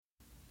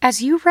As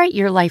you write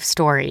your life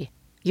story,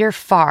 you're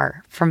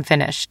far from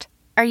finished.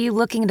 Are you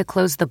looking to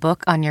close the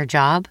book on your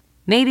job?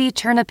 Maybe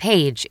turn a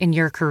page in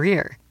your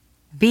career?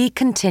 Be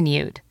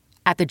continued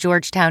at the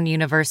Georgetown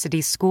University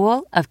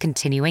School of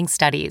Continuing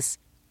Studies.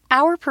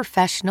 Our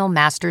professional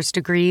master's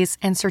degrees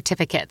and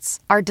certificates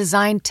are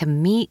designed to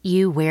meet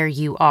you where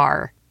you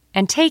are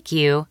and take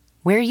you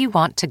where you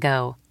want to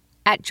go.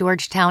 At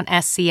Georgetown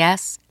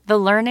SCS, the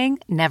learning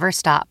never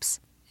stops,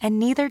 and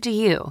neither do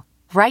you.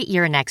 Write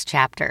your next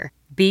chapter.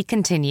 Be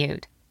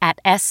continued at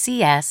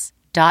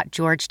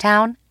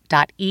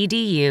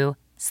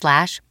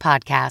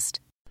scs.georgetown.edu/podcast.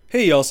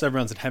 Hey y'all, 7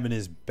 Rounds in Heaven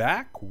is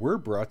back. We're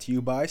brought to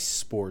you by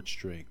Sports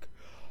Drink.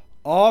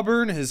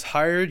 Auburn has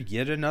hired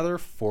yet another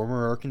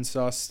former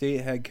Arkansas State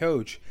head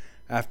coach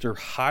after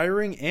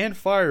hiring and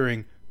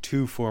firing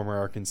 2 former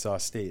Arkansas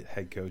State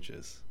head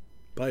coaches.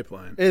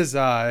 Pipeline. Is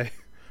I,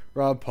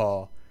 Rob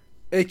Paul,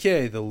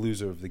 a.k.a. the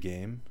loser of the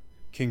game.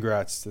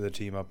 Congrats to the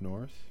team up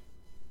north.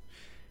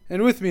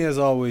 And with me, as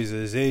always,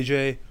 is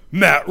AJ.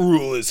 Matt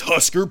Rule is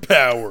Husker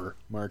Power.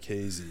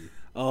 Marchese.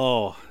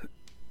 Oh,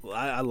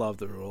 I love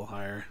the Rule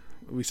hire.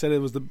 We said it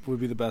would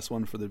be the best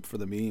one for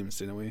the memes,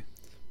 didn't we?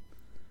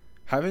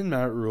 Having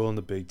Matt Rule in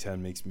the Big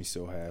Ten makes me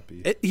so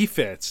happy. He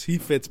fits. He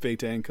fits Big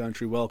Ten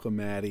country. Welcome,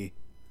 Matty.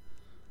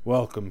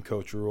 Welcome,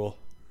 Coach Rule.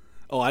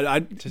 Oh,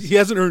 he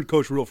hasn't earned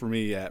Coach Rule for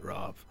me yet,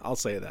 Rob. I'll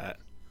say that.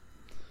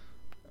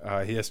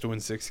 He has to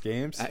win 6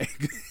 games.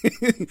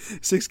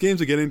 6 games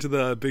to get into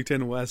the Big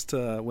Ten West,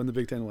 win the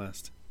Big Ten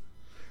West.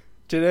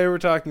 Today we're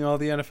talking all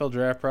the NFL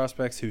draft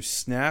prospects who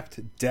snapped,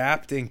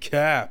 dapped, and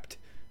capped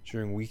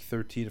during Week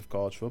 13 of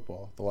college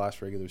football, the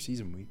last regular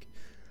season week.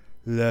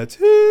 Let's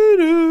hit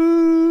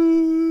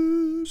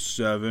it.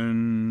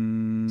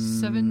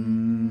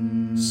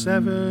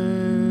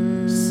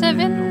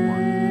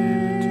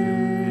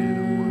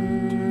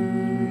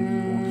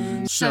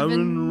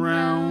 7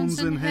 rounds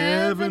in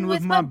heaven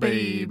with my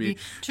baby,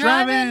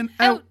 driving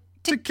out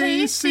to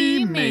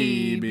KC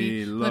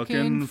maybe,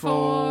 looking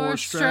for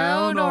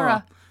Stroud or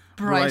a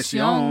Bryce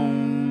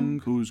Young.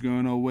 Who's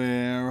gonna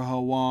wear a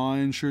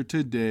Hawaiian shirt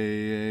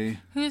today?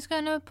 Who's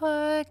gonna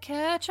put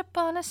ketchup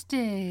on a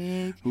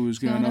stick? Who's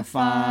gonna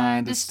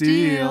find a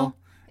steal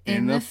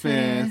in the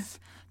 5th?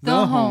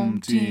 The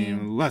home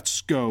team. Let's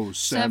go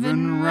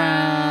 7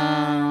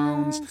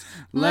 rounds.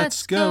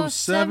 Let's go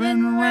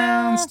 7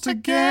 rounds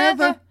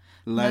together.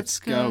 Let's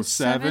go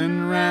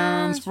 7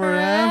 rounds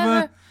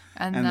forever.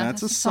 And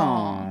that's a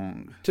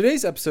song.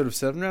 Today's episode of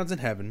 7 Rounds in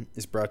Heaven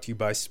is brought to you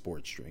by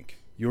Sports Drink,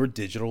 your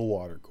digital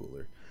water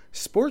cooler.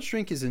 Sports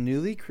Drink is a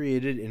newly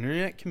created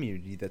internet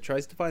community that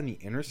tries to find the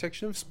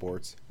intersection of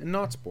sports and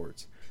not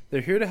sports.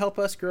 They're here to help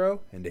us grow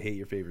and to hate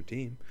your favorite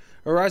team.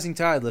 A rising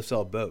tide lifts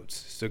all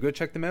boats, so go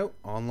check them out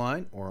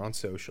online or on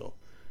social.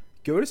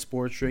 Go to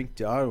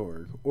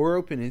sportsdrink.org or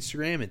open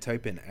Instagram and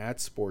type in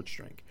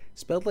 @sportsdrink,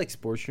 spelled like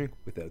sports drink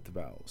without the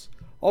vowels.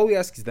 All we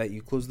ask is that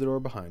you close the door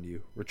behind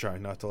you. We're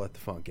trying not to let the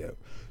funk out.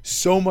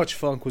 So much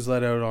funk was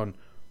let out on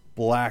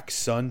Black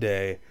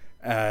Sunday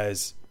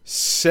as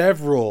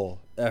several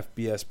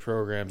FBS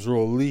programs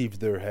relieved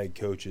their head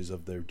coaches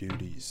of their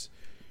duties.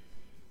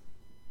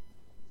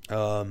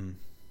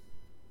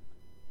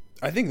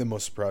 I think the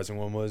most surprising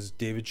one was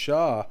David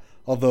Shaw,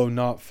 although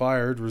not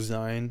fired,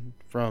 resigned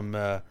from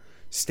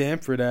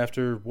Stanford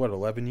after,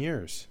 11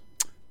 years?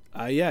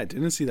 Yeah, I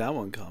didn't see that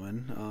one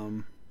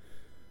coming.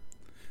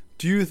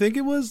 Do you think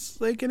it was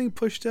getting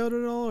pushed out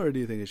at all, or do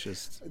you think it's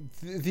just...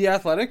 The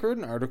Athletic wrote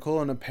an article,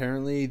 and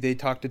apparently they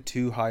talked to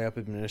 2 high-up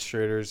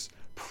administrators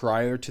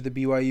prior to the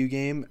BYU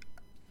game,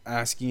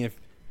 asking if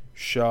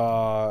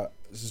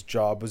Shaw's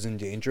job was in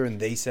danger, and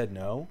they said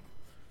no.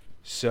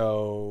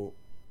 So...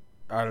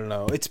 I don't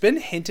know. It's been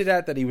hinted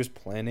at that he was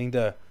planning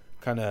to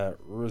kind of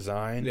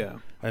resign. Yeah.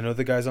 I know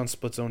the guys on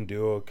Split Zone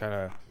Duo kind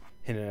of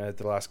hinted at it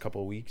the last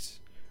couple of weeks.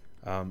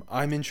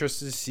 I'm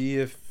interested to see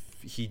if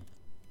he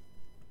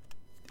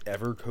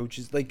ever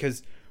coaches.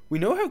 Because we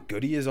know how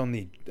good he is on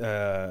the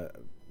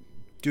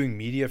doing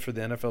media for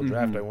the NFL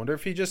draft. I wonder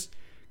if he just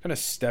kind of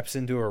steps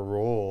into a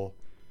role.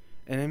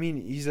 And, I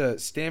mean, he's a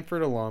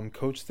Stanford alum,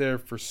 coached there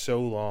for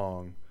so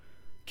long.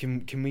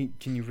 Can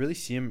you really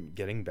see him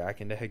getting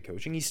back into head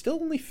coaching? He's still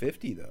only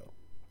 50 though.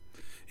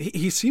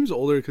 He seems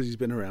older because he's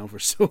been around for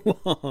so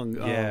long.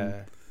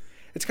 Yeah,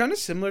 it's kind of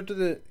similar to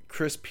the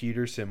Chris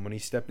Peterson when he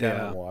stepped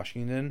down in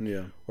Washington.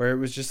 Yeah, where it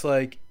was just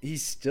like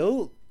he's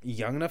still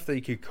young enough that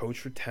he could coach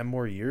for 10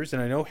 more years.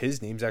 And I know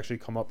his name's actually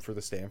come up for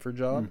the Stanford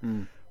job,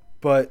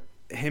 but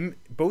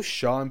both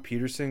Shaw and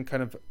Peterson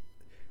kind of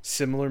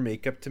similar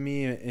makeup to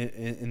me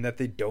in that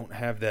they don't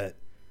have that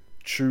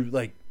true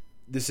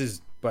this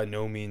is by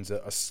no means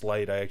a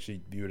slight. I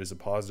actually view it as a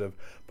positive,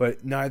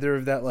 but neither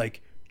of that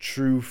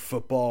true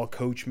football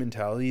coach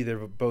mentality.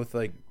 They're both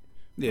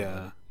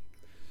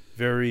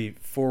very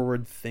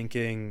forward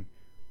thinking,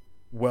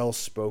 well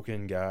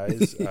spoken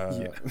guys.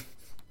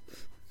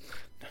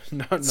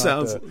 Not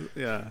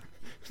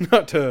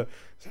to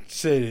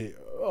say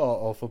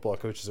all football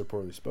coaches are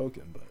poorly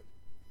spoken, but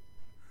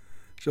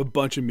a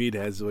bunch of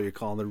meatheads is what you're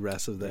calling the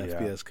rest of the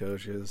FBS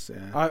coaches.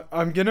 Yeah.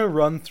 I'm gonna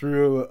run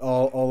through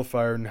all the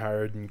fired and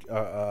hired and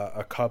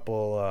a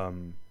couple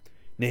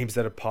names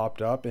that have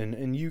popped up,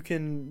 and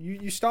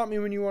you stop me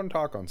when you want to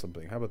talk on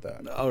something. How about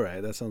that? All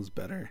right, that sounds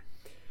better.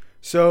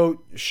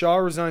 So Shaw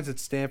resigns at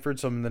Stanford.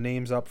 Some of the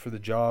names up for the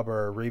job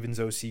are Ravens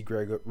OC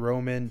Greg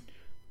Roman.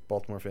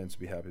 Baltimore fans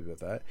would be happy about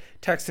that.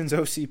 Texans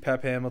OC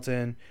Pep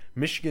Hamilton,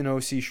 Michigan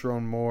OC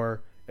Sharon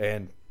Moore,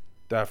 and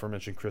the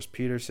aforementioned Chris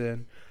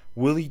Peterson.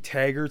 Willie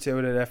Taggart's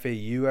out at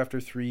FAU after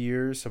 3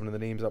 years. Some of the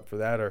names up for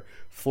that are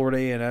Florida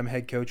A&M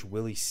head coach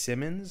Willie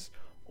Simmons,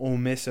 Ole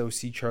Miss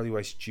OC Charlie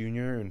Weiss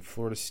Jr., and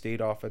Florida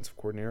State offensive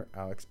coordinator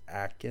Alex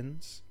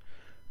Atkins.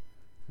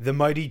 The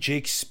mighty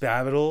Jake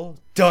Spavital,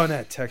 done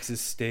at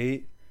Texas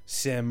State.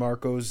 San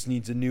Marcos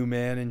needs a new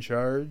man in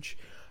charge.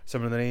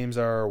 Some of the names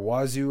are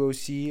Wazoo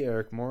OC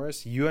Eric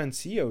Morris,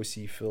 UNC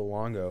OC Phil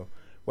Longo,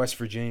 West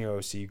Virginia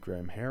OC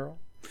Graham Harrell.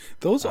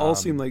 Those all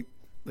seem like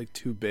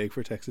too big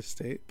for Texas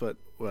State, but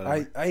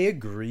whatever. I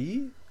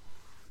agree.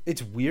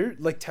 It's weird.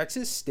 Like,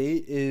 Texas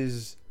State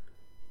is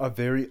a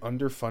very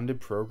underfunded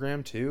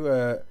program too.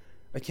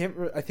 I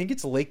think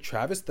it's Lake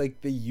Travis.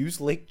 Like, they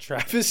use Lake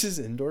Travis's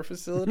indoor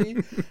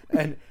facility,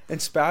 and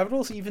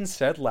Spavital even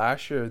said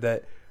last year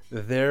that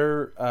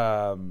their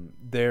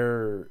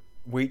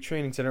weight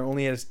training center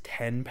only has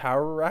 10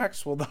 power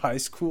racks, while the high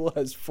school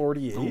has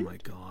 48. Oh my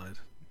god.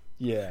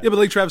 Yeah. Yeah, but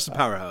Lake Travis is a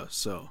powerhouse,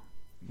 so.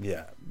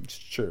 Yeah, it's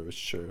true. It's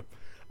true.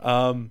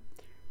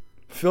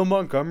 Phil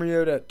Montgomery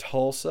out at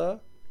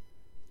Tulsa,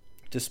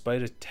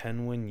 despite a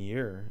 10-win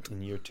year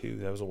in year 2.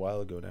 That was a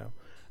while ago now.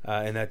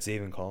 And that's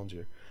Zaven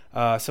Collinger.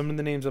 Some of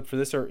the names up for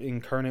this are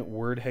Incarnate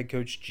Word head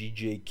coach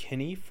G.J.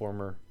 Kinney,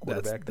 former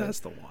quarterback. That's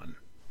the one.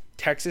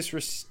 Texas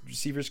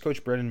receivers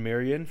coach Brendan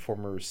Marion,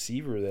 former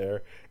receiver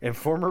there, and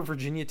former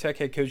Virginia Tech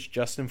head coach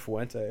Justin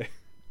Fuente.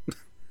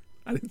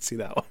 I didn't see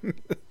that one.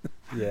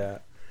 Yeah.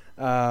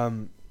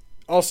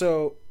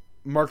 Also,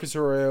 Marcus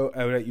Arroyo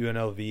out at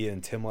UNLV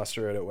and Tim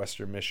Lester out at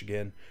Western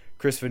Michigan.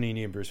 Chris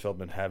Vanini and Bruce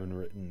Feldman haven't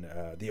written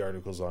the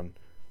articles on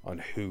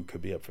who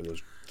could be up for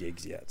those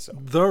gigs yet. So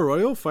the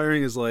Arroyo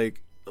firing is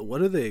like, what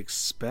do they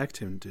expect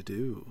him to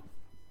do?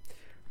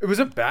 It was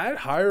a bad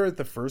hire at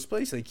the first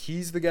place. Like,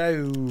 he's the guy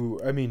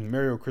who, I mean,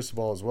 Mario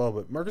Cristobal as well,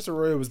 but Marcus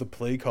Arroyo was the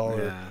play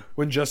caller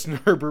when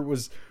Justin Herbert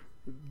was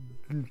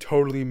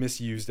totally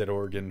misused at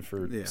Oregon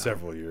for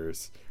several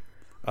years.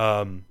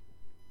 I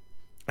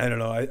don't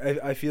know.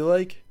 I feel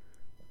like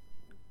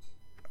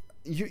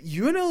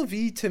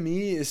UNLV to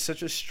me is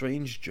such a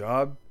strange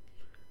job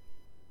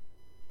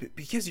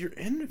because you're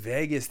in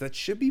Vegas. That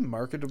should be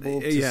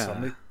marketable to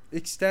some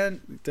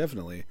extent.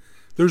 Definitely.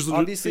 There's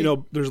obviously,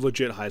 there's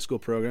legit high school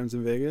programs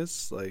in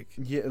Vegas, like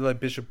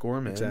Bishop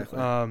Gorman. Exactly.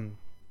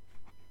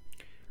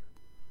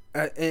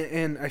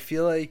 And I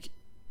feel like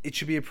it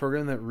should be a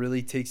program that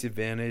really takes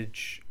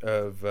advantage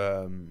of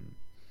the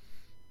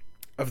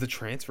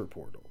transfer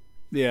portal.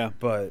 Yeah,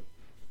 but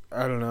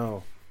I don't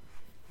know.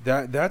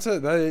 That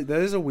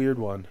is a weird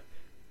one.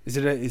 Is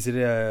it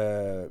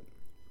a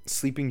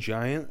sleeping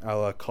giant a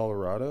la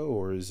Colorado,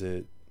 or is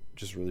it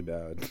just really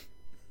bad?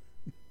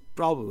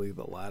 Probably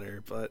the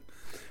latter, but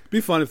it'd be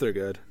fun if they're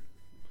good.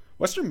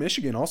 Western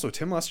Michigan also,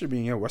 Tim Lester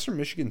being out. Western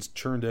Michigan's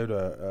turned out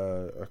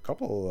a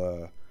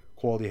couple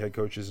quality head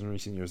coaches in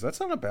recent years. That's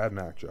not a bad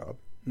MAC job.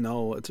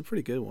 No, it's a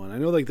pretty good one. I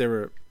know, like, they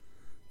were,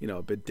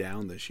 a bit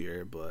down this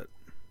year, but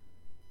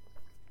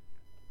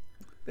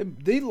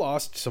they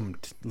lost some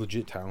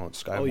legit talent.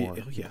 Sky Moore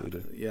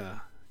included. Yeah,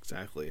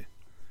 exactly.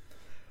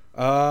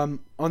 On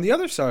the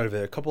other side of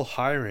it, a couple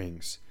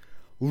hirings.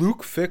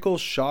 Luke Fickell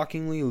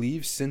shockingly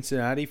leaves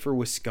Cincinnati for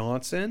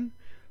Wisconsin.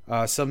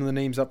 Some of the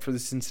names up for the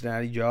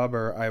Cincinnati job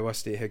are Iowa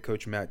State head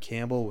coach Matt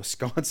Campbell,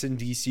 Wisconsin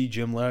DC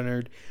Jim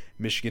Leonard,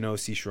 Michigan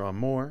OC Sharon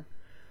Moore.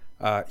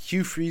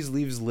 Hugh Freeze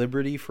leaves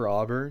Liberty for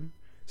Auburn.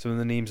 Some of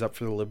the names up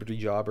for the Liberty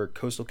job are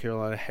Coastal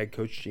Carolina head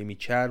coach Jamie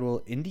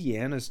Chadwell,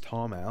 Indiana's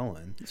Tom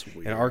Allen,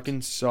 and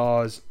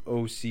Arkansas's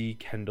OC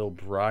Kendall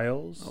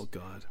Briles. Oh,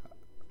 God.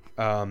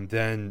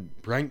 Then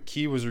Brent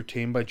Key was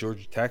retained by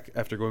Georgia Tech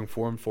after going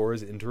 4-4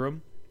 as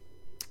interim.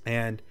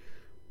 And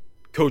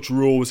Coach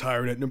Rule was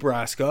hired at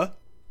Nebraska.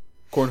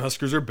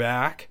 Cornhuskers are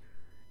back.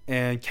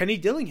 And Kenny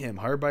Dillingham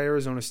hired by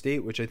Arizona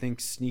State, which I think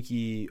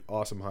sneaky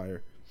awesome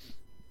hire.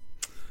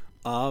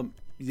 Yeah,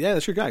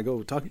 that's your guy.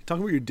 Go talk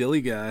about your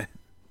Dilly guy.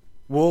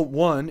 Well,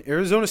 one,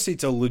 Arizona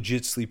State's a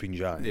legit sleeping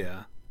giant.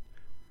 Yeah.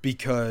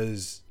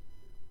 Because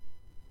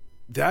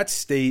that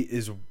state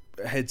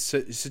had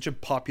such a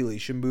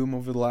population boom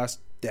over the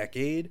last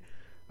decade.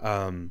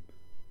 And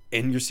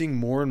you're seeing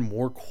more and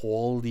more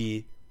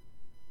quality,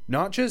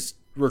 not just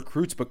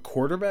recruits, but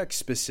quarterbacks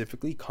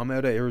specifically come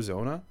out of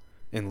Arizona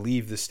and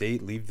leave the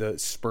state,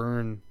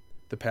 spurn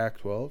the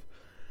Pac-12.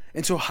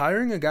 And so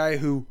hiring a guy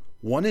who,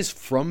 one, is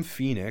from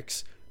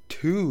Phoenix,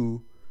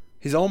 two,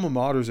 his alma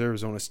mater is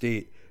Arizona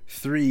State,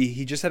 three,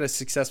 he just had a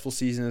successful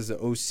season as the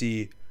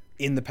OC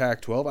in the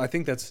Pac-12. I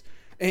think that's,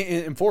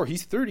 and four,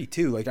 he's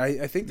 32. Like,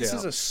 I think this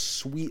is a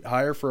sweet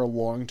hire for a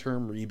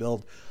long-term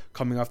rebuild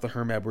coming off the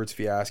Herm Edwards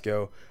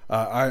fiasco.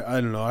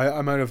 I don't know.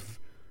 I might have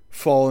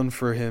fallen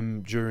for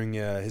him during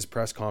his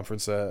press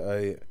conference.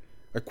 I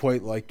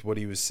quite liked what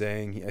he was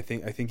saying. I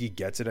think he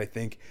gets it. I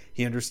think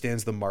he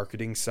understands the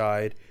marketing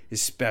side,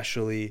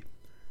 especially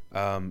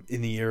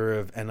in the era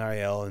of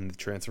NIL and the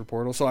transfer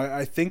portal. So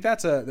I think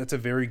that's a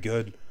very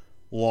good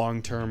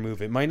long-term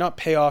move. It might not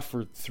pay off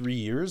for 3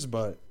 years,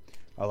 but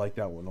I like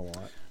that one a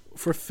lot.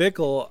 For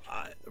Fickell,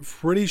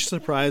 pretty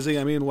surprising.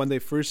 I mean, when they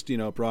first,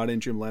 brought in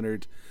Jim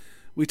Leonhard,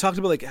 we talked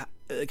about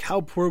like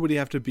how poor would he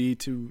have to be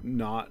to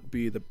not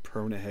be the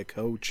permanent head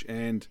coach?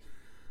 And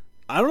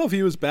I don't know if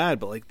he was bad,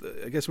 but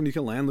I guess when you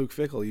can land Luke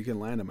Fickell, you can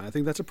land him. I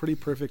think that's a pretty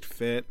perfect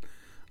fit.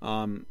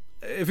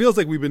 It feels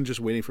like we've been just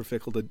waiting for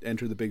Fickell to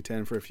enter the Big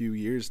Ten for a few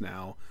years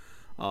now.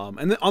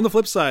 And then on the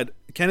flip side,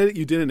 candidate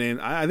you didn't name,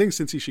 I think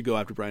Cincy should go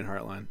after Brian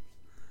Hartline.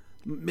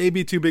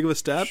 Maybe too big of a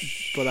step,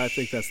 but I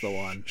think that's the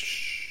one.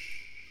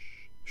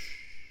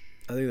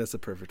 I think that's the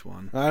perfect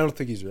one. I don't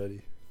think he's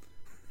ready.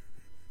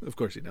 Of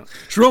course you don't.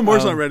 Sherrone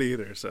Moore's not ready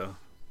either, so.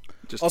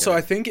 Also,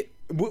 I think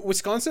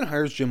Wisconsin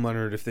hires Jim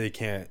Leonhard if they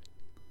can't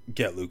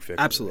get Luke Fickell.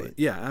 Absolutely. Right?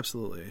 Yeah,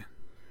 absolutely.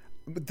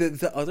 But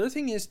the other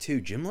thing is,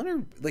 too, Jim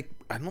Leonhard,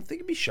 I don't think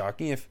it'd be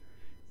shocking if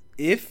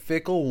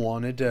Fickell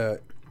wanted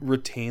to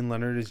retain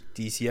Leonhard as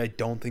DC. I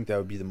don't think that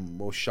would be the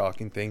most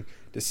shocking thing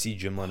to see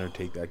Jim Leonhard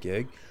take that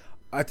gig.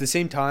 At the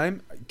same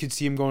time, I could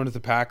see him going to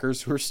the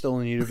Packers, who are still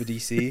in need of a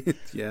DC.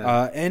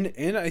 Yeah.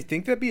 And I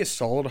think that'd be a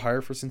solid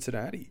hire for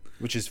Cincinnati,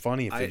 which is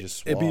funny if they just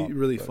swap. It'd be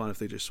really fun if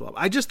they just swap.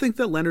 I just think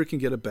that Leonhard can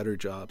get a better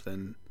job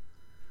than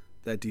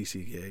that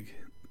DC gig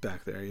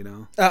back there,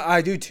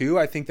 I do, too.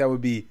 I think that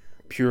would be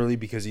purely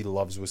because he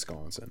loves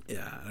Wisconsin.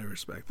 Yeah, I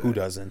respect that. Who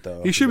doesn't,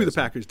 though? He should be the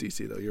Packers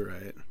DC, though. You're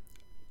right.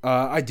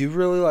 I do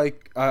really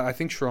like. I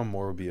think Sherrone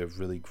Moore would be a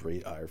really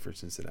great hire for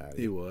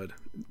Cincinnati. He would,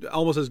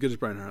 almost as good as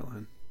Brian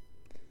Hartline.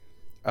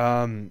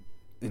 And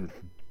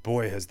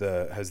boy, has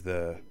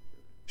the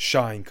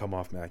shine come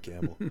off Matt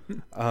Campbell.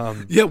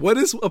 Yeah, what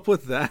is up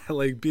with that?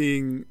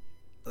 Being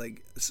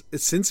is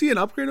Cincy an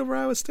upgrade over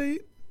Iowa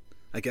State?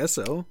 I guess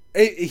so.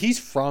 He's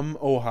from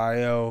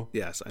Ohio.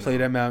 Yes, I know.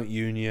 Played at Mount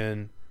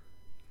Union.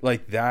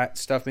 That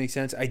stuff makes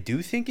sense. I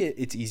do think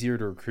it's easier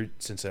to recruit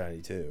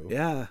Cincinnati too.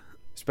 Yeah.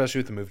 Especially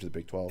with the move to the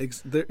Big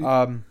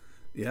 12.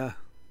 Yeah.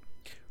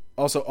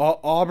 Also,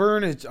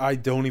 Auburn, I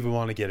don't even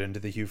want to get into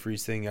the Hugh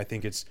Freeze thing. I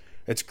think it's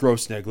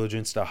gross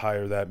negligence to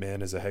hire that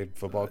man as a head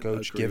football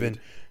coach, Agreed. given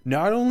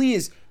not only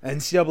his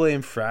NCAA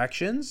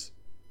infractions,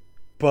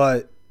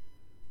 but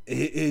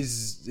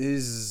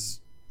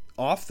his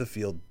off the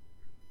field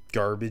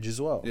garbage as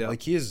well. Yeah.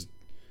 He is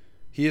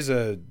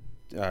I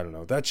don't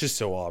know. That's just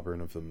so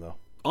Auburn of them, though.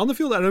 On the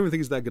field, I don't even think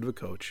he's that good of a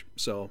coach.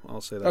 So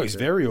I'll say that. Oh, he's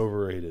very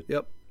overrated.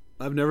 Yep.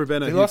 I've never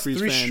been a They Hugh lost Freeze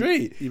 3 fan,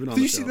 straight. even on Did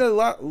the you see field.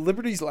 the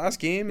Liberty's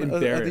last game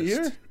of the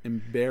year?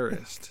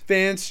 Embarrassed.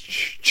 Fans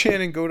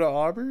chanting "Go to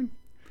Auburn."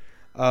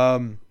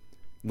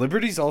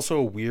 Liberty's also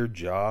a weird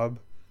job.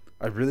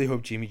 I really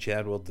hope Jamie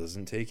Chadwell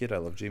doesn't take it. I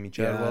love Jamie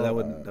Chadwell. Yeah, that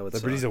would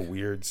Liberty's suck. a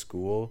weird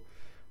school,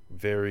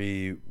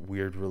 very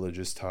weird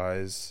religious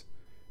ties.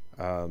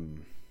 Worth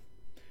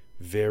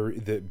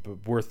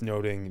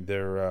noting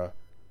their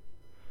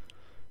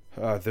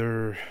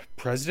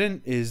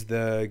president is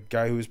the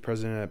guy who was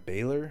president at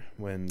Baylor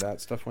when that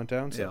stuff went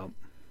down. So.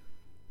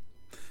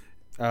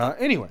 Yeah.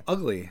 Anyway,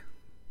 Ugly.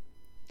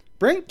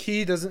 Brent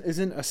Key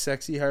isn't a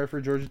sexy hire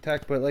for Georgia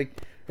Tech, but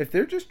if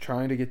they're just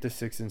trying to get to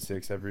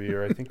 6-6 every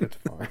year, I think that's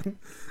fine.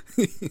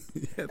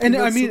 Yeah, And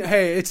I mean,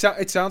 hey, it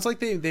sounds like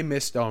they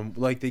missed on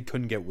they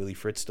couldn't get Willie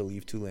Fritz to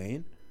leave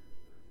Tulane,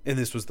 and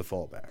this was the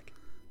fallback.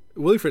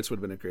 Willie Fritz would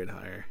have been a great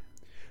hire.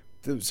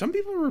 Some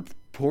people were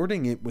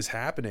reporting it was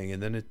happening,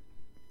 and then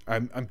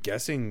I'm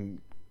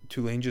guessing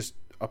Tulane just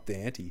upped the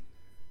ante.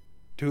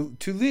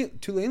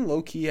 Tulane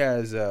low key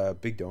has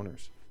big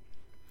donors.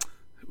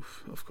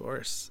 Of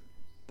course.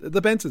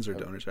 The Bensons are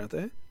donors, aren't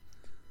they?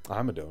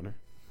 I'm a donor.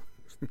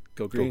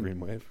 Go Green. Go Green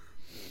Wave.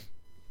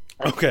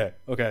 Okay.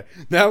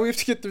 Now we have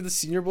to get through the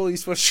Senior Bowl,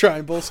 East West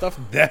Shrine Bowl stuff.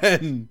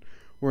 Then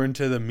we're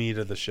into the meat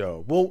of the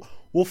show.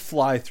 We'll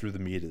fly through the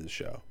meat of the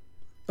show.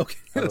 Okay,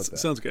 How about that?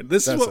 sounds good.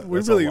 This is what we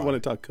really want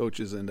to talk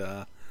coaches and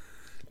the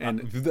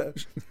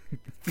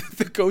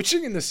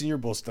coaching and the Senior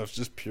Bowl stuff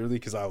just purely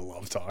because I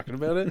love talking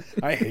about it.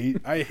 I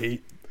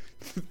hate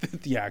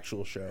the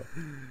actual show.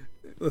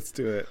 Let's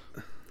do it.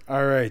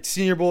 All right,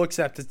 Senior Bowl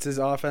acceptances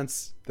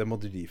offense. Then we'll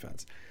do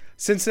defense.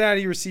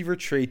 Cincinnati receiver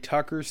Trey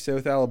Tucker,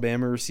 South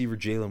Alabama receiver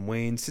Jalen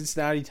Wayne,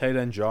 Cincinnati tight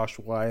end Josh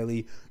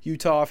Wiley,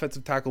 Utah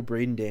offensive tackle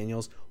Braden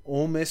Daniels,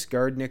 Ole Miss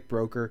guard Nick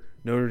Broker,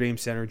 Notre Dame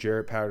center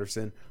Jarrett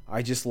Patterson.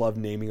 I just love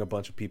naming a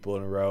bunch of people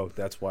in a row.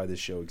 That's why this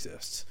show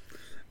exists.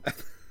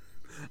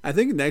 I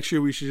think next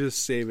year we should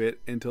just save it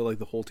until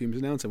the whole team's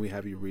announced and we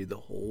have you read the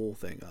whole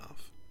thing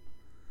off.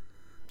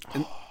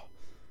 And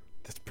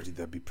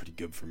That'd be pretty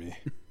good for me.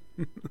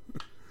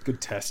 Good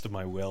test of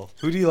my will.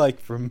 Who do you like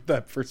from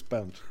that first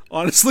bench?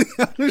 honestly,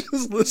 I was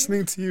just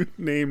listening to you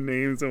name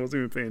names. I wasn't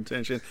even paying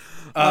attention.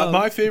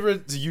 My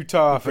favorite is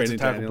Utah offensive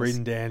tackle Daniels.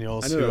 Braden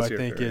Daniels, I knew who that I was your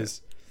think favorite.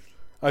 is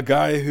a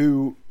guy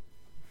who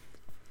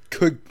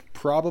could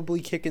probably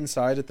kick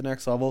inside at the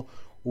next level,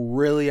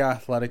 really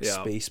athletic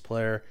Yeah. space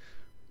player.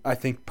 I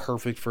think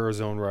perfect for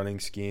his own running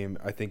scheme.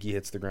 I think he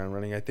hits the ground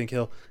running. I think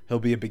he'll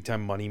be a big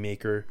time money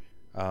maker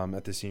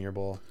at the Senior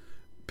Bowl.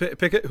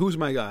 Pick it. Who's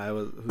my guy?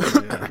 Who's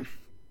my guy?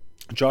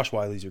 Josh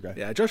Wiley's your guy.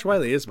 Yeah, Josh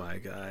Wiley is my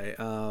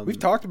guy. We've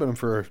talked about him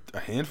for a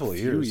handful of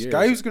few years. years.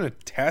 Guy who's going to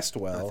test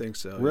well. I think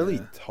so, Really,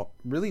 yeah.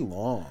 really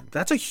long.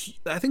 I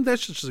think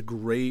that's just a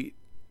great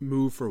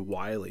move for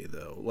Wiley,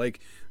 though. Like,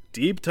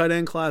 deep tight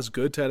end class,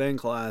 good tight end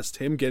class,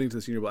 him getting to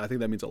the Senior Bowl, I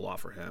think that means a lot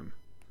for him.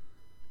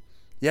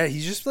 Yeah,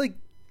 he's just like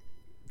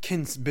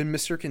been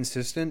Mr.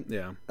 Consistent.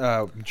 Yeah.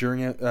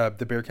 During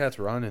the Bearcats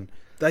run, and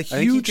That I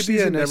think he huge could be a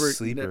season nice never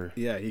sleeper.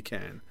 yeah, he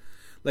can.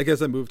 Like,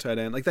 as a move tight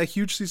end, like that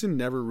huge season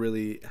never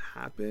really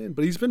happened,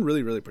 but he's been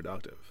really, really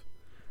productive.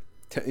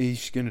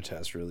 He's going to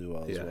test really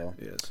well as Yeah, well.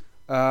 he is.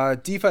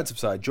 Defensive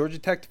side, Georgia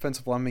Tech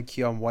defensive lineman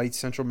Keon White,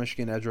 Central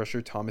Michigan edge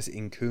rusher Thomas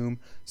Incoom,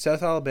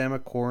 South Alabama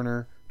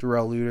corner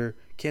Darrell Luter,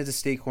 Kansas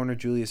State corner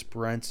Julius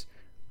Brents,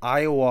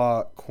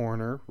 Iowa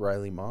corner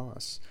Riley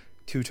Moss,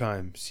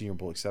 two-time Senior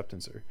Bowl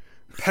acceptancer,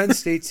 Penn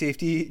State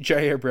safety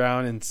Jair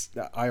Brown, and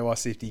Iowa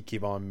safety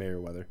Kevon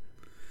Merriweather.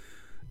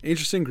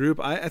 Interesting group.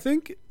 I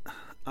think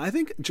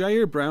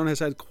Jair Brown has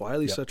had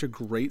quietly Yep. such a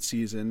great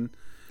season,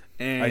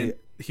 and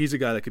he's a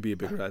guy that could be a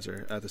big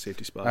riser at the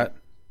safety spot.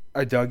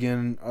 I dug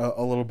in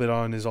a little bit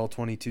on his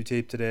All-22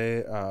 tape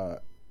today.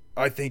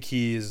 I think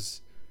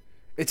it's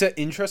an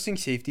interesting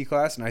safety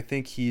class, and I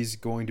think he's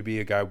going to be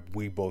a guy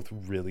we both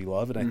really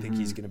love, and I think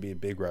he's going to be a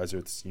big riser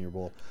at the Senior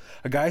Bowl.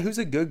 A guy who's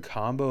a good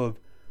combo of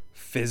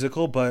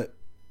physical but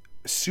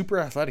super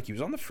athletic. He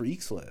was on the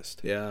freaks list.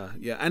 Yeah,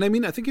 and I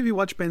mean, I think if you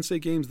watch Penn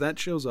State games, that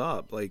shows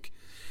up. Like,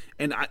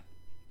 and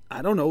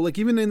I don't know, like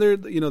even in their,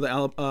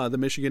 the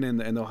Michigan and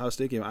the Ohio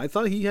State game, I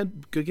thought he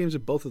had good games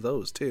in both of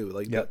those too.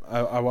 Like, Yep,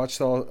 I watched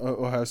the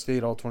Ohio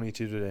State All-22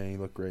 today, and he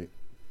looked great.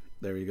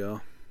 there you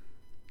go.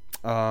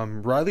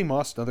 Riley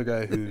Moss, another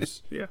guy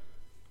who's Yeah.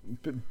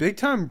 big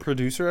time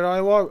producer at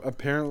Iowa,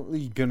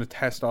 apparently going to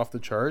test off the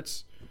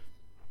charts.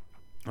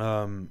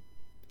 And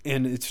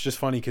it's just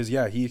funny because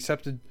he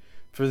accepted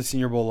for the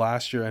Senior Bowl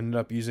last year, ended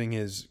up using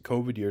his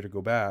COVID year to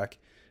go back.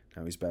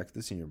 Now he's back at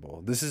the Senior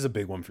Bowl. This is a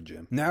big one for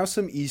Jim. Now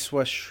some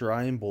East-West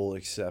Shrine Bowl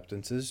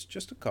acceptances.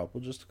 Just a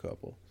couple.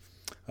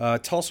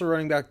 Tulsa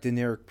running back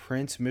Deneric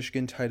Prince,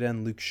 Michigan tight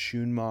end Luke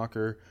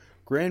Schoonmaker,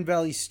 Grand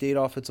Valley State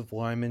offensive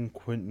lineman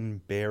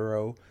Quentin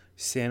Barrow,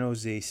 San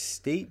Jose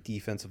State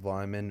defensive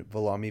lineman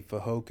Valami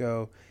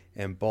Fehoko,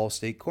 and Ball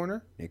State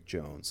corner Nick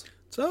Jones.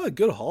 So a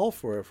good haul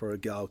for a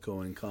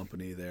Galco and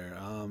company there.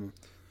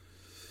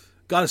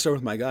 Got to start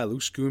with my guy, Luke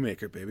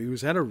Schoonmaker, baby,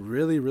 who's had a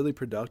really, really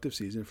productive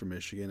season for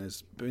Michigan.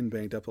 Has been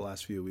banged up the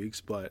last few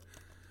weeks, but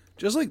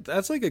just like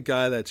that's like a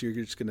guy that you're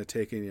just going to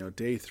take in,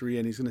 day 3,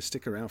 and he's going to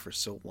stick around for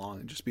so long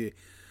and just be a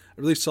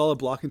really solid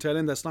blocking tight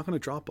end that's not going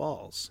to drop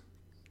balls.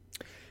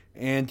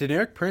 And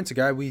Deneric Prince, a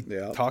guy we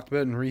Yeah. talked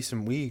about in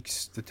recent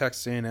weeks, the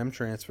Texas A&M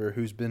transfer,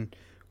 who's been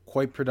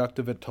quite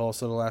productive at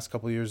Tulsa the last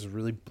couple of years, has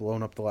really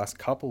blown up the last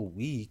couple of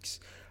weeks,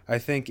 I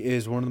think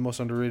is one of the most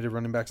underrated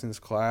running backs in this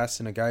class,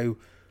 and a guy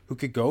who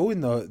could go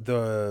in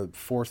the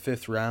 4th,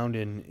 5th round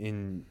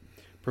and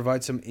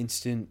provide some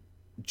instant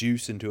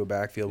juice into a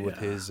backfield with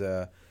his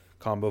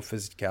combo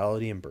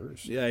physicality and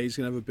burst. Yeah, he's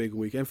going to have a big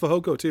week. And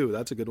Fehoko, too.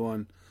 That's a good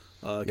one.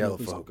 Can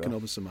Fehoko.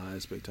 open some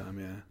eyes big time,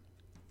 yeah.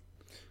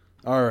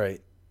 All right.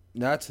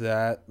 That's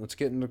that. Let's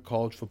get into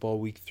college football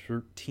week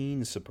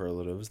 13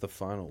 superlatives, the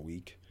final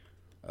week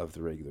of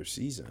the regular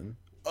season.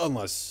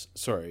 Unless,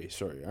 sorry,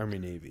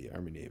 Army-Navy.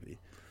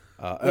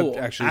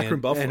 Actually,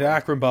 Akron-Buffalo. And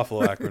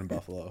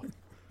Akron-Buffalo.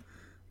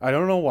 I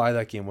don't know why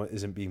that game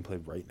isn't being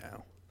played right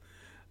now.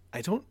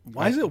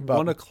 Why is it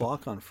 1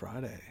 o'clock on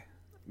Friday?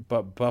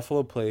 But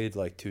Buffalo played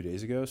like 2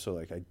 days ago, so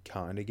like I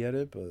kind of get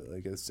it, but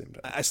like at the same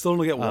time, I still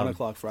don't get 1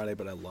 o'clock Friday,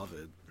 but I love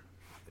it.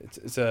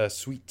 it's a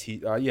sweet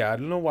tea. I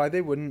don't know why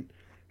they wouldn't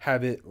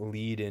have it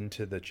lead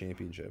into the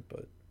championship,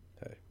 but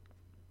hey,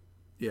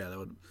 Yeah, that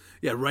would.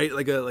 Yeah, right.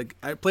 Like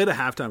I played a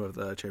halftime of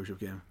the championship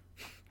game.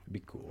 it'd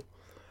be cool.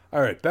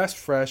 All right, best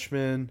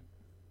freshman.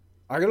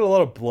 I got a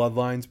lot of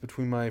bloodlines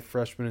between my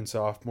freshman and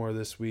sophomore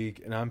this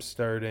week, and I'm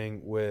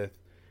starting with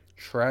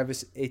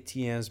Travis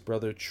Etienne's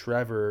brother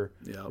Trevor.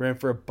 Yep. Ran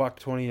for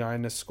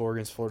 $129 to score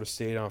against Florida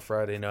State on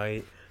Friday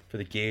night for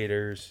the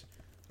Gators.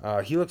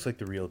 He looks like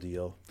the real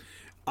deal.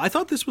 I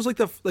thought this was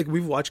like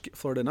we've watched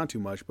Florida not too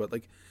much, but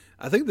like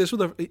I think this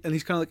was and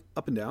he's kind of like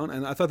up and down,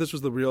 and I thought this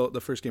was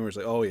the first game where it's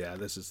like, oh yeah,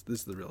 this is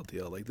the real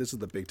deal. Like this is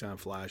the big time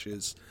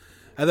flashes.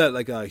 Had that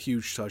like a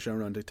huge touchdown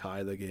run to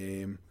tie the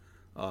game.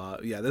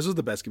 This was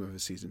the best game of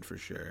his season for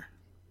sure.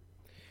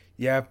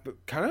 Yeah,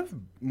 but kind of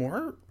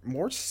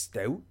more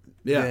stout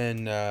Yeah.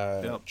 than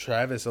Yep.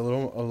 Travis. A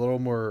little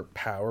more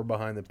power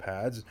behind the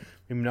pads.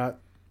 Maybe not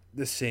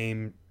the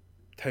same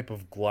type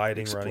of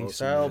gliding running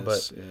style,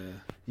 but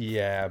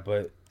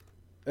but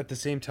at the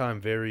same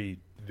time, very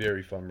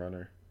very fun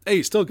runner. Hey,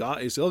 he still got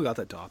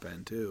that top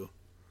end too.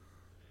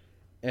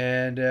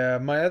 And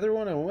my other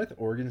one, I went with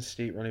Oregon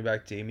State running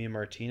back Damian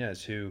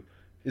Martinez, who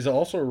is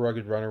also a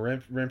rugged runner.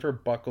 Ran for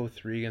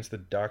 $103 against the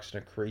Ducks in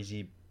a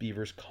crazy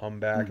Beavers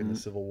comeback in the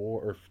Civil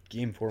War, or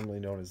game formerly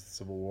known as the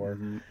Civil War.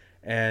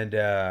 And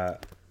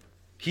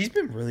he's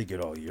been really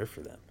good all year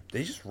for them.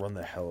 They just run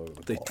the hell out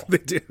of the ball. They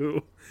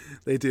do.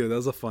 They do. That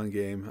was a fun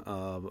game.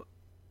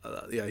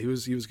 Yeah, he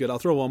was good. I'll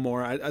throw one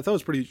more. I thought it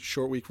was a pretty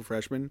short week for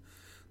freshmen.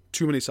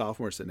 Too many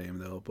sophomores to name,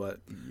 though. But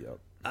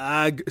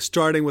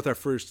starting with our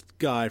first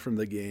guy from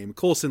the game,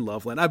 Colson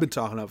Loveland. I've been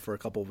talking about for a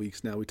couple of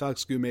weeks now. We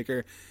talked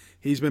Schoonmaker.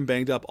 He's been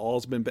banged up.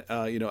 All's been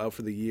out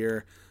for the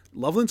year.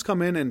 Loveland's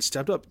come in and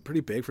stepped up pretty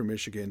big for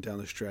Michigan down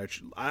the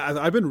stretch.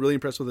 I've been really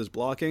impressed with his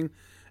blocking.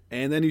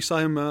 And then you saw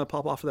him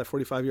pop off of that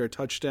 45-yard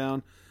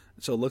touchdown.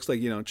 So it looks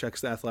like,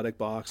 checks the athletic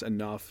box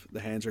enough. The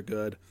hands are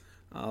good.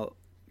 I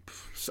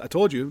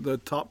told you, the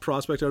top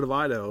prospect out of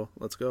Idaho.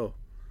 Let's go.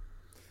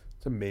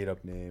 It's a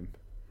made-up name.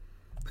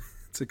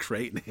 It's a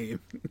great name.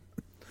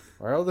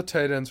 Why are all the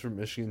tight ends from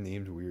Michigan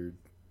named weird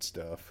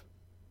stuff?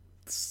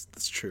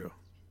 That's true.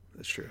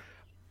 That's true.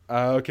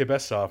 Okay,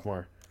 best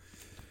sophomore.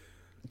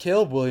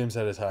 Caleb Williams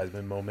had his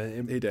Heisman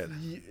moment. He did.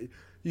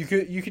 You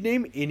could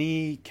name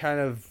any kind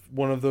of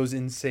one of those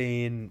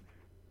insane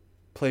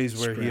plays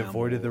where he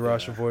avoided the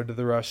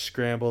rush,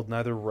 scrambled,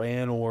 neither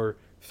ran or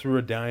threw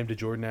a dime to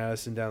Jordan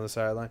Addison down the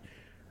sideline.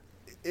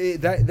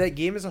 That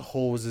game as a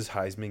whole was his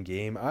Heisman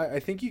game. I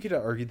think you could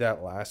have argued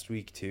that last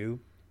week too,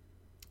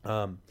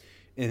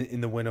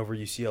 in the win over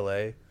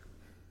UCLA.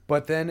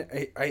 But then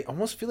I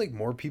almost feel like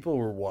more people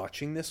were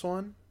watching this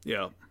one.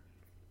 Yeah.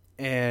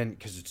 And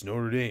because it's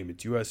Notre Dame,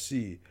 it's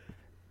USC.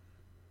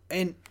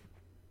 And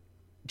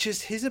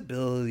just his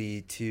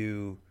ability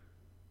to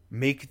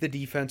make the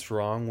defense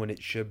wrong when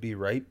it should be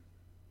right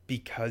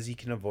because he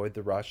can avoid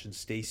the rush and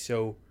stay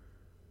so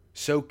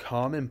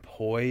calm and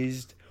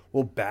poised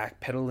while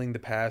backpedaling the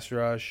pass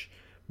rush,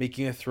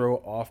 making a throw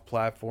off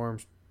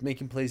platforms,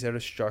 making plays out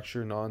of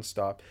structure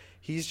nonstop.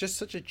 He's just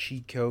such a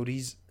cheat code.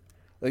 He's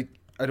like,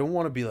 I don't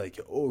want to be like,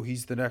 oh,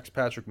 he's the next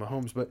Patrick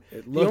Mahomes, but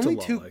it looked a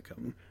lot like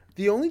him.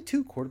 The only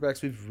two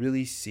quarterbacks we've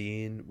really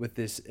seen with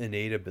this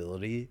innate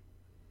ability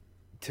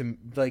to,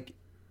 like,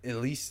 at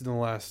least in the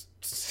last,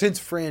 since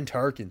Fran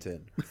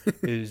Tarkenton,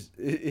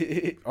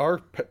 are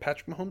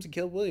Patrick Mahomes and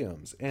Caleb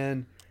Williams.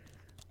 And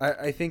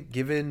I think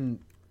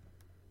given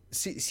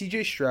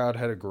CJ Stroud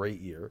had a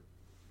great year,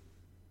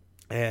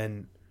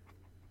 and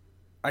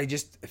I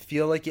just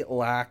feel like it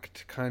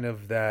lacked kind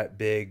of that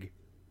big,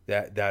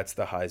 that's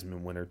the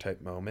Heisman winner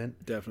type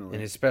moment. Definitely.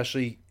 And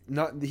especially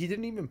he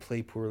didn't even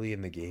play poorly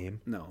in the game.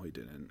 No, he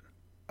didn't.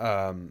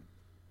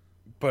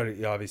 But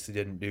he obviously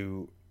didn't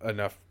do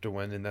enough to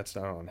win, and that's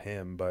not on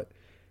him. But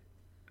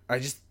I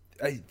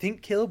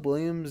think Caleb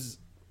Williams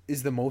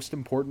is the most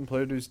important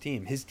player to his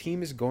team. His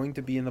team is going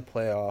to be in the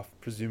playoff,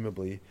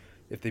 presumably,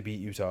 if they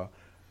beat Utah,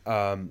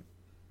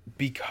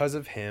 because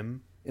of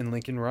him and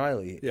Lincoln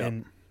Riley. Yeah.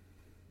 And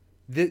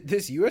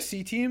this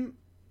USC team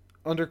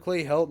under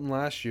Clay Helton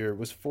last year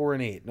was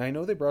 4-8, and I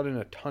know they brought in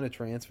a ton of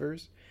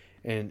transfers,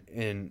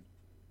 and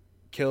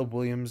Caleb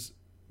Williams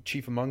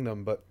chief among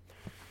them, but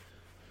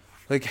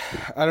like,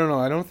 I don't know.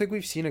 I don't think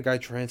we've seen a guy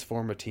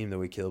transform a team the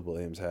way Caleb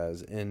Williams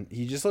has, and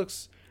he just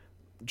looks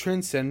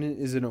transcendent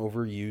is an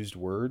overused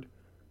word,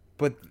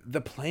 but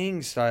the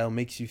playing style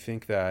makes you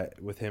think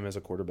that with him as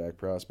a quarterback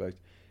prospect,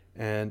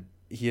 and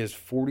he has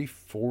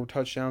 44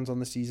 touchdowns on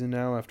the season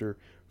now after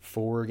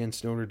 4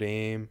 against Notre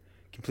Dame.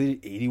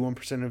 Completed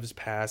 81% of his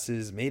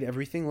passes, made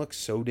everything look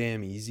so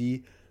damn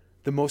easy.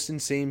 The most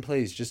insane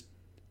plays, just,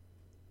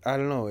 I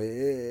don't know.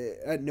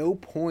 At no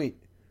point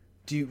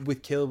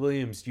with Caleb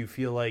Williams do you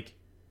feel like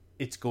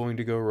it's going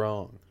to go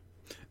wrong.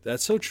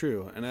 That's so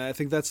true, and I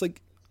think that's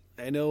like,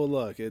 I know.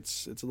 Look,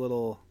 it's a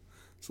little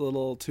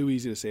too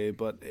easy to say,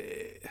 but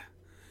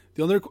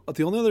the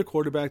only other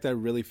quarterback that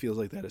really feels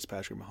like that is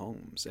Patrick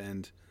Mahomes,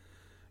 and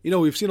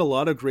we've seen a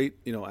lot of great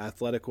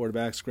athletic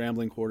quarterbacks,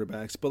 scrambling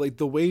quarterbacks, but like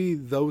the way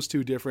those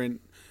two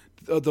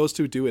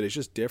do it is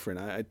just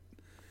different.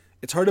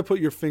 It's hard to put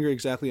your finger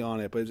exactly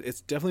on it, but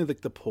it's definitely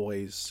like the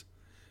poise.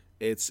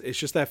 It's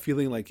just that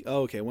feeling like,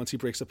 oh, okay, once he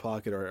breaks the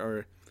pocket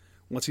or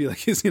once he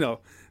like is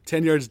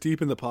 10 yards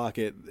deep in the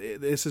pocket,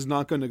 this is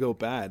not going to go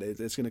bad.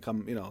 It's going to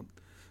come,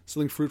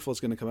 something fruitful is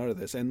going to come out of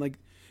this. And like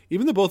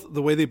even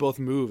the way they both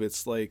move,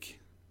 it's like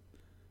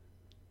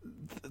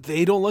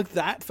they don't look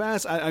that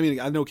fast. I mean,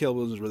 I know Caleb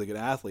Williams is a really good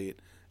athlete,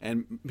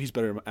 and he's a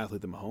better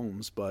athlete than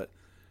Mahomes, but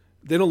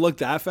they don't look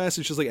that fast.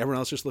 It's just like everyone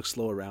else just looks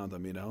slow around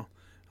them,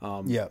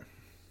 Yeah.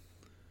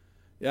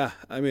 Yeah,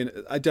 I mean,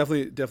 I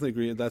definitely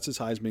agree. That's his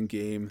Heisman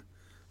game.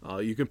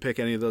 You can pick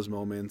any of those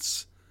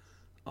moments.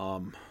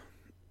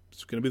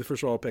 It's going to be the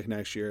first overall pick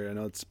next year. I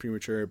know it's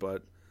premature,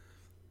 but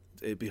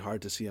it'd be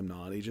hard to see him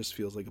not. He just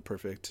feels like a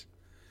perfect.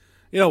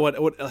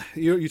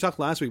 You talked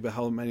last week about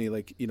how many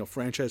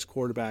franchise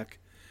quarterback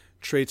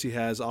traits he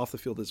has off the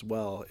field as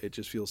well. It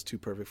just feels too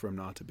perfect for him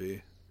not to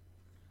be.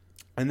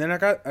 And then I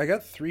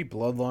got 3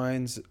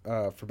 bloodlines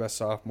for best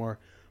sophomore.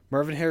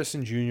 Marvin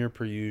Harrison Jr.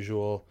 per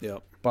usual.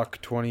 Yep.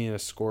 $120 and a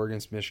score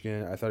against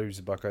Michigan. I thought he was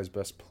the Buckeyes'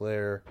 best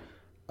player.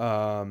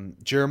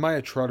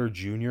 Jeremiah Trotter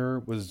Jr.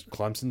 was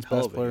Clemson's Hell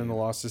best of a player in the game.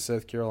 loss to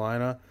South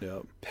Carolina.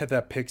 Yep. Had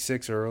that pick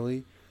six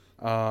early.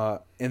 And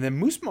then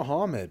Moose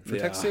Muhammad for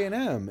Yeah. Texas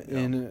A&M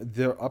in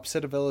the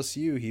upset of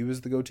LSU. He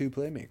was the go-to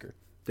playmaker.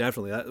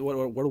 Definitely.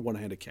 What a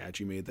one-handed catch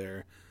he made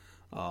there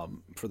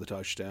for the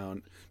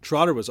touchdown.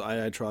 Trotter was, I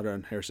had Trotter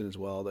and Harrison as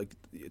well. Like,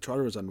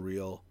 Trotter was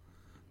unreal.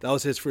 That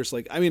was his first,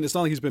 like, I mean, it's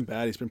not like he's been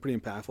bad. He's been pretty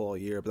impactful all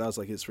year, but that was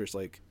like his first,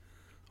 like,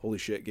 holy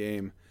shit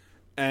game.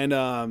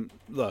 And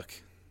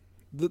look,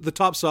 the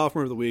top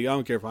sophomore of the week, I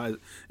don't care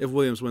if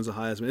Williams wins the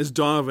Heisman, it's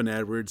Donovan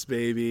Edwards,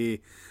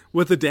 baby,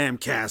 with the damn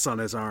cast on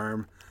his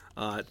arm.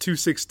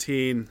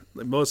 216,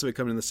 most of it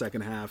coming in the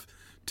second half.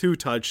 2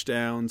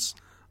 touchdowns,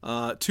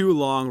 2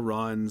 long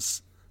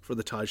runs for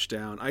the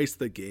touchdown. Iced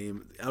the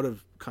game out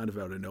of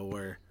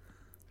nowhere.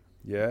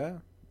 Yeah.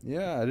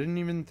 Yeah, I didn't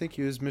even think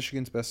he was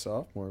Michigan's best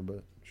sophomore,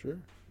 but sure.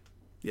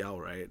 Yeah,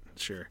 all right,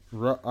 sure.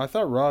 I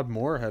thought Rod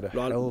Moore had a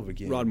hell of a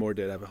game. Rod Moore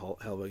did have a hell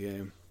of a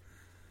game.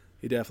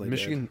 He definitely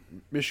did.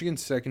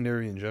 Michigan's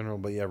secondary in general,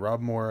 but yeah,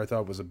 Rob Moore I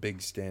thought was a big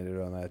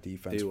standout on that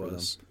defense. He for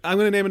was. them. I'm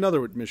going to name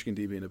another Michigan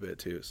DB in a bit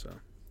too. So.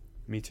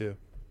 Me too.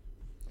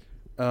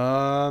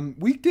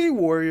 Weekday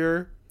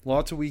Warrior.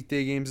 Lots of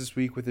weekday games this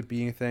week with it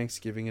being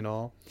Thanksgiving and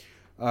all.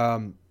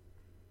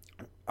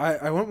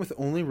 I went with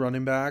only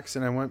running backs,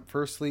 and I went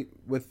firstly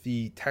with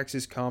the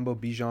Texas combo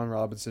Bijan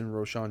Robinson,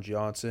 Roshan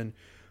Johnson,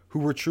 who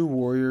were true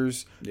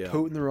Warriors,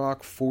 toting the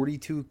rock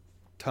 42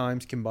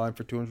 times combined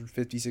for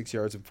 256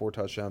 yards and 4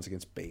 touchdowns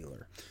against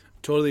Baylor.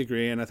 Totally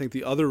agree, and I think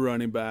the other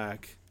running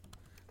back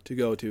to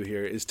go to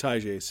here is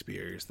Tyjae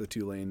Spears, the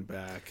Tulane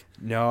back.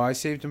 No, I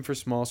saved him for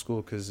small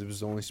school because it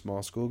was the only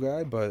small school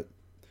guy, but...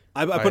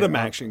 I put a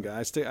Maction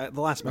guy.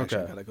 The last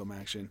Maction guy, I go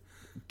Maction.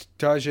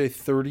 Tyjae,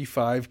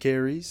 35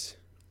 carries.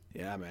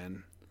 Yeah,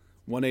 man.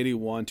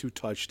 181, 2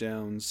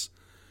 touchdowns.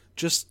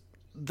 Just,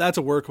 that's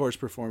a workhorse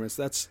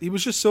performance. He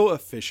was just so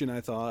efficient,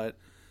 I thought.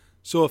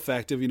 So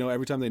effective.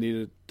 Every time they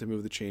needed to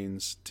move the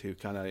chains to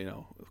kind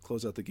of,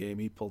 close out the game,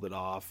 he pulled it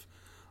off.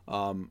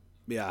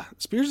 Yeah,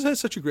 Spears has had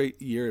such a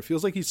great year. It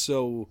feels like he's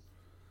so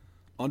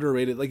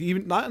underrated. Like,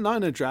 even not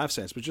in a draft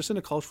sense, but just in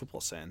a college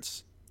football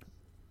sense.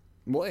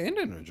 Well, and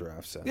in a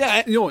draft sense.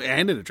 Yeah,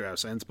 and in a draft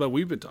sense, but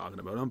we've been talking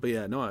about him. But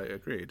yeah, no, I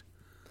agreed.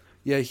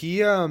 Yeah,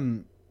 he's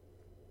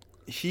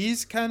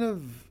kind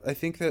of, I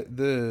think that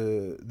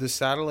the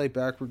satellite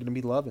back we're going to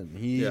be loving.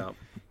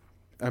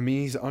 I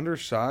mean, he's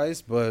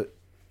undersized, but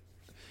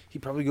he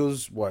probably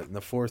goes, in the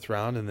 4th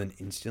round and then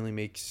instantly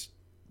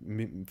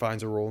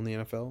finds a role in the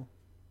NFL?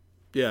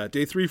 Yeah,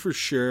 day 3 for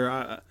sure.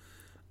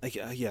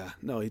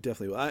 No, he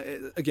definitely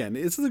will. Again,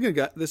 this is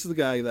the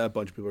guy that a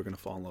bunch of people are going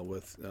to fall in love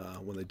with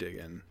when they dig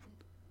in.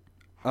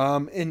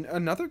 And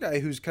another guy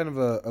who's kind of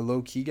a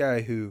low-key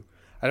guy who,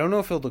 I don't know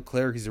if he'll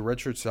declare he's a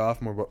redshirt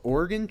sophomore, but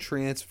Oregon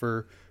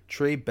transfer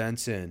Trey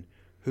Benson,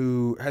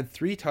 who had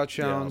 3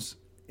 touchdowns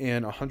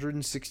and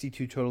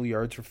 162 total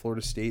yards for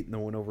Florida State in the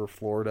win over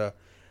Florida.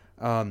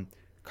 Kind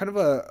of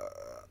a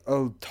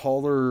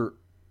taller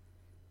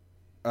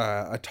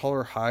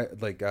high,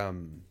 like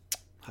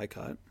high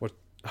cut. What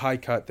high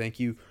cut? Thank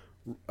you.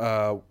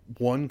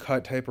 One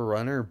cut type of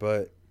runner,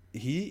 but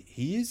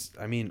he's.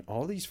 I mean,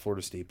 all these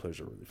Florida State players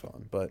are really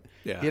fun, but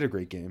he had a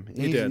great game.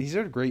 He's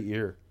had a great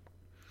year.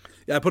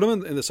 Yeah, I put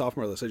him in the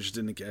sophomore list. I just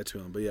didn't get to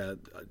him, but yeah,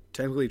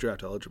 technically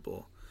draft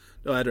eligible.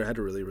 No, I had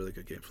a really, really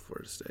good game for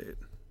Florida State.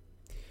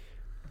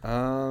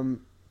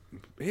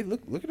 Hey,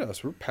 look at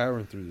us. We're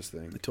powering through this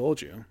thing. I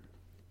told you.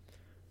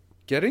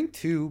 Getting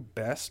to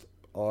best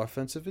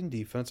offensive and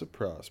defensive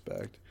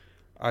prospect.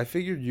 I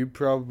figured you'd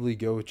probably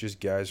go with just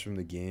guys from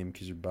the game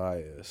because you're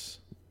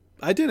biased.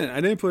 I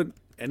didn't put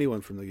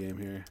anyone from the game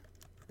here.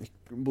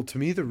 Well, to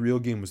me, the real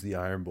game was the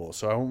Iron Bowl,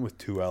 so I went with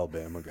 2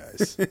 Alabama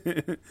guys.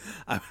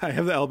 I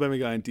have the Alabama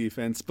guy in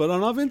defense, but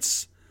on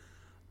offense,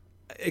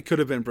 it could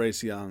have been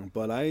Bryce Young,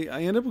 but I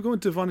ended up going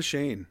to Devon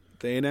Shane,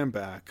 the A&M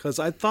back, because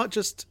I thought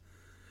just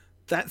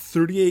that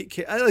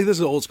 38 this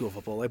is old school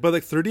football,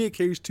 but 38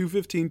 carries,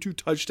 215, 2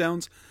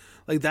 touchdowns,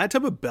 that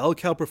type of bell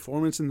cow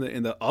performance in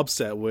the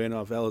upset win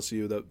off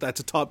LSU. That's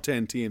a top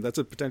 10 team. That's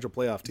a potential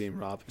playoff team,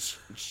 Rob.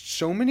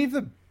 So many of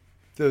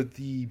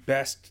the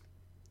best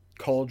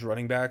college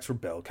running backs were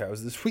bell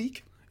cows this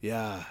week.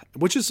 Yeah,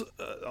 which is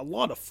a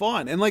lot of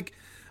fun. And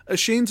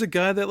Shane's a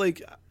guy that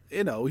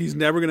he's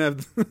never gonna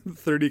have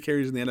 30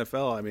 carries in the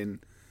NFL. I mean,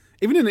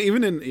 even in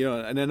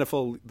an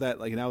NFL that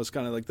now is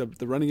kind of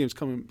the running game's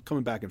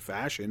coming back in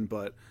fashion.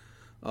 But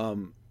I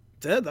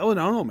don't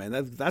know,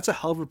 man. That's a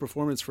hell of a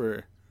performance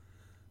for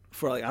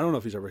I don't know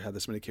if he's ever had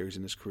this many carries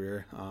in his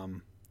career.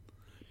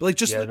 But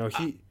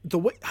the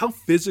way how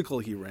physical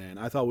he ran,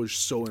 I thought was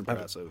so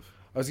impressive.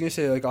 I was gonna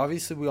say,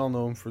 obviously we all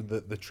know him for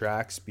the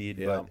track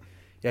speed, but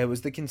it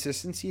was the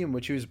consistency in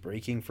which he was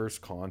breaking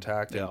first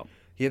contact. And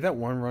he had that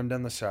one run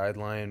down the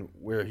sideline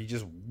where he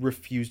just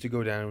refused to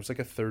go down. It was like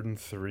a 3rd and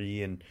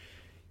 3, and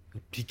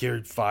he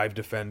carried 5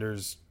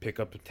 defenders, pick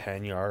up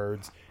 10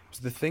 yards.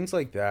 So the things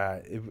like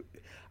that.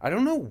 I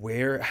don't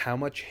know how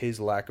much his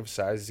lack of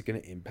size is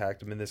going to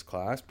impact him in this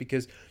class,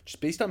 because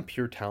just based on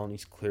pure talent,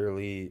 he's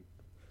clearly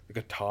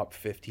like a top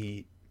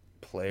 50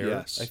 player,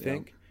 Yes, I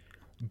think.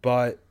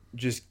 But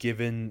just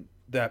given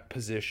that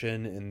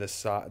position and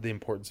the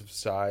importance of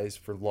size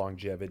for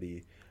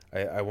longevity,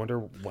 I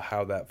wonder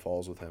how that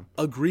falls with him.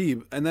 Agree,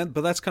 but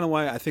that's kind of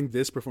why I think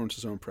this performance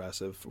is so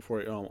impressive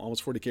for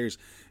almost 40 carries,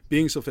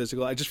 being so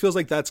physical. It just feels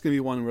like that's gonna be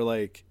one where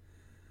like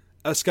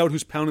a scout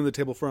who's pounding the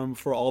table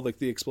for all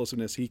the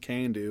explosiveness he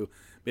can do,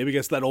 maybe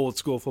gets that old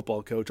school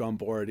football coach on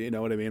board. You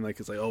know what I mean? Like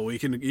it's like, oh, he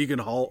can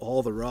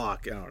haul the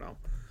rock. I don't know.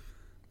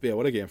 But yeah,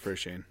 what a game for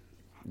Shane.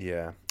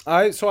 Yeah.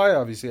 I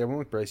went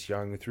with Bryce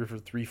Young. We threw for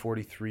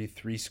 343,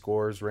 3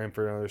 scores, ran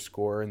for another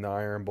score in the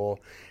Iron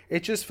Bowl. It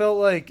just felt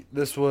like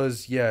this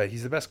was,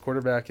 he's the best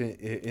quarterback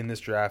in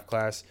this draft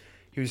class.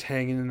 He was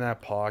hanging in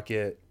that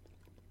pocket,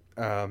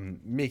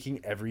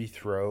 making every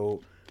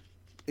throw,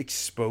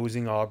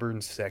 exposing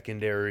Auburn's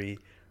secondary.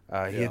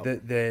 He had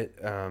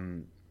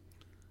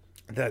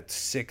that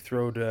sick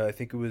throw to, I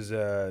think it was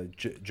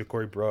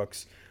Ja'Cory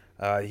Brooks.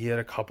 He had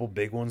a couple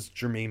big ones,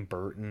 Jermaine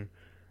Burton.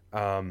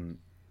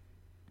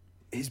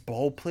 His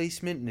ball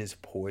placement and his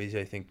poise,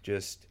 I think,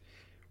 just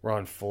were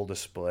on full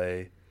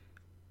display.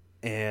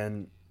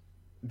 And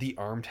the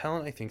arm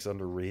talent, I think, is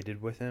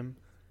underrated with him.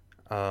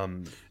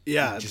 Some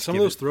of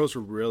those throws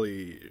were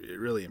really,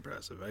 really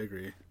impressive. I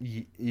agree.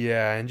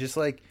 Yeah, and just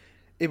like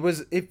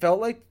it felt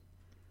like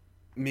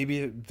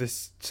maybe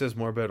this says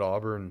more about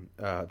Auburn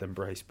than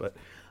Bryce, but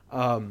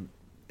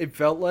it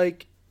felt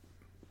like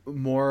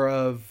more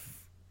of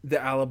the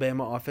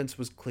Alabama offense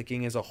was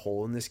clicking as a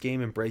whole in this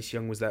game, and Bryce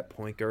Young was that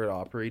point guard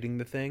operating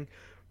the thing,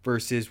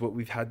 versus what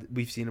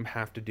we've seen him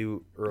have to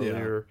do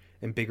earlier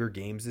in bigger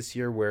games this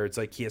year, where it's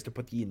like he has to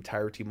put the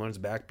entire team on his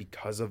back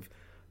because of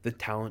the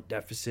talent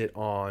deficit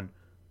on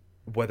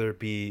whether it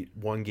be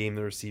one game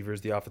the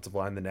receivers, the offensive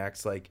line, the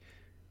next, like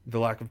the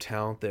lack of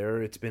talent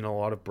there. It's been a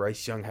lot of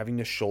Bryce Young having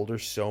to shoulder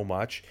so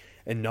much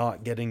and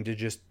not getting to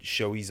just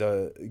show he's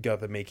got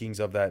the makings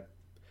of that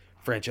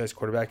franchise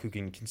quarterback who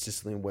can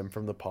consistently win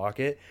from the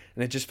pocket.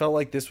 And it just felt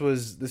like this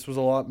was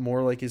a lot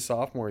more like his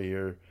sophomore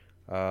year,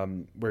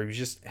 where he was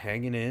just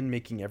hanging in,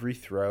 making every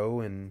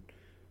throw, and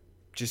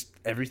just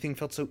everything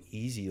felt so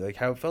easy, like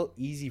how it felt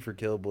easy for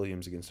Caleb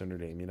Williams against Notre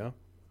Dame, you know?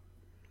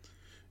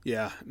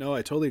 Yeah, no,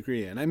 I totally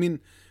agree. And I mean,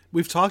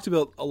 we've talked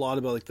a lot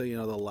about like the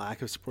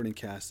lack of supporting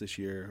cast this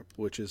year,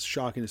 which is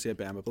shocking to see at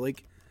Bama. But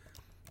like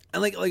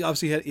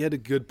obviously he had a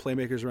good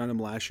playmakers around him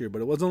last year,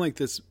 but it wasn't like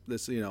this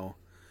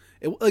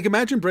like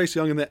imagine Bryce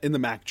Young in the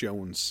Mac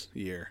Jones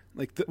year,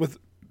 like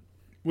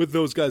with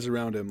those guys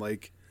around him,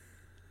 like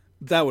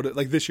that would,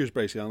 like this year's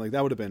Bryce Young, like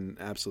that would have been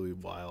absolutely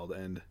wild.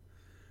 And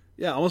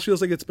yeah, almost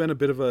feels like it's been a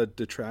bit of a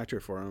detractor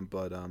for him.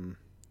 But no,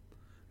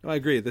 I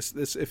agree. This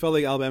it felt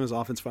like Alabama's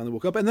offense finally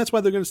woke up, and that's why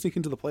they're going to sneak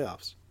into the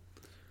playoffs.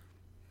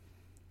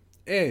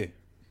 Hey,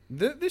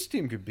 this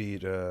team could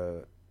beat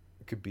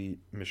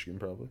Michigan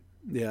probably.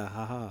 Yeah,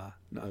 haha.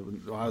 No,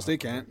 Ohio State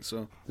can't.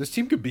 So this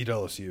team could beat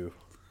LSU.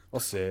 I'll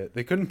say it.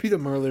 They couldn't beat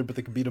them earlier, but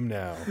they could beat them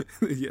now.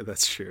 Yeah,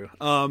 that's true.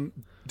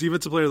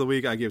 Defensive player of the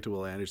week, I gave to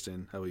Will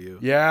Anderson. How about you?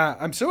 Yeah,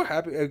 I'm so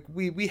happy.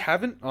 We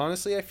haven't,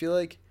 honestly, I feel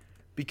like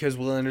because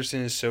Will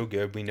Anderson is so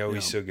good, we know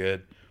he's so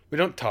good. We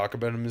don't talk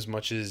about him as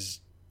much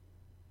as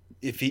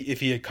if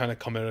he had kind of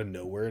come out of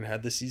nowhere and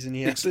had the season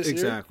he has this year.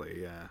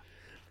 Exactly, yeah.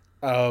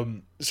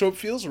 So it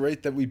feels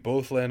right that we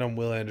both land on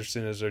Will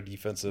Anderson as our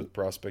defensive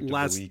prospect of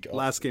the week.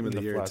 Last game of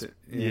the year.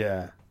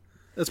 Yeah.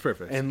 That's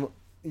perfect. And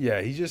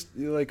yeah, he just,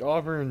 like,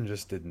 Auburn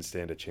just didn't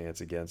stand a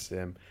chance against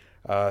him.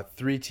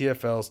 3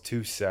 TFLs,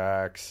 2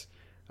 sacks,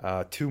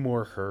 2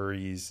 more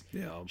hurries.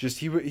 Yeah. Just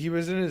he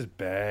was in his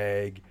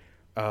bag.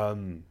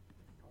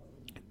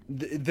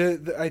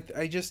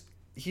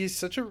 He is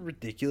such a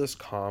ridiculous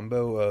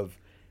combo of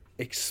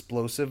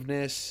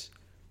explosiveness,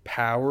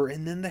 power,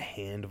 and then the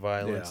hand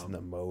violence and the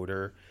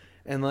motor.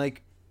 And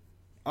like,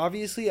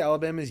 obviously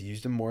Alabama's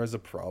used him more as a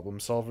problem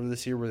solver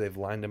this year, where they've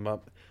lined him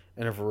up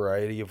in a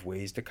variety of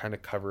ways to kind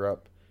of cover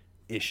up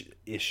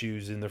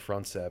issues in the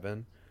front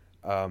seven.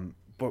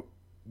 But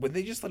when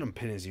they just let him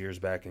pin his ears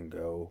back and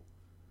go,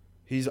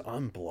 he's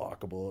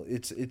unblockable.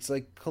 It's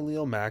like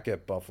Khalil Mack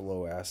at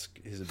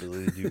Buffalo-esque, his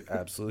ability to do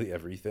absolutely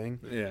everything.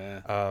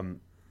 Yeah.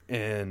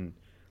 And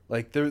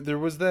like there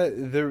was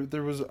one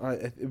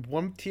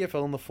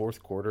TFL in the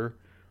fourth quarter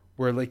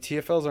where like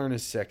TFLs aren't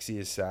as sexy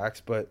as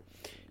sacks, but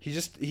he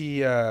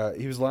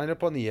was lined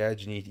up on the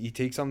edge and he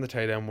takes on the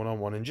tight end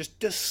one-on-one and just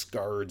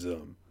discards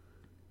him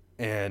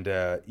and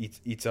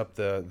eats up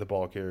the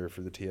ball carrier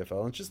for the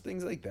TFL. And just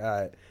things like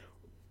that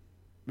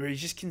where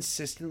he's just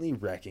consistently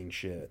wrecking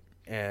shit.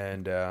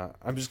 And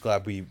I'm just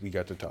glad we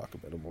got to talk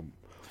about him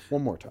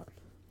one more time.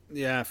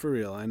 Yeah, for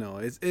real. I know.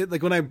 It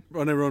like when I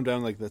wrote him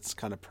down, like that's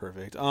kind of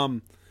perfect.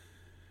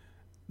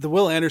 The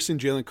Will Anderson,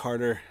 Jalen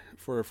Carter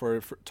for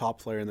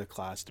top player in the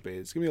class debate.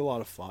 It's gonna be a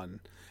lot of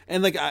fun.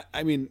 And like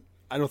I mean,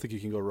 I don't think you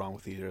can go wrong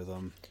with either of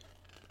them.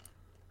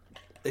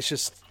 It's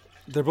just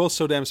they're both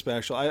so damn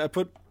special. I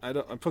put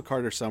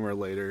Carter somewhere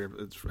later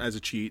as a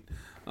cheat.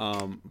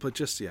 But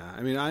just yeah,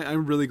 I mean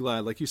I'm really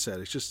glad, like you said,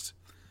 it's just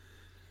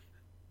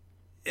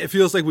it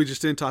feels like we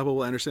just didn't talk about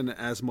Will Anderson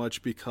as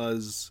much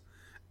because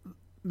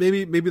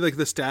maybe like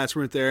the stats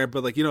weren't there,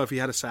 but like, if he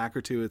had a sack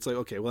or two, it's like,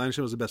 okay, well,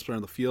 Anderson was the best player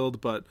on the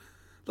field, but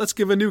let's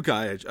give a new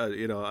guy,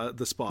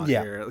 the spot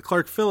here.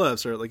 Clark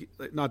Phillips, or like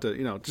not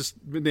to, just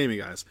naming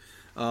guys.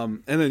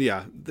 And then,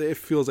 it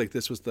feels like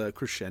this was the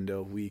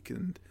crescendo week,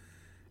 and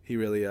he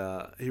really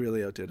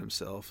outdid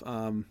himself.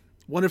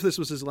 Wonder if this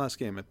was his last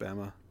game at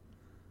Bama.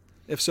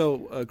 If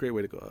so, a great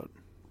way to go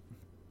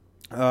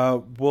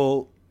out.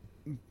 Well,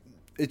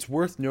 it's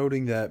worth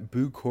noting that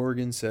Boo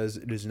Corrigan says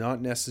it is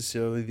not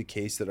necessarily the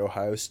case that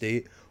Ohio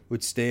State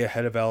would stay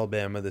ahead of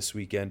Alabama this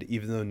weekend,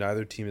 even though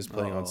neither team is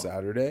playing on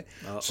Saturday.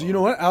 So you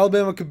know what?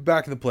 Alabama could be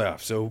back in the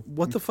playoffs. So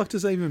what the fuck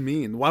does that even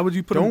mean? Why would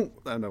you put them?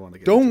 I don't want to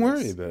get Don't into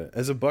worry this. about it.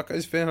 As a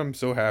Buckeyes fan, I'm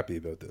so happy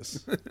about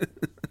this.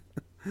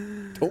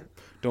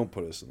 Don't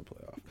put us in the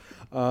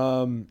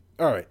playoff.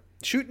 All right,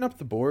 shooting up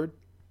the board.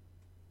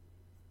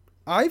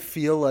 I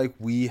feel like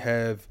we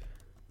have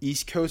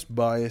East Coast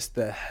biased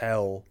the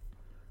hell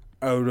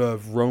out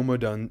of Rome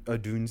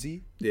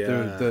Odunze,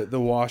 the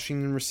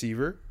Washington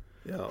receiver,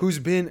 who's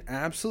been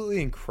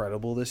absolutely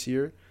incredible this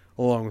year,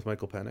 along with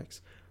Michael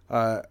Penix.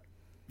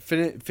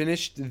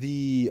 Finished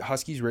the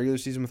Huskies regular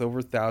season with over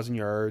 1,000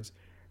 yards,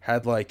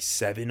 had like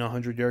 7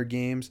 100-yard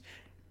games,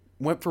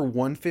 went for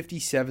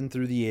 157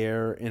 through the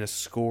air and a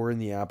score in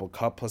the Apple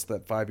Cup, plus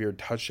that 5-yard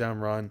touchdown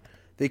run.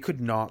 They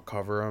could not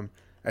cover him.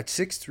 At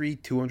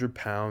 6'3", 200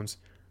 pounds,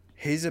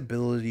 his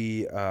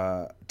ability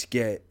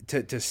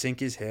to sink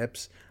his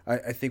hips,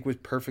 I think, was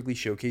perfectly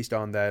showcased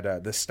on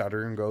that the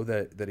stutter and go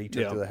that he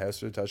took to the house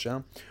for the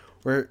touchdown,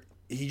 where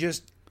he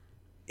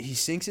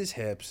sinks his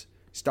hips,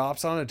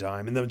 stops on a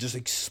dime, and then just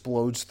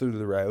explodes through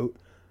the route.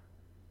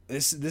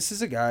 This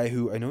is a guy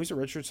who, I know he's a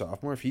redshirt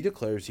sophomore. If he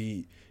declares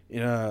in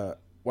a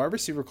wide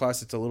receiver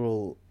class, it's a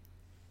little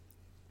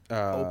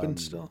open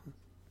still.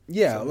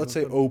 Yeah, let's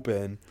say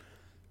open.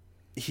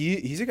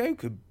 He's a guy who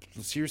could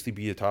seriously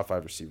be a top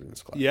 5 receiver in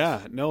this class.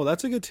 Yeah, no,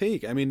 that's a good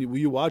take. I mean,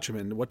 you watch him,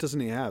 and what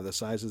doesn't he have? The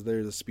size is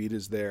there, the speed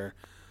is there,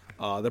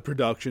 the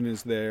production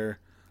is there.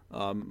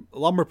 A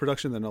lot more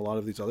production than a lot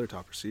of these other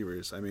top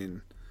receivers. I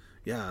mean,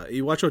 yeah,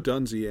 you watch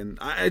Odunze, and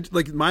I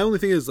like, my only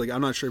thing is, like,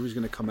 I'm not sure if he's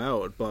going to come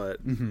out, but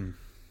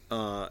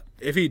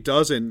if he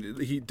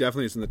doesn't, he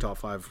definitely is in the top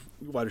 5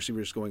 wide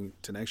receivers going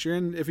to next year.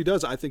 And if he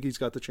does, I think he's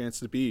got the chance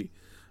to be.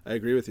 I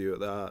agree with you.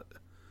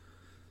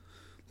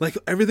 Like,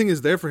 everything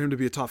is there for him to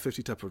be a top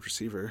 50 type of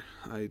receiver.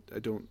 I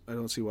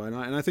don't see why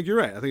not. And I think you're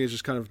right. I think it's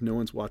just kind of no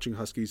one's watching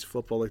Huskies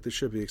football like they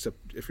should be, except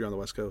if you're on the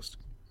West Coast.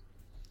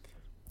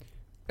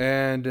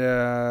 And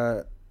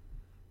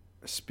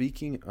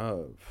speaking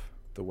of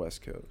the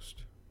West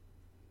Coast,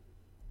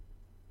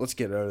 let's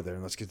get out of there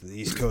and let's get to the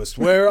East Coast,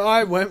 where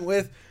I went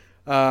with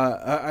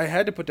I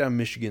had to put down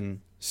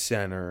Michigan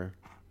center.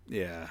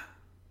 Yeah.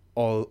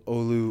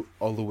 Olu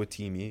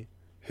Oluwatimi,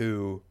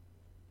 who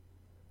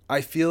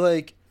I feel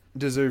like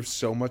deserves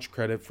so much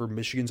credit for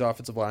Michigan's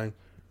offensive line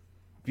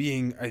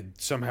being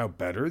somehow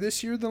better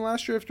this year than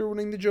last year after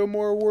winning the Joe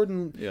Moore Award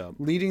and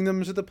leading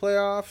them to the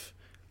playoff.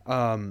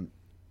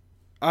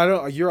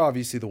 You're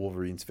obviously the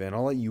Wolverines fan.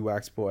 I'll let you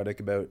wax poetic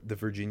about the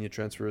Virginia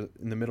transfer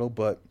in the middle,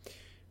 but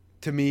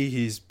to me,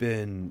 he's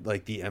been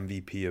like the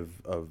MVP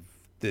of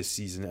this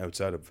season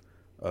outside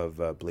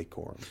of Blake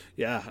Corum.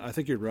 Yeah, I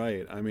think you're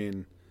right. I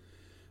mean,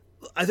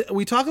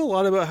 we talk a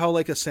lot about how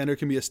like a center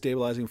can be a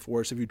stabilizing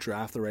force if you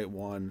draft the right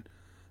one.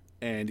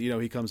 And,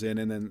 he comes in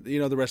and then,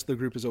 the rest of the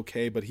group is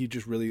okay, but he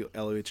just really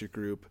elevates your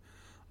group.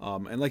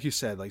 And like you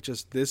said, like,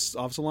 just this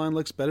offensive line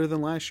looks better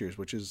than last year's,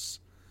 which is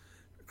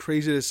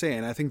crazy to say.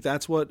 And I think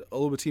that's what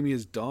Oluwatimi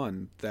has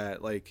done,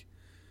 that, like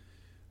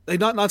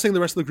not saying the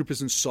rest of the group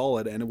isn't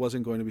solid, and it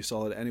wasn't going to be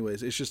solid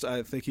anyways. It's just,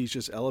 I think he's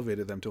just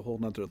elevated them to a whole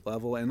nother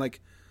level. And,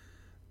 like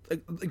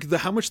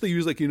how much they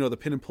use, like, the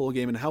pin and pull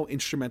game and how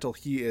instrumental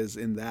he is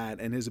in that,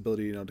 and his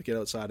ability, to get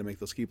outside and make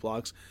those key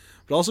blocks,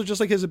 but also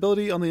just like his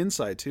ability on the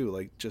inside too,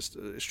 like just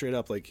straight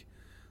up, like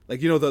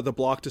the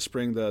block to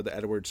spring the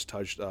Edwards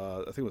touch.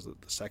 I think it was the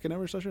second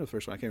Edwards touch or the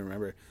first one. I can't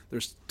remember.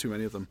 There's too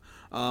many of them.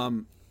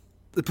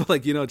 But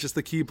like, just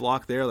the key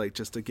block there, like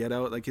just to get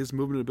out, like his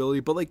movement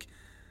ability. But like,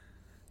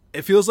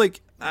 it feels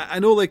like I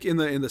know, like in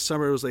the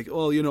summer it was like,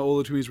 oh,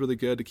 Oluwatimi's really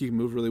good to keep him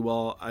move really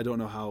well. I don't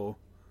know how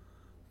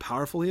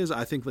powerful he is.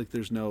 I think like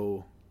there's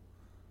no,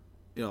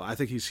 I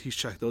think he's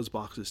checked those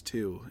boxes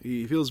too.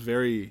 He feels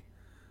very,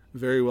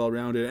 very well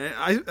rounded. And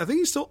I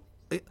think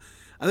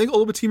I think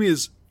Oluwatimi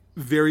is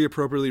very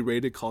appropriately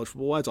rated college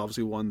football wise.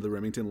 Obviously won the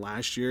Remington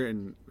last year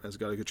and has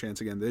got a good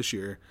chance again this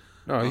year.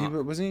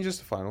 No, wasn't he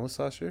just a finalist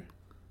last year?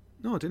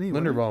 No, didn't he?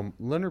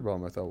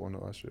 Linderbaum, I thought, won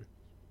it last year.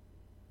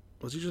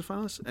 Was he just a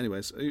finalist?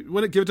 Anyways,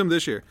 give it to him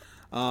this year.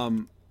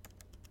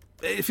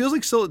 It feels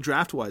like still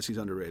draft wise he's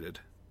underrated.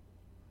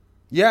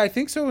 Yeah, I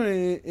think so.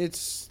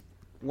 It's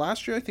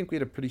last year. I think we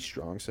had a pretty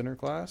strong center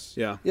class.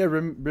 Yeah.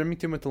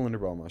 Remington went to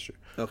Linderbaum last year.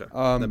 Okay,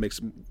 that makes.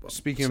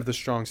 Speaking of the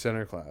strong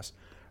center class,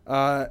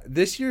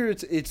 this year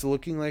it's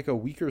looking like a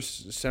weaker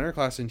center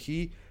class, and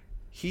he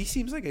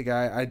seems like a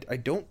guy. I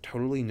don't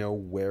totally know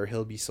where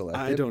he'll be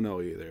selected. I don't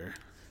know either.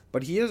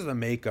 But he has the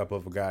makeup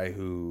of a guy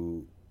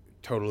who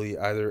totally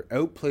either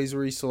outplays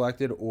where he's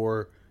selected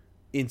or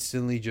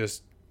instantly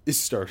just is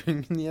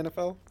starting in the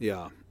NFL.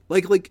 Yeah.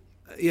 Like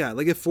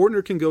if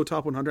Fortner can go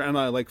top 100, and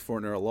I like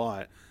Fortner a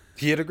lot.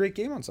 He had a great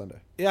game on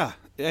Sunday. Yeah,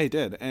 he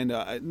did. And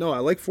no, I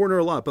like Fortner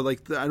a lot, but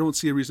like I don't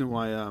see a reason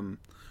why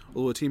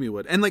Oluwatimi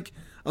would. And like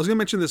I was gonna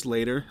mention this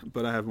later,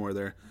 but I have more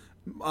there.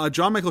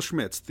 John Michael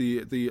Schmitz,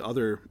 the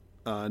other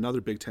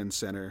another Big Ten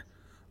center,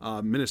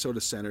 Minnesota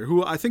center,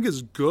 who I think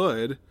is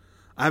good.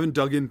 I haven't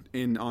dug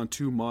in on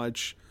too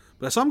much,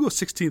 but I saw him go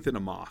 16th in a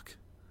mock.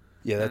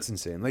 Yeah, that's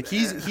insane. Like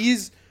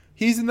he's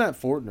in that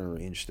Fortner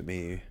range to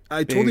me.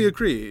 I totally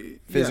agree.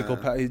 Physical,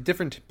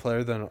 different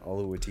player than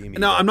Oluwatimi.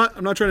 No, I'm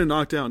not trying to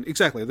knock down.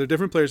 Exactly, they're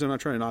different players. I'm not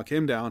trying to knock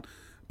him down,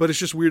 but it's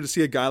just weird to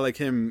see a guy like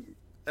him,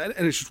 and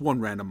it's just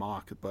one random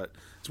mock. But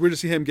it's weird to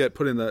see him get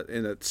put in a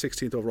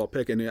 16th overall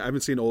pick, and I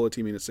haven't seen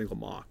Oluwatimi in a single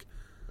mock.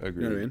 Agreed.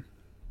 You know what I mean?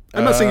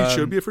 I'm not saying he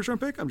should be a first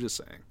round pick. I'm just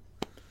saying.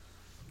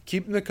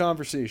 Keeping the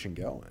conversation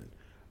going.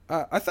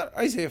 I thought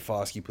Isaiah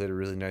Foskey played a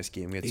really nice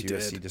game against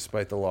USC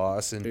despite the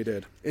loss. And he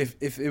did.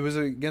 If it was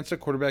against a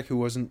quarterback who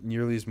wasn't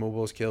nearly as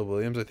mobile as Caleb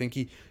Williams, I think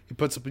he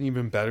puts up an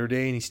even better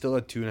day, and he still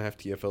had 2.5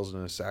 TFLs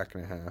and a sack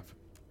and a half.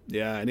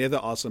 Yeah, and he had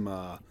the awesome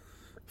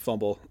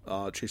fumble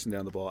chasing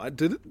down the ball.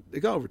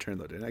 It got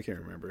overturned though, didn't it? I can't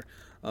remember.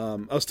 I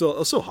was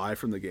so high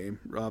from the game.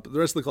 But the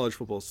rest of the college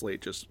football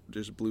slate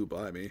just blew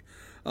by me.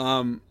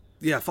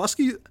 Yeah,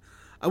 Foskey,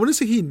 I wouldn't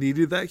say he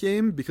needed that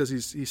game because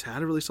he's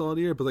had a really solid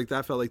year, but like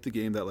that felt like the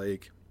game that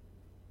like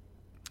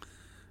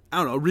I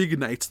don't know,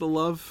 reignites the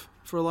love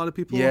for a lot of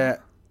people. Yeah,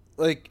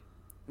 like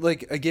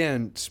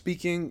again,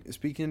 speaking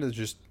to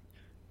just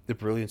the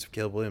brilliance of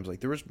Caleb Williams, like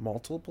there was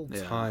multiple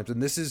times,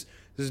 and this is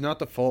not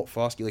the fault of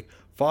Foskey. Like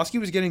Foskey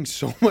was getting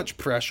so much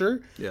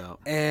pressure,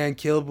 and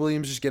Caleb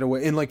Williams just get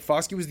away, and like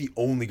Foskey was the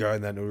only guy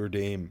in that Notre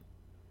Dame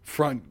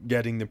front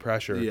getting the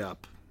pressure.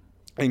 Yep.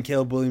 And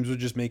Caleb Williams would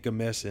just make a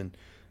miss, and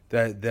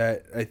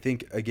that I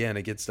think again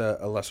against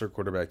a lesser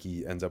quarterback,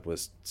 he ends up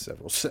with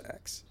several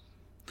sacks.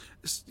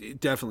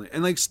 Definitely.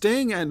 And like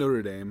staying at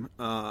Notre Dame,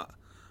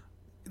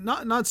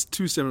 not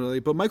too similarly,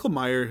 but Michael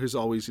Mayer, who's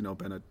always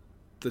been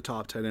the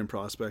top tight end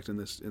prospect in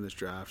this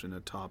draft and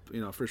a top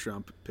first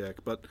round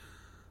pick, but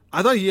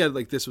I thought he had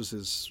like this was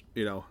his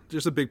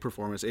just a big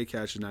performance, 8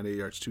 catches, 98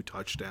 yards, 2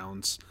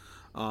 touchdowns.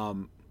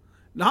 Not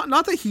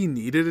that he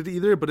needed it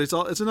either, but it's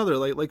another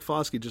like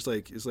Foskey just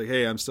like is like,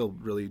 hey, I'm still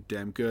really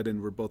damn good,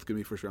 and we're both gonna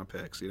be first round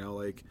picks.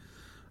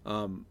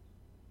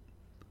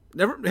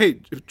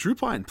 Drew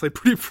Pine played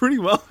pretty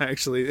well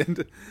actually,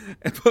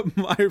 but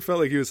Meyer felt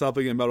like he was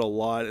helping him out a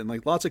lot, and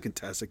like lots of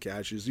contested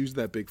catches, used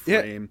that big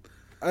frame.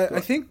 Yeah,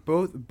 I think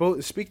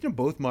both speaking of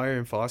both Meyer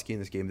and Foskey in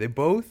this game, they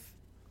both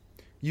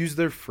use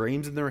their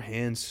frames in their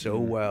hands so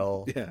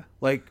well. Yeah,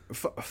 like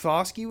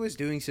Foskey was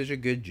doing such a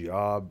good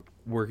job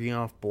working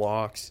off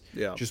blocks,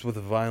 just with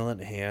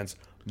violent hands.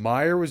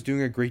 Meyer was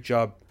doing a great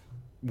job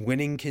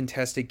winning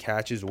contested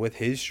catches with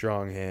his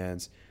strong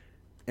hands,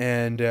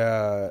 and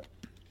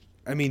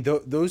I mean,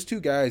 those two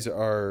guys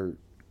are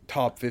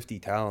top 50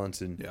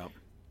 talents and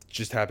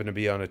just happen to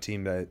be on a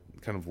team that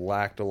kind of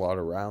lacked a lot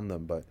around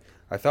them. But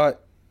I thought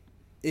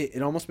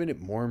it almost made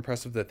it more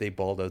impressive that they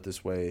balled out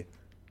this way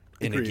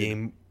in a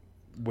game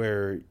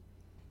where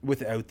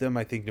without them,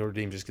 I think Notre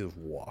Dame just gets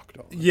walked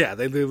on. Yeah,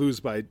 they lose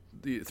by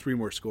 3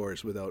 more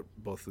scores without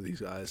both of these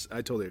guys.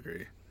 I totally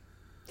agree.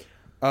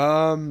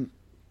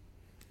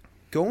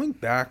 Going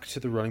back to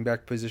the running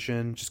back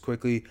position, just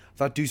quickly, I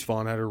thought Deuce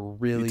Vaughn had a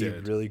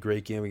really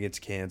great game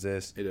against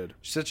Kansas. He did.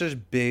 Such a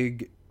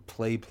big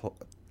play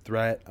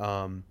threat.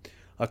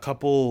 A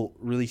couple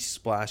really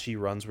splashy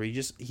runs where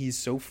he's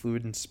so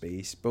fluid in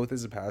space, both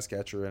as a pass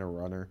catcher and a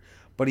runner.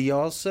 But he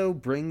also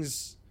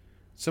brings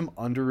some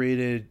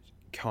underrated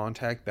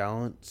contact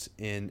balance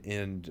and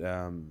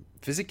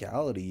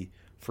physicality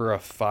for a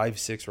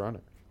 5'6" runner.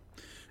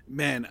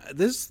 Man,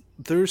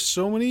 there's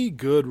so many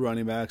good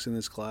running backs in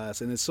this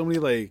class, and it's so many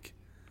like,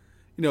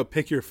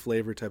 pick your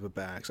flavor type of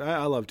backs.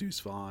 I love Deuce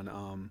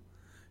Vaughn.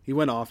 He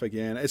went off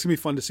again. It's gonna be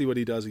fun to see what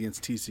he does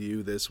against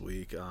TCU this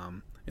week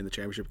in the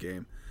championship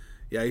game.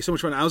 Yeah, he's so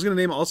much fun. I was gonna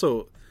name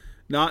also,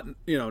 not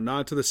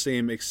to the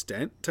same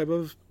extent type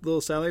of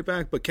little satellite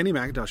back, but Kenny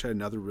McIntosh had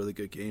another really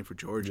good game for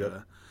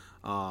Georgia.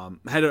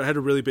 Had a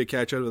really big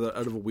catch out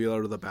of a wheel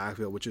out of the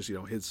backfield, which is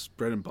his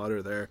bread and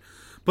butter there.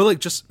 But like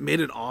just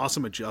made an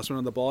awesome adjustment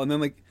on the ball, and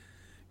then like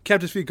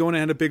kept his feet going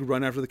and had a big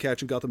run after the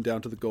catch and got them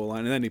down to the goal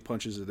line, and then he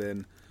punches it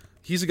in.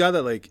 He's a guy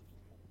that like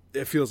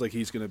it feels like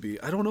he's gonna be.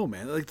 I don't know,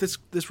 man. Like this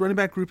running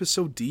back group is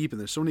so deep,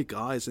 and there's so many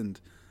guys, and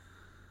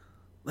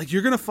like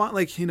you're gonna find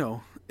like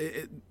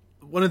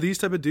one of these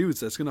type of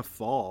dudes that's gonna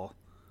fall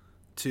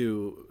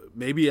to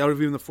maybe out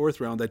of even the 4th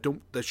round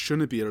that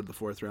shouldn't be out of the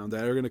 4th round,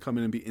 that are gonna come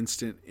in and be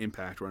instant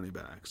impact running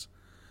backs.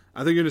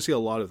 I think you're gonna see a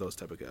lot of those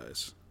type of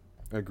guys.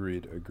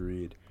 Agreed.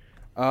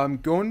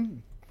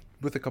 Going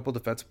with a couple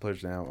defensive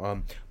players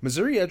now.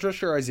 Missouri edge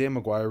rusher Isaiah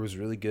McGuire was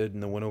really good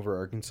in the win over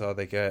Arkansas.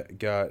 They got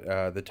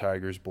the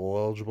Tigers bowl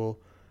eligible.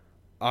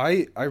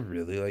 I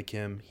really like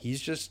him. He's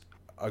just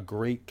a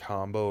great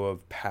combo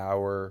of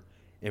power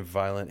and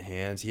violent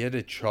hands. He had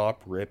a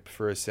chop rip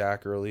for a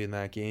sack early in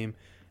that game,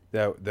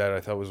 that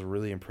I thought was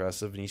really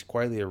impressive, and he's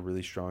quietly a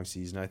really strong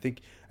season. I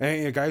think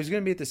a guy who's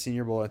going to be at the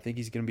Senior Bowl. I think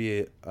he's going to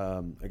be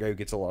a guy who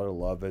gets a lot of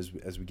love as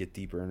we get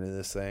deeper into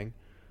this thing.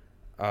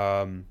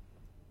 I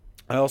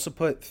also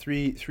put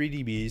three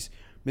DBs.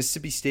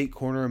 Mississippi State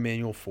corner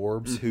Emmanuel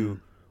Forbes, who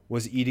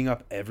was eating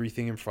up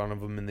everything in front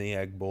of him in the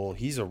Egg Bowl.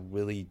 He's a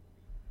really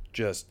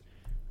just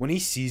when he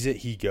sees it,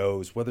 he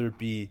goes. Whether it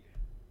be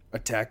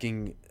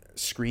attacking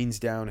screens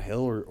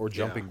downhill or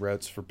jumping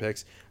routes for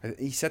picks.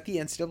 He set the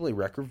NCAA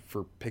record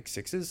for pick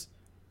sixes.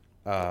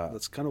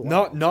 That's kind of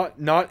wild.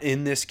 Not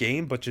in this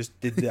game, but just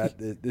did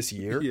that this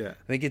year. Yeah.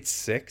 I think it's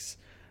 6.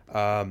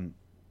 And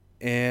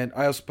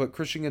I also put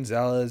Christian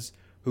Gonzalez,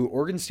 who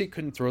Oregon State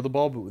couldn't throw the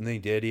ball, but when they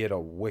did, he had a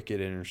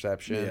wicked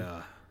interception.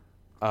 Yeah.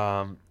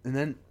 And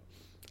then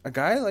a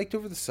guy I liked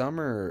over the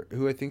summer,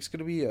 who I think is going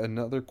to be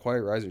another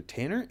quiet riser,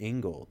 Tanner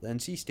Ingle, the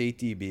NC State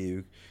DB,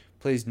 who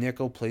plays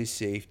nickel, plays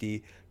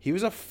safety. He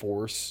was a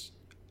force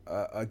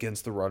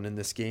against the run in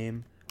this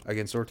game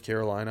against North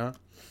Carolina.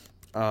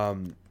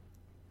 And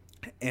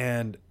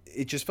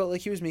it just felt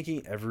like he was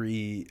making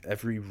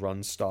every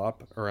run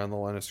stop around the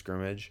line of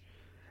scrimmage.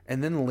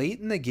 And then late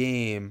in the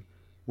game,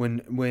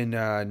 when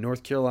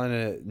North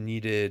Carolina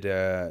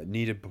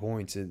needed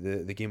points,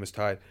 the game was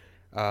tied.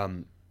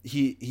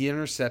 He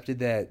intercepted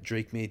that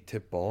Drake May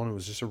tip ball, and it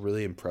was just a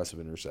really impressive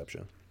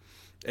interception.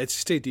 NC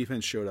State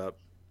defense showed up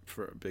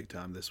for a big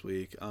time this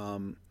week.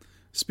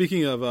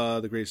 Speaking of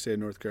the great state of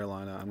North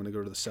Carolina, I'm going to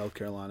go to the South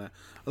Carolina.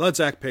 I thought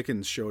Zach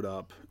Pickens showed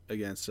up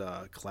against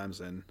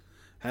Clemson.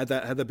 Had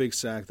that big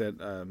sack that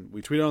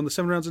we tweeted on the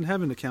 7 Rounds in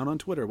Heaven account on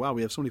Twitter. Wow,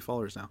 we have so many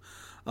followers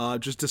now.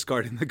 Just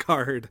discarding the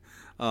guard,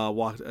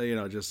 walked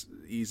just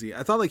easy.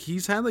 I thought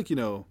he's had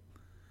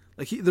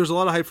there's a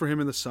lot of hype for him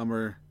in the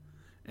summer,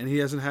 and he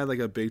hasn't had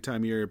a big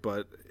time year,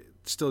 but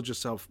still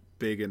just how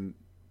big and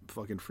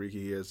fucking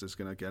freaky he is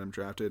going to get him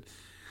drafted.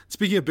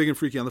 Speaking of big and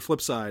freaky, on the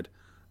flip side,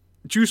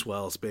 Juice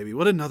Wells, baby,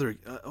 what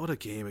a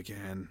game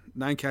again!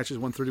 9 catches,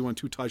 131,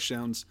 2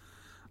 touchdowns.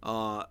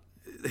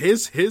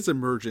 His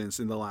emergence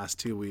in the last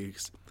 2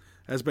 weeks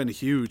has been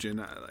huge,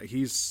 and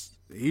he's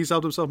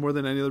helped himself more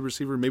than any other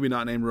receiver, maybe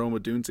not named Rome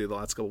Odunze, the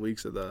last couple of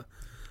weeks of the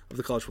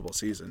college football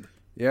season.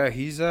 Yeah,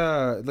 he's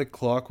like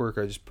clockwork.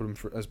 I just put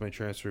him as my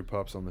transfer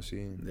pops on the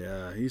scene.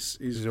 Yeah,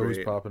 he's always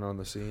popping on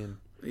the scene.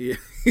 Yeah,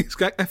 he's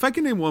got. If I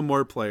can name one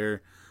more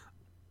player,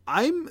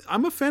 I'm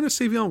a fan of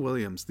Savion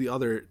Williams, the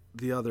other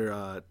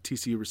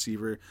TCU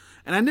receiver,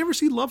 and I never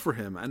see love for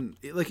him. And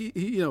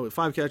he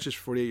 5 catches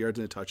for 48 yards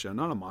and a touchdown,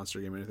 not a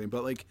monster game or anything,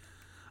 but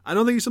I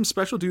don't think he's some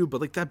special dude,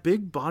 but that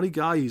big body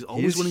guy, he's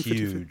always winning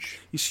 50-50.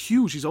 He's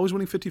huge. He's always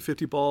winning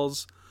 50-50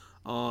 balls.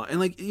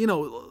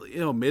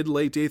 And mid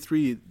late day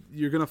 3,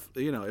 you're gonna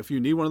if you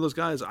need one of those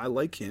guys, I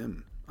like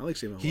him. I like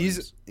Savion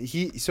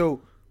Williams.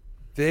 So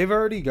they've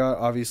already got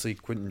obviously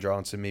Quentin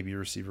Johnson, maybe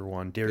receiver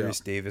 1, Darius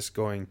Davis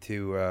going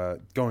to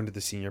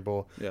the Senior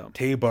Bowl. Yeah.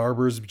 Tay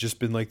Barber's just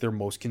been their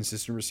most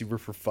consistent receiver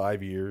for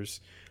 5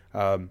 years.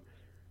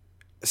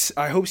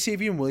 I hope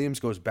Savion Williams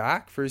goes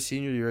back for his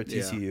senior year at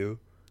TCU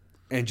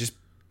and just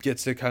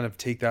gets to kind of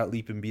take that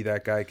leap and be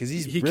that guy, because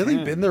he's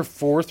really been their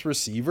 4th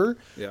receiver.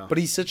 Yeah. But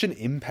he's such an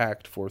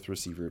impact 4th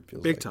receiver. It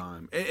feels big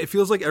time. It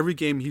feels like every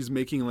game he's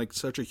making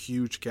such a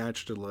huge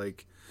catch to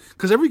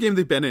because every game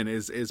they've been in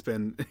is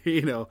been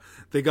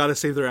they got to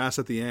save their ass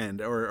at the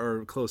end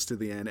or close to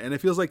the end, and it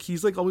feels like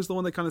he's always the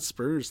one that kind of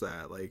spurs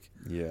that.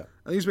 Yeah,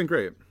 I think he's been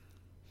great.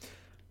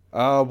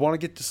 Want to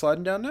get to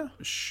sliding down now?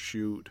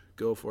 Shoot,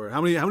 go for it.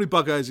 How many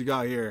Buckeyes you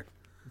got here?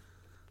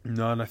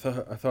 None. I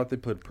thought they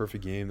put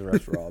perfect game. The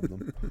rest robbed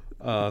them.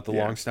 The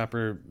long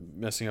snapper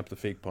messing up the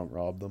fake punt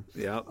robbed them.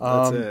 Yeah,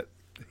 that's it.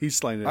 He's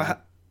sliding it.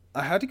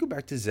 I had to go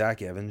back to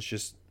Zach Evans,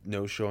 just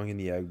no showing in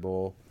the Egg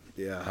Bowl.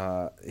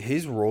 Yeah.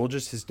 His role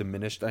just has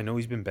diminished. I know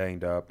he's been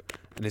banged up,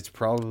 and it's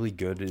probably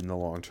good in the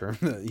long term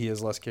that he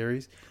has less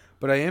carries.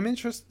 But I am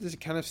interested to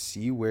kind of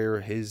see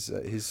where his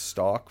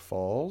stock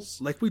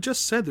falls. Like we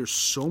just said, there's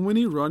so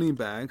many running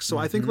backs. So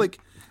I think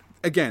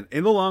again,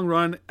 in the long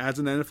run, as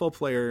an NFL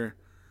player,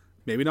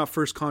 maybe not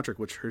first contract,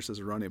 which hurts as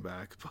a running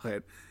back,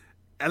 but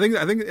I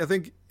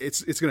think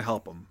it's going to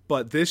help him.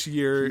 But this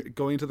year,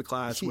 going into the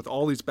class with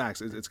all these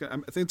backs, I think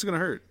it's going to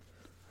hurt.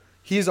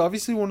 He is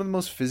obviously one of the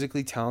most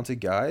physically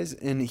talented guys,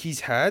 and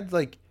he's had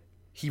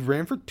he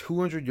ran for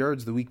 200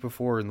 yards the week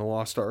before in the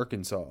loss to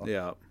Arkansas.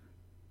 Yeah.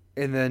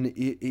 And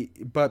then,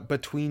 but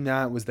between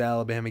that was the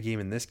Alabama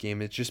game and this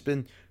game. It's just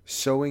been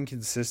so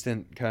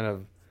inconsistent, kind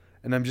of.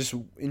 And I'm just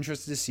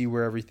interested to see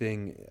where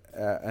everything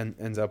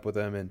ends up with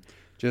him. And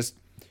just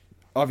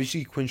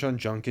obviously, Quinshon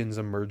Judkins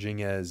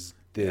emerging as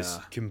this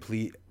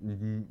complete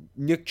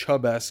Nick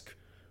Chubb-esque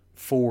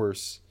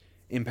force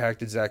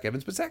impacted Zach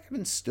Evans. But Zach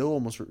Evans still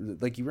almost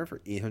he ran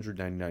for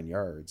 899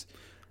 yards,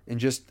 and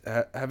just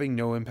having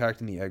no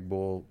impact in the Egg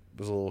Bowl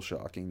was a little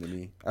shocking to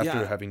me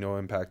after having no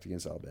impact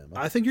against Alabama.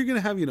 I think you're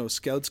going to have,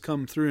 scouts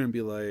come through and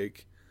be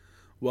like,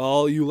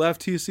 well, you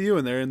left TCU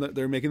and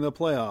they're making the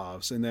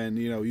playoffs, and then,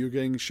 you're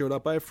getting showed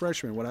up by a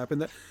freshman. What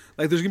happened?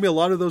 There's going to be a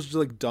lot of those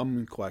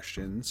dumb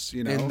questions,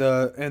 And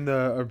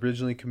the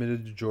originally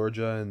committed to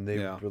Georgia, and they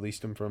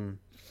released him from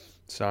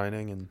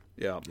signing, and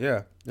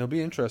Yeah. it'll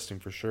be interesting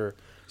for sure.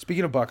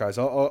 Speaking of Buckeyes,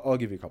 I'll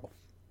give you a couple.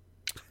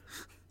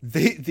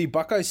 The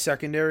Buckeyes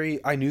secondary,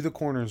 I knew the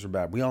corners were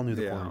bad. We all knew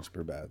the corners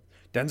were bad.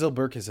 Denzel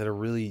Burke has had a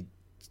really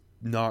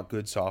not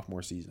good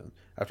sophomore season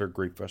after a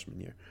great freshman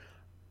year.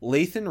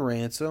 Lathan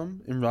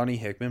Ransom and Ronnie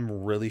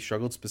Hickman really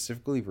struggled,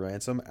 specifically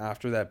Ransom,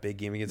 after that big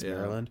game against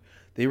Maryland.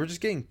 They were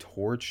just getting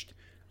torched.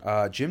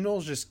 Jim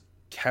Knowles just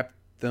kept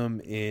them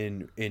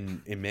in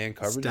man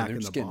coverage, and they were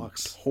just getting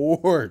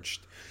torched.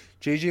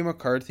 JJ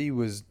McCarthy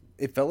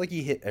it felt like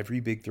he hit every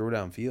big throw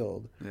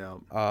downfield.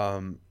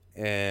 Yeah.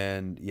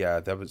 And yeah,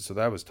 that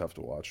was tough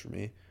to watch for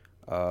me.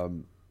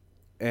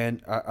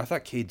 And I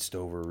thought Cade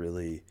Stover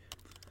really,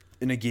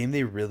 in a game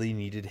they really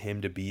needed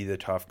him to be the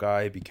tough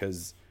guy,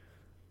 because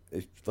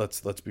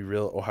let's be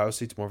real, Ohio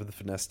State's more of the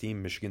finesse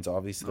team. Michigan's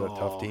obviously a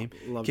tough team.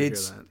 Love to hear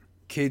that.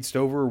 Cade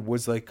Stover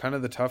was like kind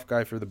of the tough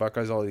guy for the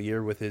Buckeyes all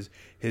year, with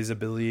his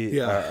ability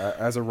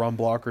as a run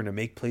blocker and to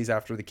make plays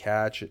after the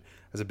catch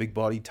as a big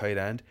body tight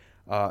end.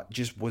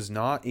 Just was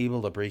not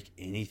able to break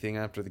anything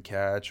after the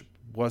catch.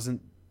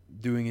 Wasn't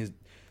as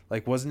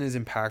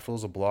impactful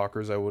as a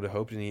blocker as I would have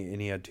hoped,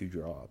 and he had 2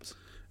 drops.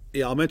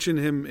 Yeah, I'll mention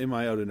him in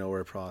my out of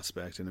nowhere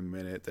prospect in a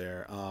minute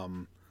there.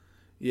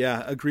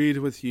 Yeah, agreed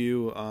with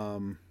you.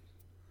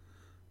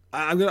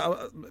 I'm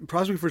gonna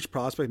prospect versus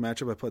prospect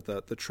matchup. I put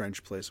the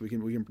trench play, so we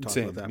can talk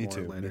about that more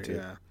later. Me too.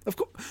 Yeah,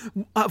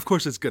 of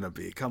course it's gonna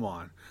be. Come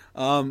on,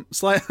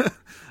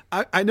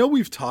 I know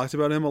we've talked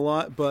about him a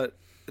lot, but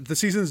the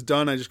season's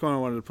done. I just kind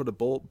of wanted to put a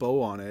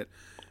bow on it.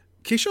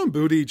 Keyshawn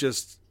Boutte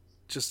just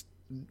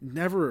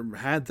never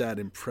had that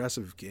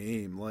impressive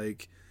game.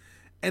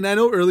 And I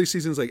know early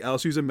seasons like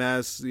LSU's a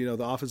mess. The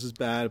offense is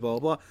bad. Blah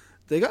blah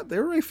blah. They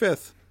were ranked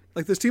 5th.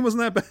 This team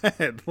wasn't that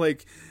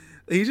bad.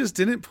 He just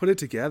didn't put it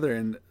together,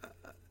 and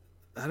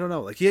I don't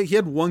know. He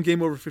had one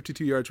game over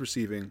 52 yards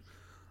receiving,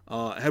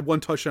 had 1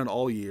 touchdown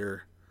all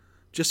year.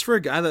 Just for a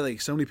guy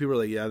that so many people are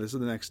like, yeah, this is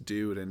the next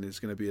dude, and is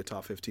going to be a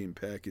top 15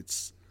 pick.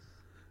 It's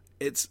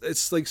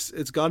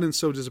gotten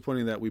so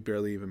disappointing that we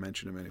barely even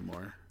mention him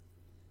anymore.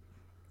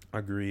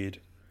 Agreed.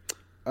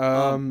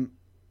 Go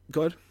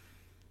ahead.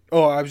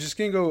 Oh, I was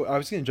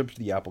gonna jump to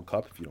the Apple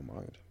Cup if you don't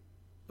mind.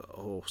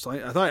 Oh,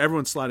 I thought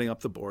everyone's sliding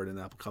up the board in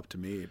the Apple Cup to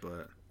me,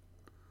 but.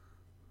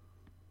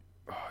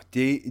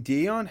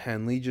 Deion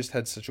Henley just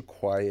had such a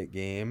quiet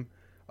game,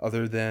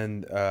 other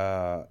than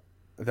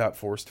that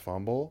forced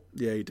fumble.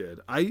 Yeah, he did.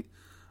 I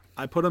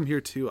put him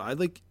here too. I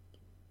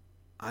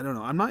don't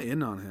know. I'm not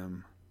in on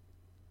him.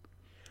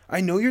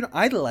 I know you're.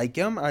 I like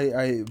him.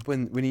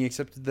 When he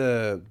accepted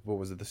the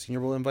Senior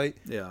Bowl invite.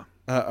 Yeah.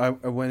 I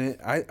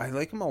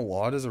like him a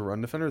lot as a run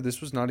defender.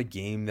 This was not a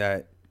game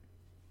that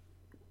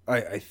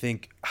I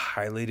think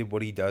highlighted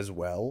what he does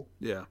well.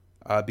 Yeah.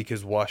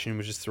 Because Washington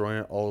was just throwing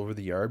it all over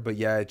the yard. But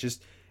yeah,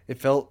 it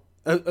felt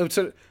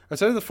outside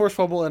of the forced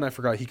fumble, and I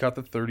forgot he caught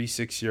the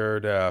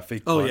 36-yard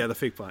fake punt. Oh yeah, the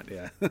fake punt.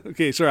 Yeah.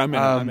 Okay, sorry, I'm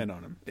in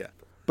on him. Yeah.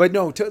 But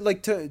no,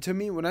 to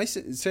me, when I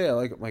say I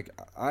like him,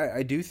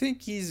 I do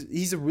think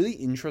he's a really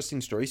interesting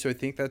story. So I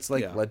think that's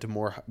led to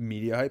more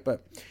media hype.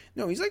 But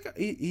no, he's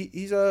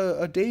he's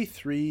a day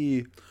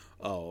 3.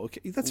 Oh,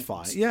 okay, that's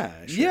fine. Yeah.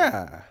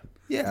 Sure.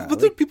 Yeah.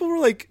 But people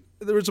were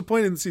there was a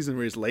point in the season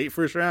where he's late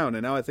first round,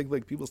 and now I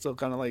think people still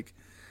kind of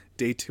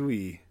day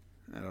 2-y.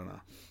 I don't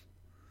know.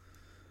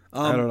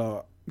 I don't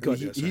know.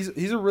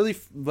 He's a really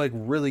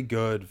really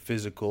good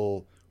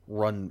physical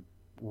run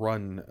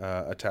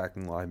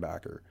attacking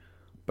linebacker,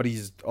 but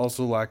he's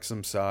also lacks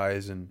some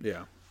size and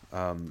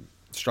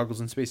struggles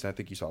in space. And I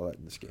think you saw that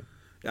in this game.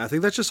 Yeah, I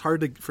think that's just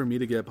hard for me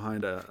to get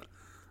behind a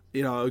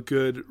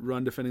good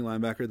run defending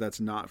linebacker that's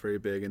not very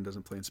big and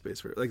doesn't play in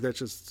space that's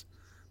just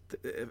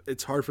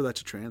it's hard for that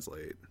to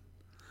translate.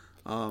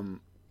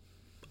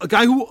 A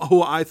guy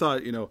who I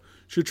thought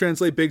should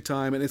translate big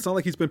time, and it's not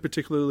like he's been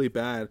particularly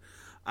bad.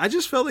 I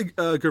just felt like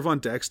Gervon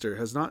Dexter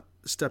has not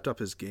stepped up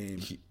his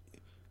game.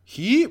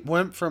 He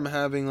went from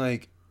having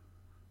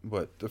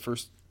the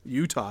first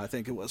Utah, I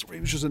think it was, where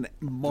he was just a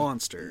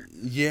monster.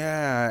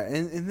 Yeah,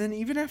 and then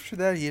even after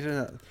that, he had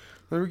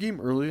another game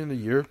earlier in the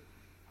year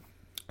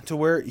to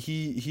where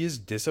he has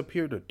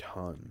disappeared a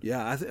ton.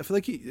 Yeah, I feel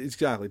like he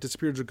exactly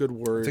disappeared is a good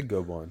word. It's a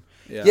good one.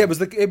 Yeah, it was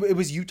it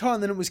was Utah,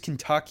 and then it was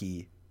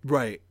Kentucky.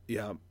 Right.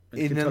 Yeah,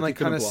 and then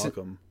kind of block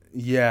him.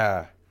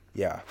 Yeah.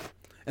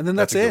 And then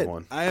that's it.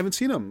 I haven't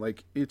seen him.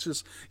 It's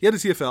just he had a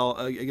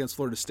TFL against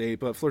Florida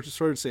State, but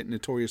Florida State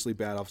notoriously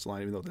bad offensive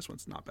line, even though this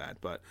one's not bad.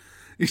 But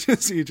you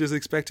just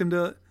expect him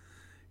to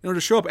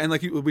to show up. And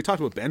we talked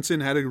about, Benson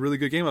had a really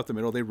good game up the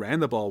middle. They ran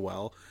the ball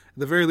well. At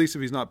the very least,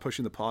 if he's not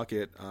pushing the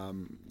pocket,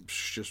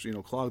 just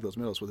clog those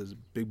middles with his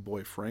big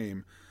boy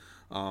frame.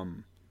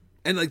 And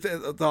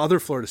the other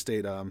Florida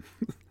State,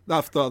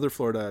 not the other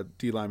Florida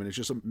D lineman is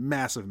just a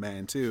massive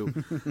man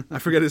too. I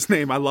forget his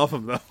name. I love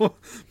him though.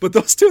 But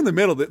those two in the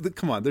middle,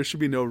 come on, there should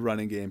be no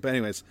running game. But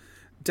anyways,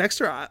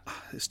 Dexter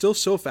is still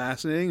so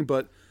fascinating.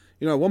 But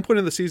at one point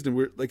in the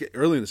season,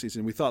 early in the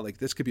season, we thought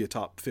this could be a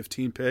top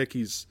 15 pick.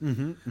 He's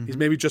he's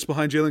maybe just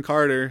behind Jalen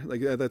Carter.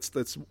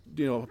 That's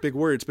big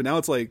words. But now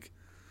it's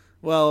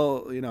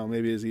Well,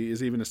 maybe is he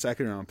even a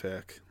second round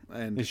pick?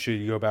 And Should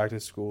you go back to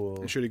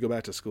school? should he go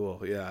back to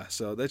school? Yeah.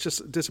 So that's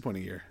just a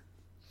disappointing year.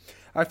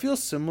 I feel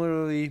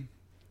similarly,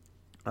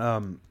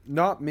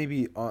 not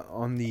maybe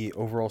on the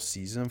overall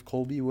season of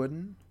Colby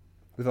Wooden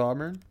with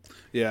Auburn,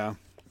 Yeah.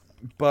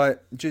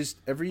 but just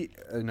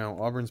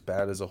Auburn's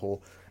bad as a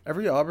whole.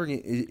 Every Auburn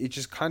game, it's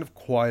just kind of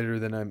quieter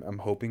than I'm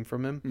hoping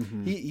from him.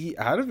 Mm-hmm. He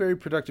had a very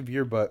productive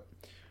year, but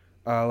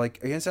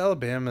like against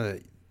Alabama,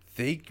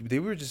 they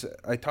were just.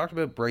 I talked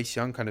about Bryce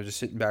Young kind of just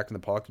sitting back in the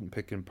pocket and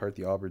picking apart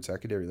the Auburn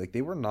secondary. Like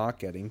they were not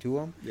getting to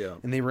him. Yeah.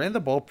 And they ran the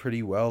ball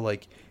pretty well.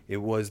 Like it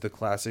was the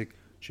classic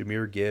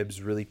Jahmyr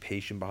Gibbs, really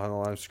patient behind the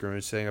line of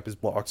scrimmage, setting up his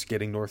blocks,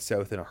 getting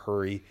north-south in a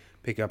hurry,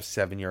 picking up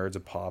 7 yards a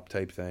pop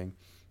type thing.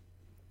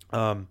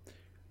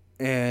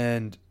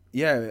 And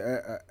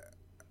yeah,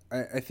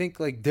 I think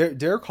like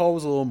Derek Hall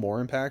was a little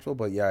more impactful,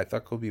 but yeah, I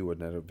thought Kobe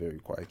Wooden had a very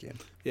quiet game.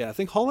 Yeah, I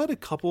think Hall had a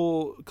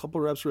couple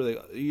reps where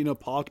they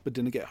popped but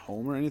didn't get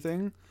home or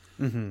anything.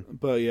 Mm-hmm.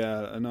 But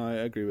yeah, no, I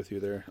agree with you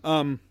there.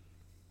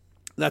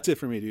 That's it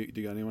for me.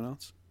 Do you got anyone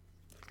else?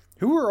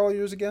 Who were all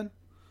yours again?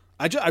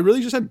 I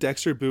really just had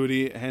Dexter,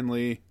 Booty,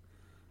 Henley.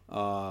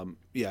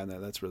 Yeah,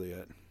 no, that's really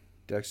it.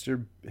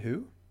 Dexter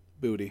who?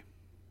 Booty.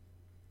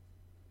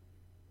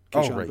 Oh,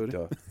 Keyshawn right, Booty.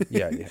 duh.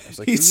 Yeah. I was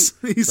like, he's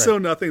right. so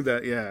nothing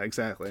that, yeah,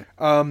 exactly.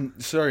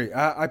 Sorry,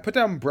 I put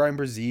down Brian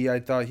Brzee. I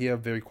thought he had a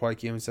very quiet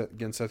game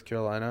against South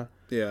Carolina.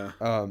 Yeah.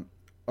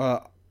 I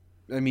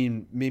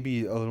mean,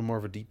 maybe a little more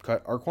of a deep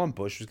cut. Arquan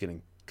Bush was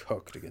getting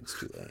cooked against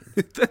Tulane.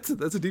 that's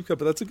a deep cut,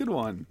 but that's a good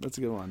one.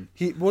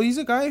 He's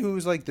a guy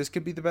who's like, this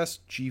could be the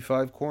best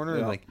G5 corner, Yeah.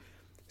 and like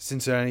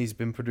Cincinnati's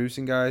been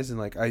producing guys,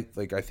 and I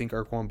think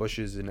Arquan Bush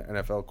is an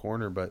NFL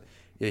corner, but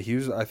yeah,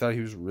 I thought he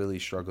was really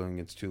struggling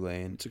against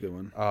Tulane. It's a good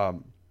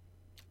one.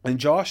 And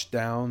Josh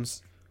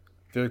Downs,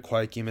 very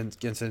quiet game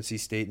against NC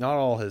State. Not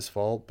all his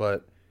fault,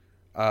 but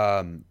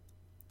kind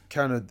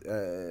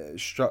of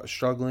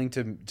struggling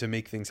to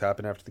make things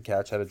happen after the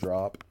catch had a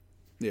drop.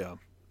 Yeah.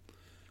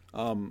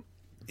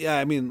 Yeah,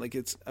 I mean, like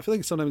I feel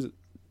like sometimes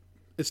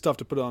it's tough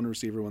to put on a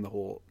receiver when the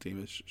whole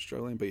team is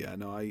struggling. But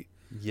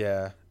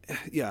yeah,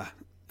 yeah.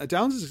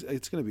 Downs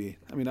it's going to be.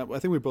 I mean, I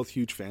think we're both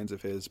huge fans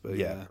of his. But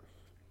yeah.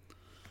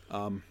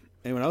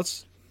 Anyone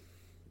else?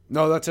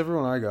 No, that's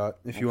everyone I got.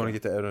 If you want to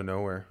get to out of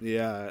nowhere,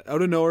 Yeah,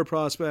 out of nowhere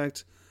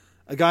prospect,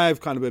 a guy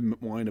I've kind of been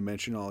wanting to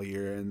mention all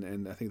year,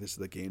 and I think this is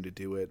the game to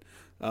do it.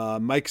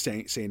 Mike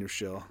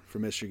Sainristil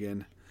from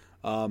Michigan.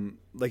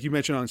 Like you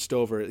mentioned on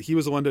Stover, he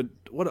was the one to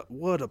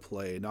what a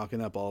play, knocking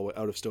that ball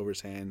out of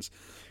Stover's hands,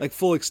 like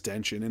full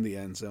extension in the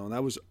end zone.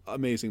 That was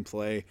amazing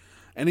play,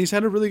 and he's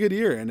had a really good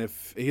year. And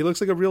if he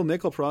looks like a real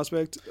nickel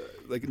prospect,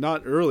 like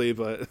not early,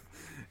 but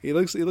he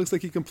looks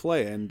like he can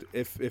play. And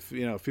if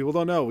people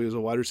don't know, he was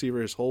a wide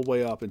receiver his whole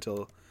way up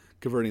until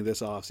converting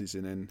this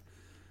offseason, and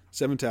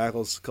 7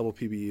 tackles, a couple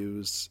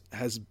PBUs,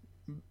 has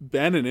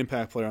been an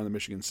impact player on the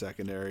Michigan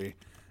secondary,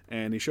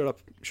 and he showed up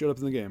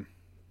in the game.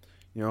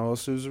 you know,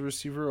 also was a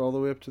receiver all the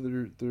way up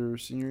to their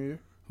senior year.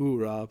 Who,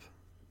 Rob?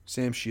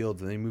 Sam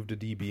Shields, and they moved to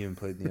DB and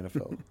played in the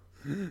NFL.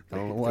 I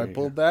don't know why I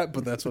pulled that,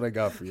 but that's what I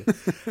got for you.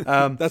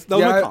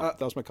 That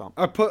was my comp.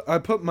 I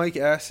put Mike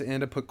S.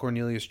 and I put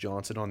Cornelius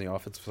Johnson on the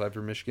offensive side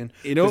for Michigan.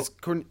 You know,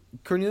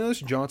 Cornelius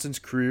Johnson's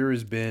career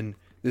has been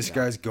this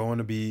guy's going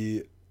to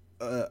be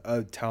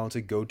a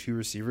talented go-to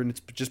receiver, and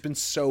it's just been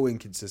so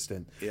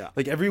inconsistent. Yeah.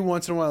 Like every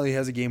once in a while he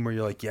has a game where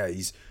you're like, yeah,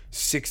 he's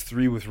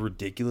 6'3" with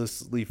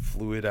ridiculously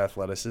fluid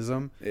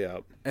athleticism. Yeah.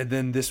 And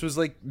then this was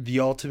like the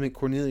ultimate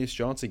Cornelius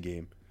Johnson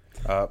game.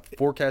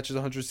 4 catches,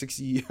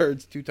 160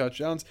 yards, 2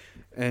 touchdowns,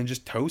 and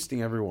just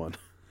toasting everyone.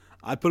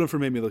 I put him for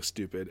made me look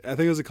stupid. I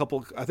think it was a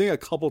couple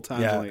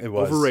times like, it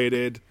was.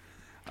 overrated,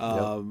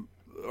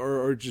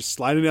 or just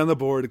sliding down the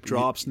board,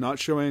 drops, not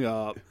showing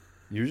up.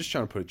 You were just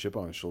trying to put a chip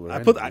on his shoulder.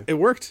 It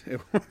worked. It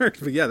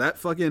worked. But yeah, that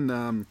fucking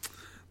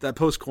that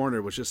post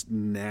corner was just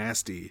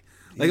nasty.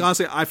 Like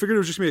honestly, I figured it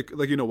was just me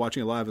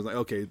watching it live. It's like,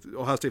 okay,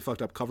 Ohio State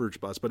fucked up coverage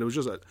bust, but it was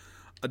just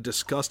a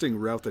disgusting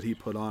route that he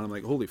put on. I'm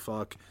like, holy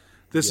fuck,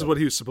 this is what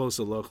he was supposed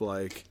to look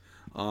like.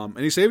 And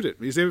he saved it.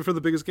 He saved it for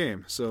the biggest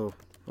game. So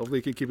hopefully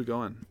he can keep it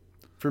going.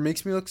 For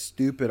makes me look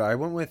stupid, I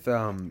went with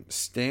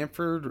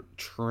Stanford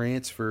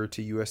transfer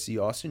to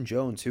USC, Austin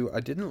Jones, who I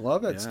didn't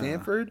love at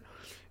Stanford.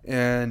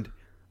 And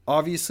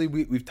obviously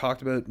we've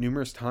talked about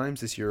numerous times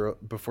this year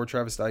before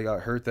Travis Dye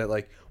got hurt that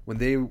like when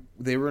they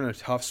were in a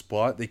tough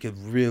spot, they could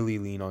really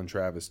lean on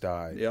Travis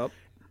Dye. Yep.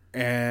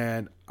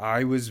 And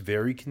I was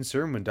very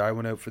concerned when Dye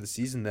went out for the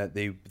season that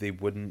they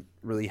wouldn't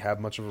really have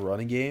much of a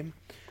running game.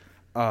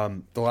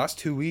 The last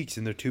 2 weeks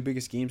in their 2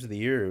 biggest games of the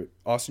year,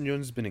 Austin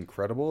Jones has been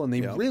incredible, and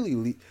they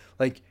really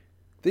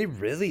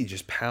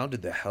just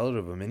pounded the hell out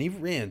of him. And he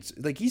ran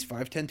like he's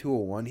 5'10",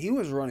 201. He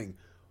was running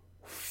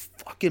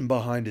fucking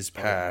behind his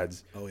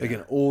pads like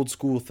an old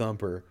school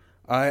thumper.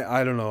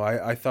 I don't know.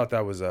 I thought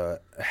that was a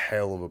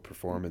hell of a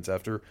performance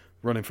after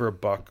running for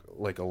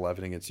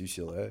 $111 against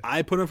UCLA.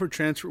 I put him for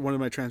one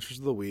of my transfers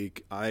of the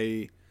week.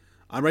 I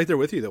I'm right there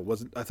with you.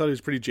 I thought he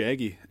was pretty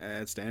jaggy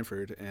at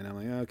Stanford, and I'm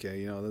like,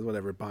 okay,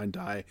 whatever. Behind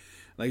Dye,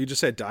 like you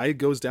just said, Dye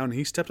goes down, and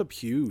he stepped up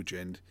huge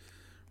and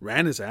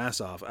ran his ass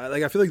off.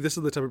 I feel like this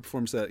is the type of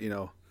performance that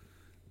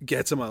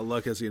gets him a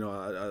look as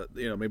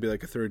maybe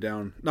like a third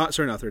down, not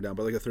third down,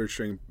 but like a third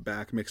string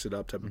back, mix it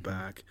up type of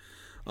back.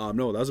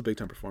 No, that was a big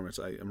time performance.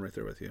 I'm right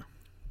there with you.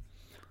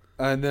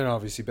 And then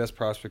obviously best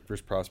prospect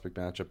versus prospect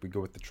matchup. We go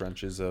with the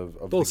trenches of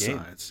both the game.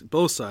 sides,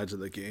 both sides of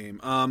the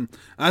game. I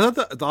thought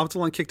the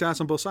offensive line kicked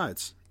ass on both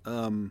sides.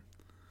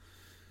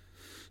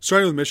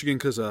 Starting with Michigan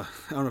because I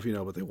don't know if you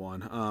know, but they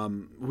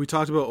won. We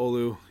talked about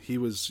Olu. He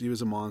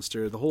was a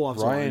monster. The whole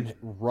offensive line.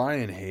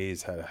 Ryan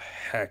Hayes had a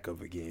heck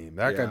of a game.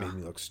 That guy made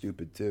me look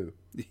stupid too.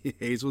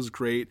 Hayes was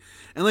great,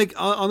 and like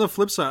on the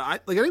flip side, I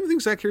didn't even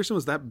think Zach Harrison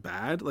was that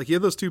bad. Like he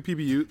had those 2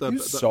 PBU, He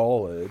was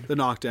solid. The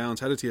knockdowns,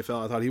 had a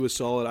TFL. I thought he was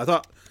solid.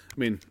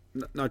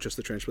 Not just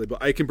the trench play, but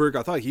Eichenberg.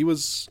 I thought he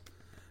was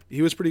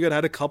pretty good.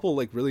 Had a couple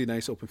like really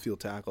nice open field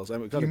tackles. Two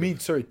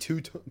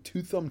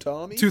thumb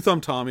Tommy? 2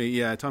 thumb Tommy,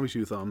 yeah, Tommy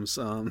 2 thumbs.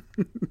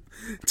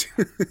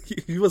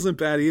 He wasn't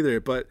bad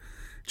either, but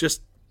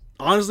just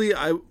honestly,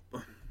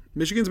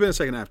 Michigan's been a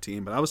second half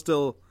team, but I was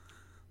still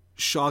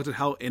shocked at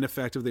how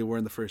ineffective they were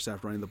in the first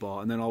half running the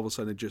ball, and then all of a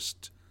sudden it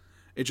just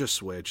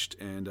switched,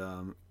 and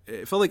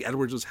it felt like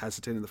Edwards was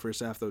hesitant in the first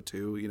half though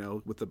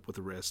too, with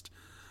the wrist.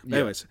 But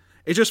anyways,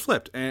 it just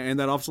flipped, and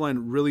that offensive line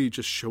really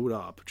just showed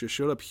up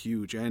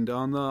huge. And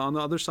on the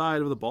other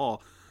side of the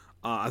ball,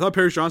 I thought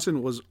Paris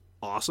Johnson was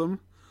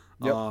awesome.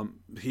 Yep.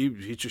 He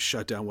just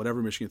shut down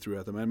whatever Michigan threw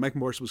at them. And Mike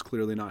Morris was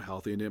clearly not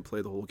healthy and didn't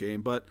play the whole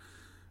game, but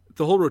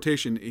the whole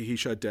rotation he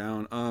shut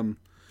down.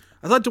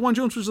 I thought DeJuan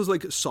Jones was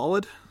like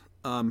solid.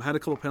 Had a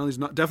couple penalties,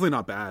 definitely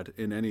not bad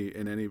in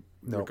any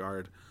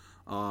regard.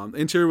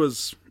 Interior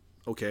was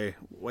okay.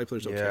 White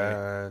players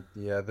okay.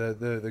 Yeah.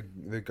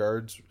 The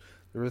guards.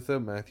 They're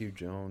without Matthew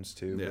Jones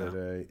too, but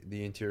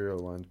the interior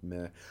line's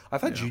meh. I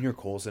thought Junior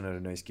Colson had a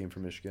nice game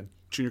for Michigan.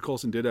 Junior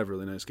Colson did have a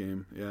really nice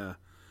game. Yeah.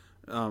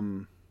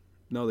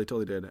 No, they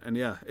totally did. And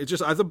yeah, it's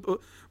just I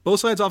thought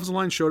both sides offensive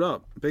line showed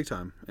up big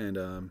time,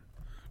 and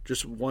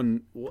just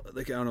one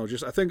I don't know.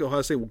 Just I think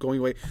Ohio State going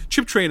away.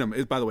 Chip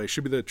Trayanum, by the way,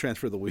 should be the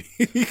transfer of the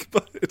week,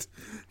 but.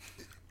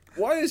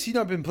 Why has he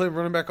not been playing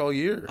running back all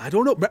year? I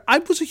don't know. I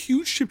was a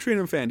huge Chip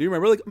Trayanum fan. Do you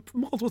remember? Like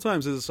multiple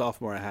times as a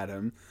sophomore, I had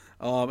him.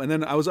 And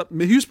then he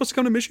was supposed to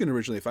come to Michigan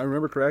originally, if I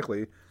remember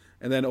correctly.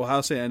 And then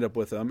Ohio State ended up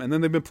with him. And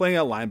then they've been playing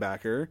at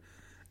linebacker.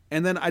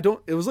 And then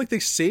it was like they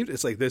saved,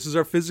 it's like, this is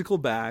our physical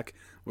back.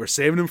 We're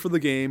saving him for the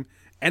game.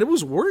 And it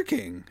was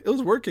working.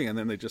 And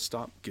then they just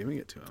stopped giving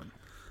it to him.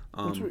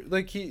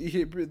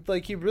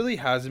 He really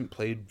hasn't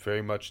played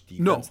very much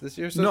defense this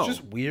year. So it's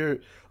just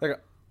weird.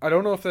 Like, I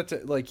don't know if that's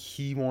like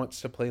he wants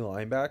to play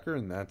linebacker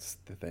and that's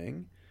the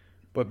thing.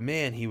 But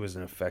man, he was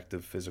an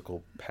effective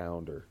physical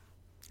pounder.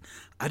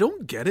 I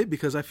don't get it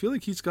because I feel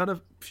like he's got a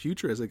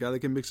future as a guy that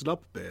can mix it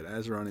up a bit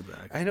as a running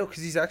back. I know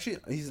because he's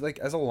like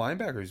as a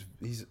linebacker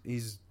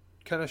he's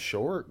kind of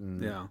short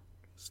and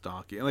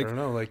stocky. Like, I don't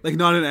know, like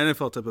not an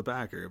NFL type of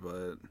backer,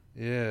 but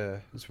yeah,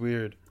 it's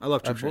weird. I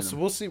love Chip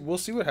Trayanum. We'll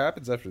see what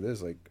happens after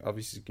this. Like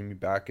obviously he's gonna be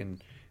back in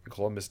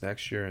Columbus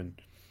next year,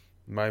 and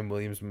Mayan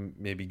Williams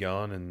may be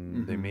gone,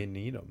 and they may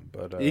need him.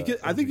 But I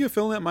think you're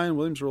filling that Mayan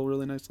Williams role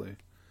really nicely.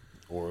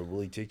 Or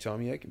will he take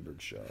Tommy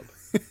Eichenberg's job?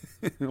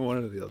 One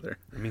or the other.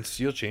 I mean,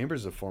 Steele Chambers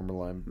is a former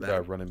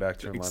running back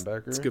turned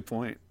linebacker. That's a good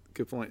point.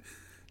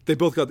 They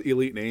both got the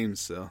elite names,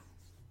 so.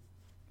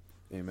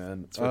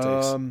 Amen. That's what it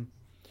takes.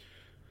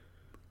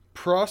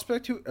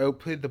 Prospect who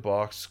outplayed the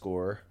box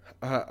score.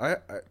 I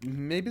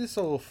maybe this is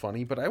a little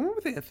funny, but I went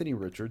with Anthony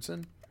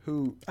Richardson.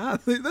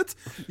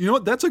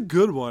 That's a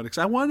good one because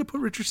I wanted to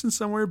put Richardson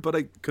somewhere, but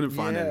I couldn't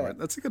find anywhere.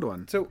 That's a good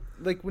one. So,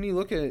 like when you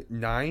look at it,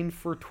 9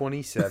 for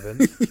 27,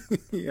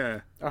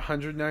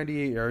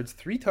 198 yards,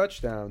 3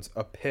 touchdowns,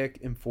 a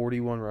pick, and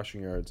 41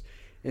 rushing yards.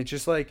 It's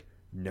just like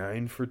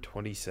 9 for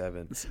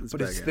 27.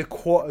 But it's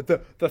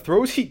the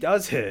throws he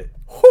does hit.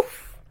 Whew,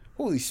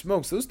 holy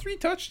smokes! Those 3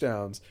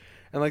 touchdowns.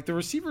 And, like, the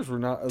receivers were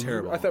not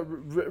terrible. I thought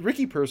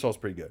Ricky Pearsall's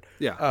pretty good.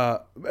 Yeah.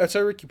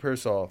 Sorry, Ricky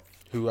Pearsall,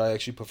 who I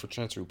actually put for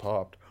transfer, who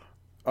popped.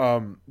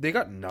 They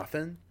got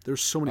nothing.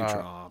 There's so many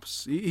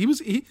drops. He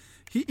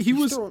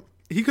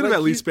could have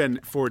at least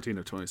been 14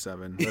 of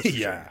 27.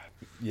 Yeah.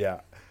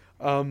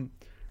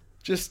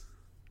 Just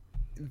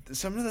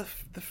some of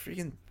the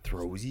freaking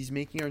throws he's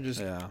making are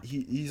just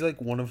he's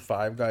like one of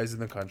 5 guys in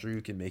the country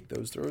who can make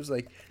those throws.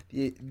 Like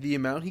the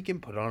amount he can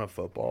put on a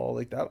football,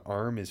 like that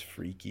arm is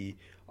freaky.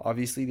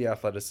 Obviously the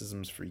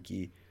athleticism is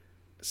freaky.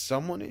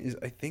 Someone is,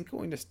 I think,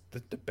 going to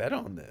bet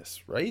on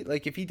this, right?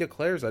 Like if he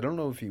declares, I don't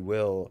know if he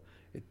will.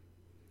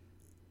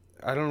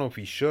 I don't know if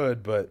he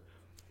should, but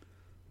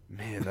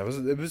man,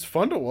 it was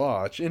fun to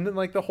watch. And then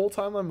like the whole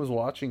time I was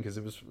watching because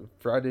it was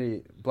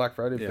Black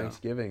Friday,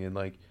 Thanksgiving, and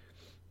like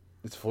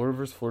it's Florida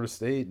versus Florida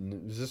State, and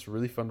it was just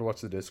really fun to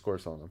watch the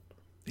discourse on him.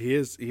 He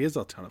is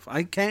a ton of fun.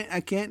 I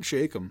can't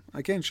shake him.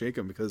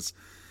 Because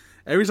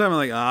every time I'm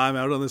like, I'm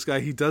out on this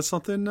guy, he does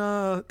something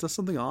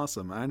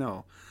awesome. I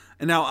know.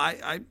 And now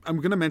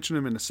I'm gonna mention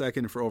him in a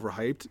second for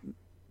overhyped.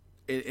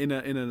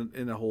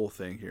 in a whole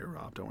thing here,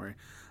 Rob. Don't worry.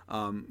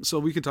 So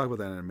we can talk about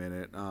that in a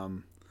minute.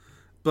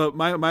 But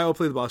my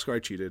play the box score, I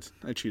cheated.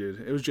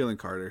 It was Jalen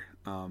Carter.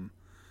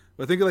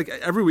 But I think like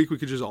every week we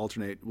could just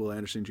alternate Will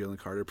Anderson, Jalen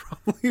Carter,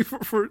 probably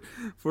for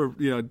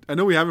I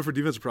know we have it for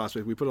defensive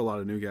prospect. We put a lot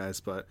of new guys,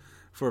 but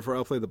for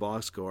outplay the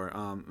box score,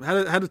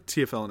 had a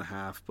TFL and a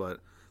half, but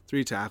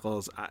 3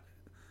 tackles.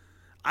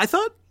 I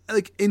thought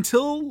like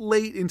until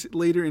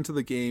later into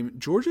the game,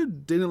 Georgia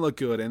didn't look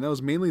good, and that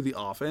was mainly the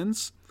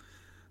offense.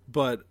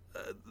 But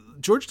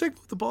Georgia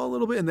took the ball a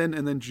little bit, and then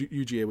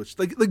UGA, which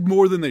like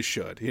more than they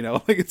should,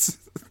 like it's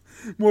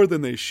more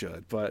than they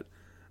should. But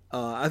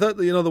I thought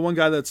the one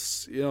guy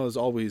that's is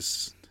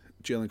always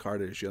Jalen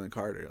Carter is Jalen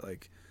Carter.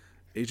 Like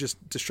he's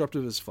just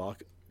disruptive as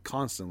fuck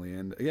constantly.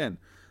 And again,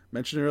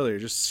 mentioned earlier,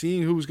 just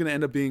seeing who's going to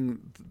end up being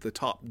the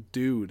top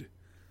dude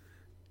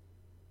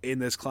in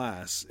this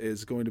class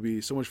is going to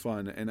be so much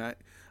fun. And I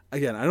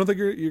don't think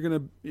you're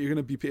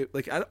gonna be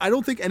like I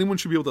don't think anyone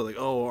should be able to like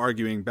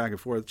arguing back and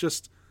forth.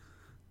 Just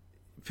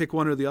pick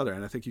one or the other,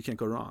 and I think you can't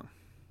go wrong.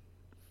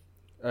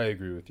 I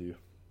agree with you.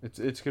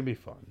 It's gonna be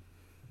fun.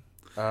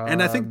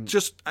 And I think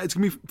just it's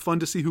gonna be fun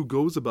to see who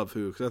goes above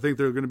who, because I think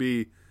they're gonna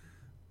be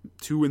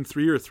 2 and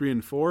 3 or 3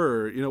 and 4,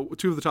 or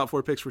 2 of the top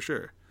 4 picks for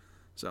sure.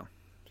 So,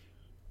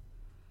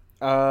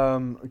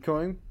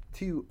 going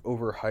to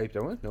overhyped, I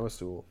went with Noah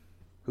Sewell,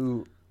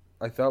 who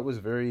I thought was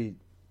very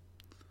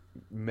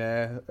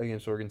meh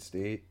against Oregon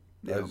State,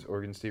 as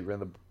Oregon State ran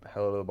the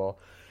hell out of the ball.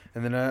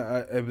 And then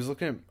I was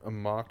looking at a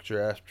mock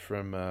draft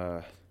from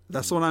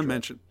that's the one I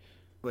mentioned.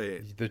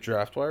 Wait, the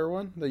Draft Wire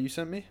one that you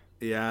sent me.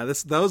 Yeah,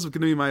 that was going to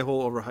be my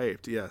whole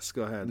overhyped. Yes,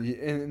 go ahead.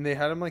 And they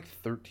had him like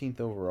 13th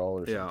overall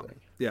or something.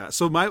 Yeah.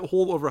 So my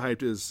whole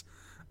overhyped is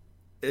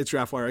it's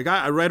Draft Wire.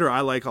 A writer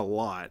I like a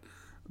lot,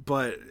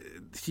 but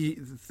he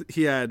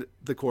had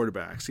the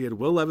quarterbacks. He had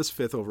Will Levis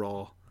 5th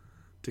overall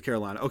to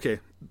Carolina. Okay,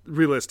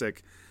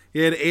 realistic. He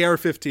had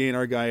AR-15,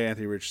 our guy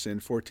Anthony Richardson,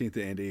 14th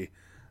to Indy.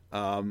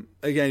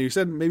 Again, you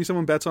said maybe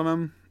someone bets on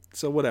him,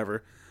 so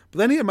whatever. But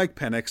then he had Mike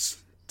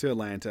Penix to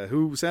Atlanta,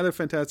 who had a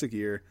fantastic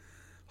year.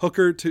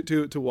 Hooker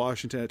to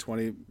Washington at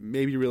 20,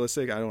 maybe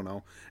realistic, I don't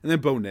know. And then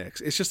Bo Nix.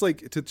 It's just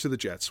like to the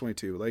Jets,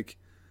 22. Like,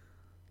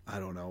 I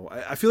don't know.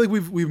 I feel like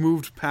we've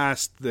moved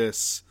past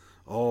this,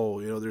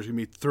 there's going to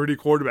be 30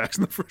 quarterbacks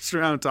in the first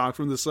round talk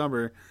from the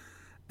summer.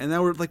 And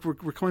now we're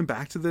coming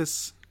back to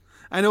this.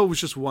 I know it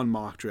was just one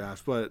mock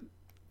draft, but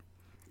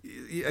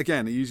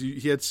again,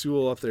 he had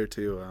Sewell up there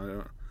too.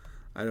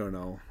 I don't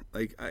know.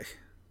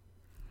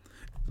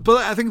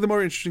 But I think the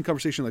more interesting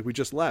conversation, like we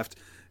just left,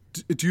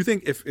 do you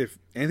think if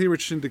Anthony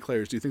Richardson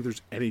declares, do you think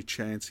there's any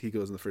chance he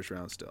goes in the first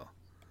round still?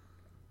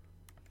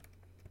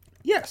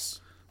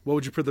 Yes. What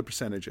would you put the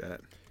percentage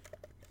at?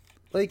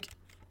 Like,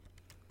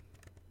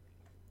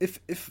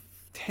 if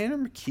Tanner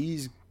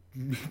McKee's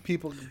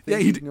people,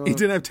 he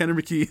didn't have Tanner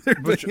McKee either.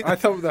 Which I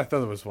thought that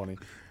was funny,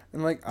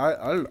 and like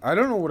I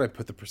don't know what I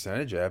put the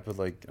percentage at, but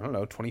like I don't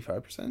know,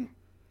 25%.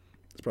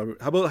 It's probably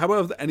how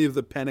about any of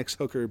the Penix,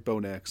 Hooker, Bo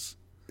Nix?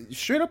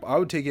 Straight up, I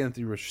would take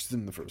Anthony Richardson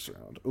in the first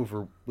round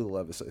over Will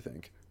Levis, I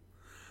think.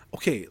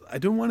 Okay, I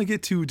don't want to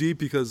get too deep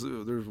because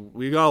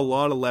we got a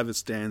lot of Levis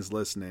stands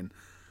listening.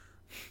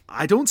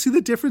 I don't see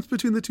the difference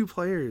between the two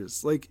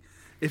players. Like,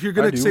 if you're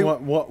going to say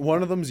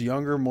one of them's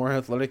younger, more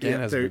athletic,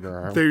 and has a bigger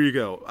arm. There you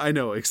go. I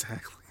know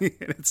exactly.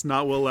 It's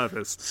not Will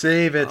Levis.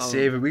 Save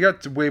it. We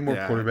got way more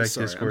quarterback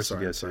discourse to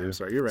get to. I'm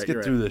sorry. You're right. Let's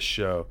get through this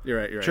show. You're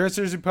right.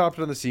 Transfers who popped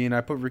on the scene.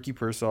 I put Ricky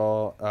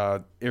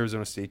Pearsall,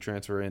 Arizona State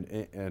transfer,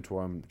 and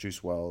Antoine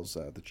Juice Wells,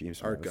 the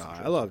James. Our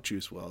guy. I love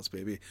Juice Wells,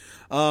 baby.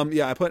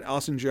 I put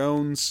Austin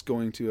Jones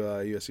going to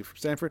USC from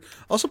Stanford.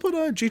 Also put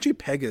JJ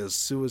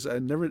Pegas, who was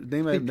I've never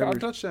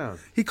touchdown.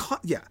 He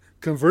caught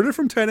converted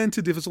from tight end to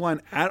defensive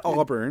line at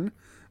Auburn.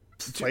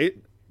 Play.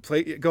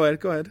 Go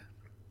ahead.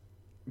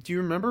 Do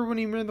you remember when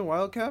he ran the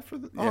Wildcat for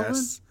Auburn?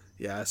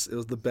 Yes, it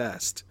was the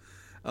best.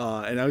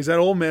 And now he's at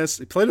Ole Miss.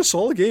 He played a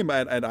solid game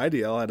at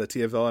IDL, at a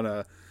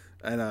TFL,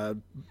 and a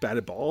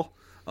batted ball.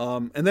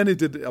 And then he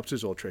did up to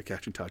his old trick,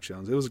 catching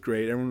touchdowns. It was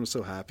great. Everyone was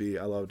so happy.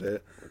 I loved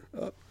it.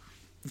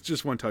 It's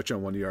just one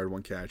touchdown, 1 yard,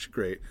 one catch.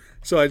 Great.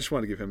 So I just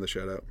want to give him the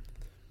shout out.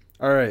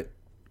 All right.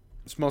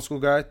 Small school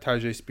guy,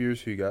 Tyjae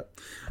Spears, who you got?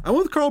 I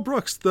went with Carl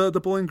Brooks, the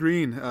Bowling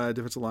Green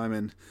defensive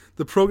lineman.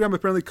 The program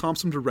apparently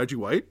comps him to Reggie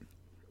White.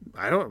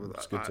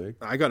 That's a good take.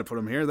 I got to put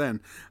him here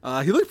then.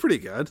 He looked pretty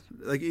good.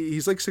 Like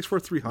he's like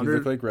 6'4", 300. You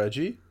look like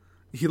Reggie?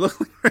 He looked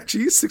like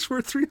Reggie,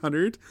 6'4",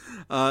 300.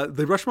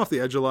 They rushed him off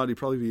the edge a lot. He'd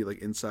probably be like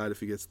inside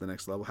if he gets to the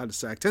next level. Had a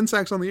sack. 10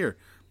 sacks on the year.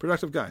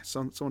 Productive guy.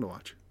 Someone to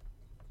watch.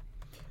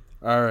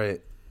 All right.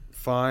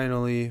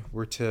 Finally,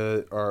 we're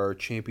to our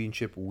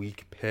championship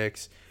week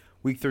picks.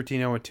 Week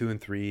 13, I went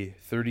 2-3,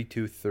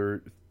 32,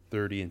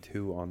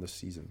 30-2 on the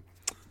season.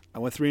 I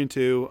went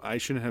 3-2. I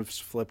shouldn't have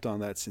flipped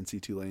on that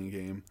Cincy Tulane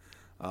game.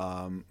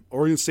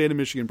 Oregon State and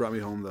Michigan brought me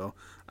home though.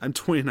 I'm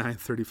 29,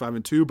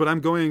 35-2, but I'm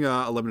going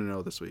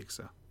 11-0 this week.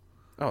 So.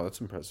 Oh,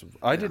 that's impressive.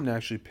 I didn't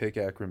actually pick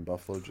Akron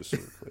Buffalo, just so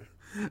we're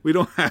clear. We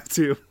don't have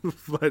to,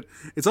 but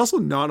it's also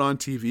not on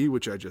TV,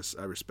 which I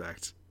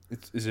respect.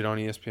 Is it on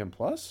ESPN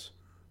Plus?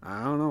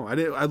 I don't know.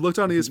 I looked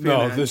on ESPN.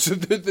 No,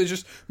 they're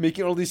just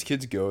making all these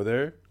kids go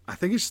there. I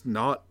think it's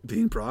not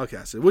being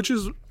broadcasted, which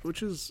is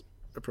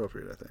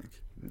appropriate. I think.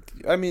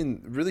 I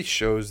mean, it really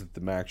shows that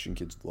the Maction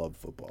kids love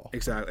football.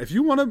 Exactly. If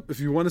you want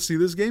to see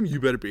this game, you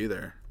better be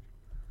there.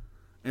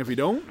 And if you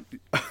don't,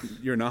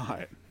 you're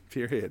not.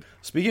 Period.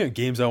 Speaking of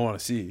games I want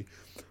to see,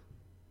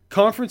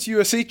 Conference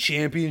USA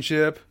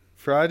Championship,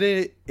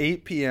 Friday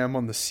 8 p.m.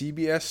 on the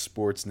CBS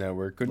Sports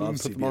Network. Couldn't Love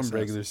even put them on CBS.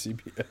 regular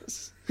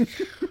CBS.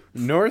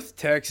 North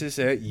Texas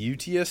at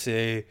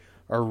UTSA.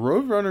 Our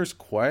Roadrunners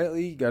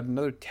quietly got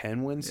another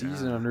 10-win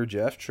season under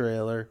Jeff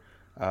Traylor.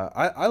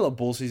 I love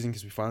bowl season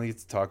because we finally get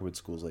to talk about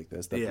schools like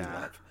this that we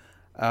love.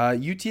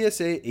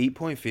 UTSA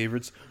 8-point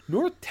favorites.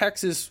 North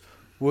Texas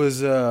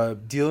was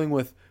dealing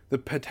with the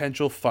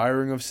potential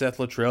firing of Seth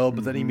Luttrell,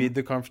 but then he made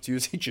the Conference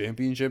USA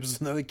Championship,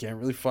 so now they can't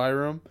really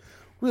fire him.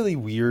 Really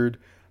weird.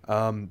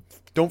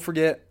 Don't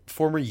forget,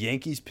 former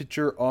Yankees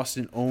pitcher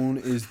Austin Owen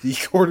is the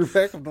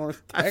quarterback of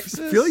North Texas.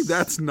 I feel like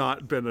that's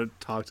not been a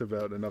talked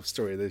about enough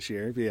story this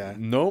year. But yeah.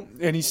 Nope,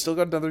 and he's still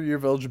got another year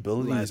of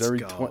eligibility. Let's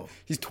go.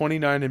 He's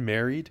 29 and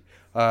married.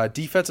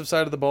 Defensive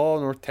side of the ball,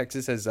 North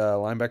Texas has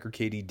linebacker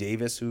Katie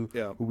Davis, who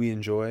we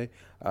enjoy.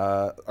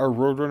 Our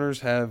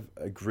Roadrunners have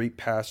a great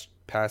pass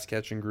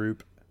catching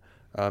group,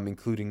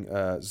 including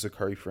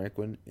Zachary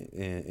Franklin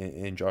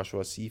and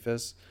Joshua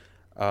Cephas.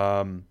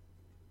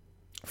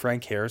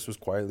 Frank Harris was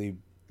quietly,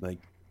 like,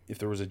 if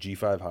there was a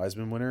G5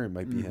 Heisman winner, it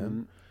might be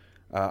him.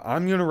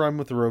 I'm going to run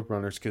with the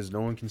Roadrunners because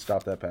no one can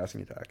stop that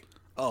passing attack.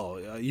 Oh,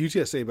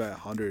 UTSA by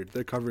 100.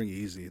 They're covering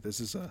easy. This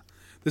is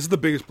the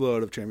biggest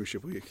blowout of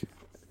championship week.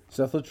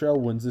 Seth Luttrell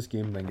wins this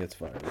game and then gets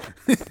fired.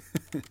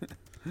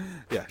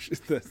 Yeah,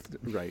 that's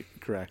right.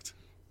 Correct.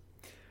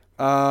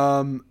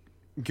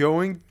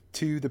 Going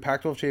to the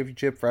Pac-12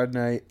 Championship Friday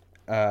night,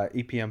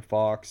 8 p.m.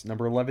 Fox.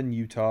 Number 11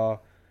 Utah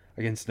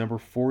against number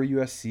 4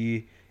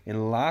 USC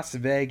in Las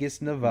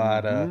Vegas,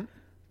 Nevada.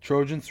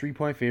 Trojans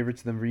 3-point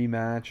favorites in the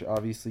rematch.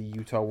 Obviously,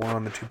 Utah won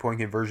on the 2-point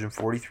conversion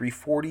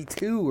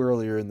 43-42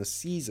 earlier in the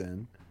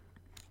season.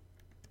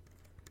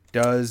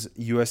 Does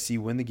USC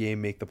win the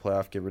game, make the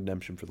playoff, get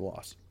redemption for the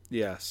loss?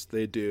 Yes,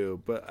 they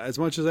do. But as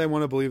much as I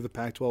want to believe the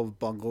Pac-12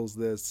 bungles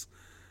this,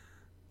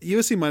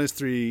 USC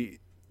 -3.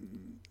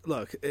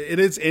 Look, it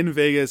is in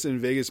Vegas, and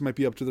Vegas might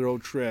be up to their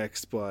old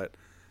tricks, but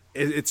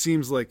it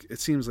seems like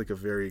a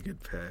very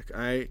good pick.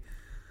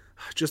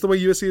 Just the way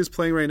USC is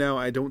playing right now,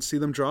 I don't see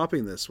them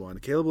dropping this one.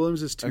 Caleb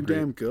Williams is too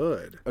damn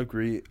good.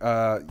 Agree.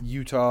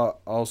 Utah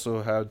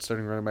also had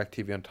starting running back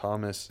Tavion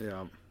Thomas.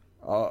 Yeah.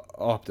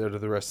 Opt out of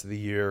the rest of the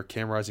year.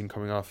 Cam Rising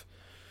coming off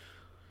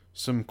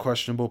some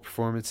questionable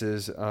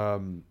performances. I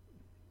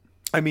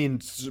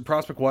mean,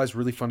 prospect-wise,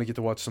 really fun to get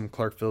to watch some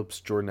Clark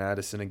Phillips, Jordan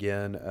Addison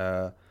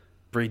again.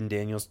 Braden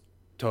Daniels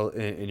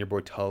and your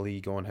boy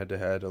Tully going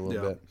head-to-head a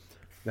little bit.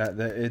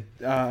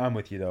 I'm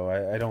with you, though.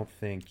 I don't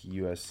think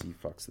USC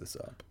fucks this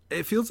up.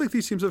 It feels like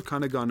these teams have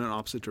kind of gone in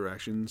opposite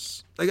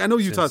directions. Like, I know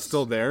Utah's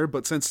still there,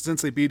 but since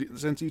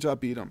Utah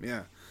beat them,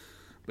 yeah.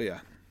 But yeah.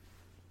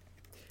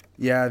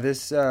 Yeah,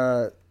 this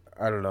I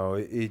don't know.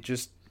 It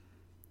just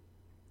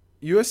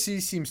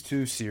USC seems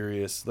too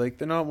serious. Like,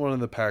 they're not one of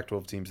the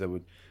Pac-12 teams that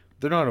would.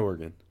 They're not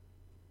Oregon.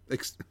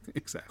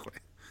 Exactly.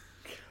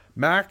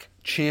 MAC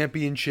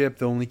Championship,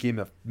 the only game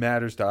that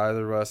matters to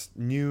either of us.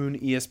 Noon,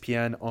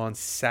 ESPN on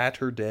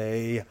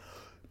Saturday.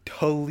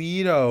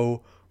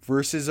 Toledo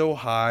versus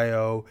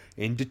Ohio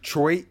in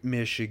Detroit,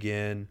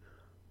 Michigan.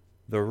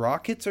 The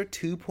Rockets are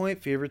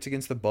 2-point favorites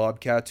against the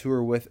Bobcats, who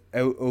are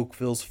without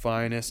Oakville's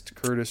finest,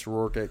 Curtis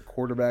Rourke at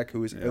quarterback,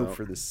 who is out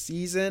for the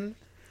season.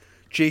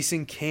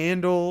 Jason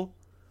Candle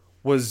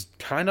was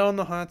kind of on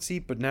the hot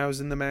seat, but now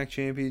is in the MAC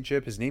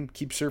Championship. His name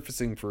keeps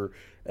surfacing for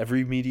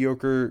every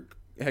mediocre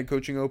head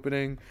coaching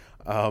opening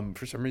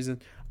for some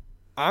reason.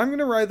 I'm going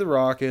to ride the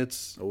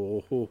Rockets.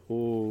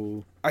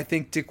 I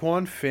think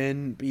DeQuan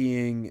Finn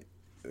being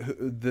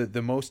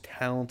the most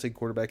talented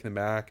quarterback in the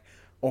MAC.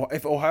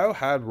 If Ohio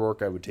had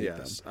Rourke, I would take them.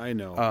 Yes, I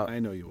know. I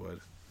know you would.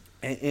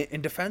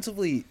 And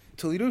defensively,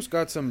 Toledo's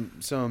got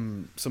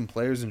some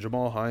players in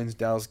Jamal Hines,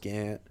 Dallas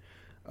Gant.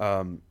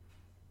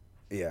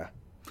 Yeah.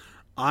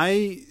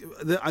 I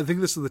think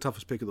this is the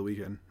toughest pick of the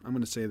weekend. I'm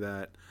going to say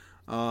that.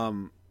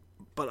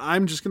 But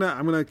I'm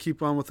gonna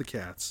keep on with the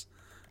Cats.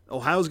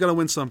 Ohio's got to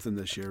win something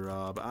this year,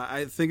 Rob.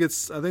 I think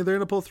they're going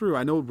to pull through.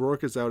 I know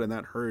Rourke is out and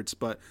that hurts,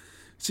 but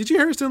C.J.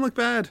 Harris didn't look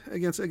bad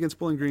against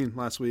Bowling Green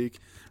last week.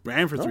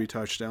 Ran for 3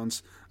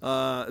 touchdowns.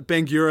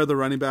 Bangura, the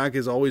running back,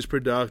 is always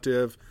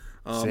productive.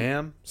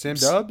 Sam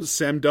Dubs?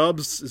 Sam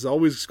Dubs is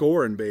always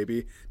scoring,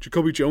 baby.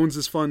 Jacoby Jones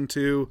is fun,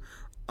 too.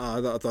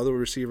 The other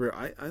receiver.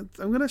 I'm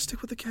going to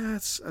stick with the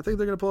Cats. I think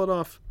they're going to pull it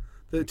off.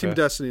 The Team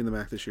Destiny in the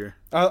MAC this year.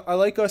 I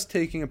like us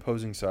taking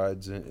opposing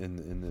sides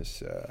in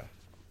this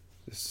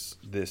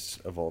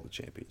of all the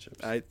championships.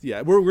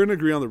 We're going to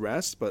agree on the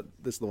rest, but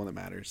this is the one that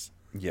matters.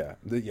 Yeah,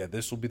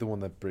 this will be the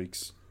one that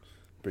breaks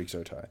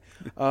our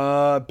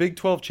tie. Big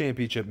 12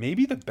 championship,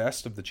 maybe the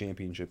best of the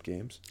championship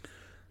games.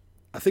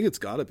 I think it's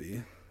got to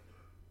be.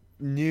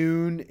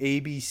 Noon,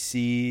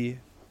 ABC,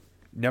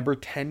 number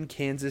 10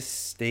 Kansas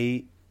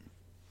State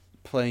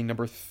playing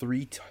number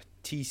 3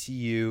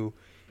 TCU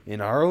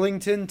in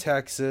Arlington,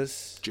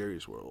 Texas.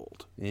 Jerry's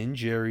World. In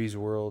Jerry's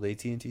World,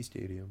 AT&T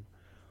Stadium.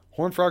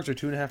 Horned Frogs are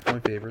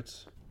 2.5-point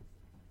favorites.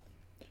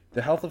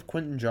 The health of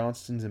Quentin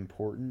Johnston's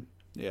important.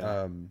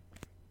 Yeah.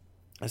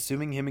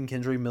 Assuming him and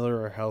Kendra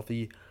Miller are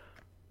healthy,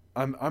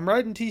 I'm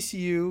riding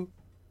TCU.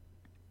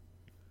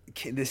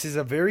 This is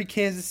a very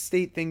Kansas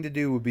State thing to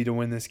do, would be to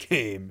win this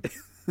game.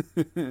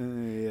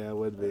 Yeah, it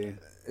would be.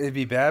 It'd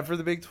be bad for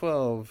the Big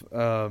 12.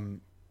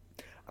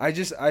 I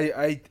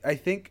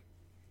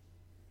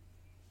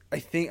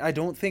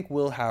don't think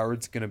Will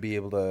Howard's gonna be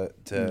able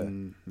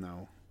to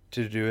no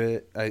to do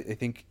it. I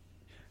think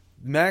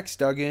Max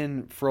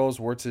Duggan, for all his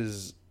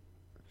warts,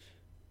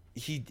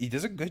 he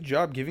does a good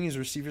job giving his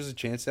receivers a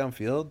chance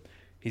downfield.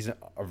 He's a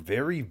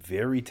very,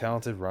 very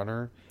talented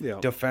runner. Yeah.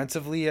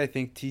 Defensively, I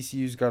think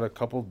TCU's got a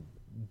couple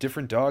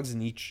different dogs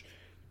in each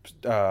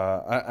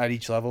at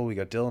each level. We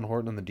got Dylan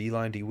Horton on the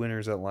D-line, D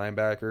Winters at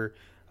linebacker,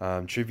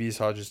 Tre'Vius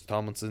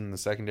Hodges-Tomlinson in the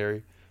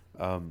secondary.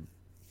 I'm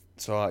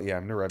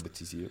gonna ride with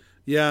TCU.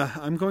 Yeah,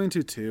 I'm going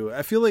to too.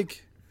 I feel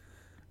like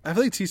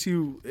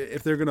TCU,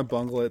 if they're gonna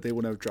bungle it, they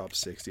wouldn't have dropped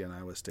 60 on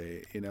Iowa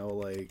State.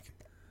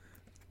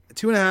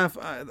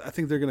 2.5. I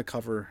think they're gonna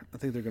cover. I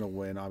think they're gonna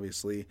win.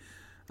 Obviously,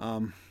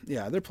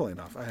 they're pulling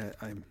off.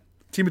 I'm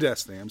Team of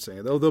Destiny. I'm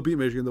saying they'll beat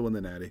Michigan. They'll win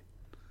the Natty.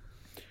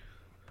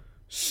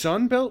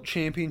 Sun Belt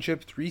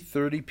Championship,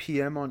 3:30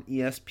 p.m. on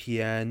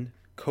ESPN.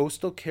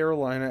 Coastal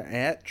Carolina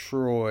at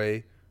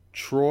Troy.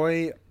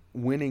 Troy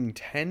winning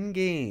 10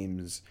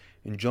 games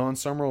in John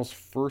Summerall's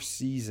first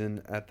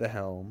season at the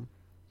helm.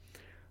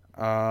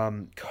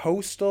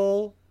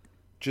 Coastal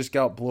just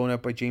got blown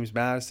up by James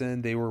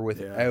Madison. They were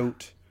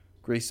without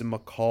Grayson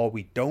McCall.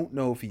 We don't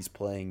know if he's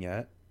playing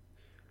yet.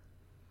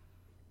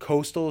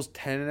 Coastal's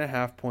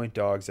 10.5-point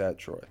dogs at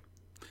Troy.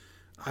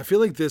 I feel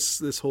like this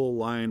whole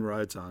line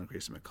rides on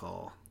Grayson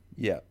McCall.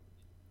 Yeah.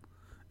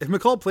 If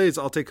McCall plays,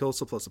 I'll take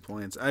Coastal plus the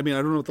points. I mean,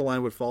 I don't know what the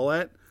line would fall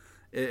at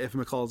if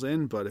McCall's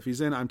in, but if he's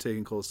in, I'm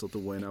taking Coastal to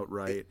win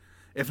outright.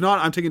 If not,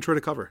 I'm taking Troy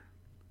to cover.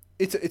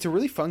 It's a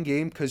really fun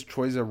game because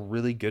Troy's a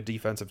really good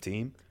defensive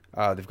team.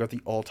 They've got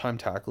the all-time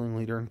tackling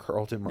leader in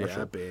Carlton Marshall.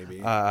 Yeah,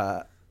 baby.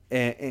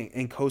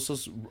 And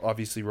Coastal's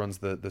obviously runs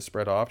the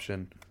spread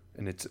option,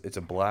 and it's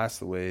a blast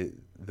the way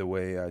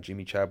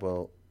Jimmy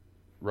Chadwell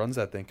runs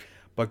that thing.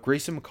 But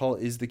Grayson McCall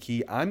is the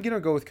key. I'm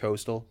gonna go with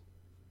Coastal.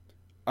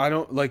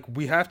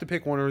 We have to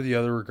pick one or the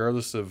other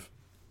regardless of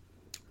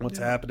what's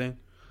happening.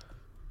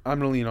 I'm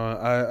gonna lean on.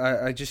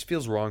 I just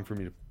feels wrong for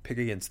me to pick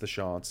against the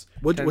Chants.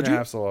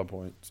 10.5's a lot of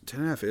points.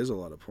 10.5 is a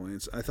lot of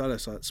points. I thought I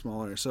saw it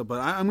smaller. So, but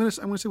I'm gonna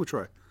say with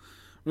Troy. I'm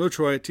gonna go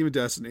Troy, Team of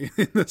Destiny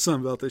in the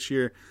Sun Belt this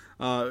year.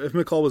 If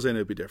McCall was in,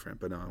 it'd be different.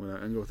 But no, I'm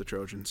gonna go with the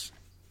Trojans.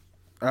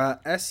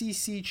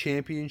 SEC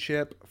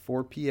Championship,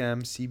 4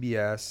 p.m.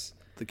 CBS.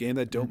 The game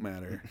that don't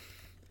matter.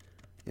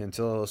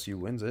 Until LSU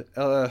wins it.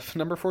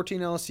 Number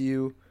 14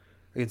 LSU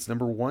against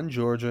number 1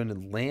 Georgia in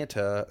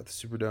Atlanta at the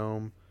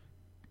Superdome.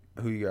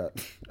 Who you got?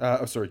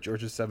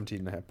 Georgia's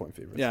 17.5-point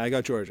favorite. Yeah, I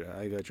got Georgia.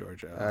 I got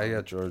Georgia.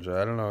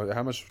 I don't know.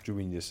 How much do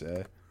we need to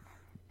say?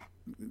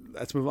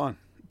 Let's move on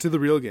to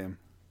the real game.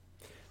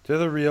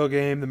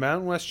 The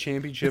Mountain West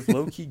Championship,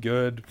 low-key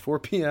good. 4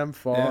 p.m.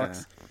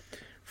 Fox. Yeah.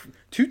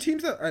 Two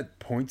teams that at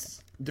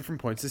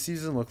different points this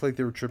season looked like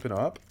they were tripping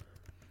up.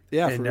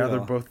 Yeah, and now they're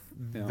both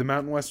the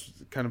Mountain West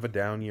kind of a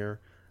down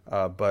year,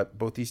 but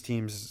both these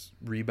teams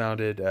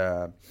rebounded.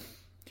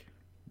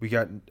 We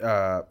got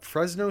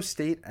Fresno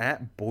State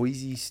at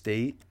Boise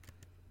State.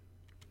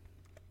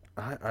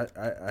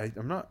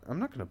 I'm not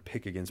gonna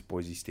pick against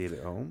Boise State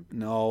at home.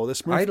 No, the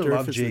Smurf I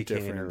love is Jake the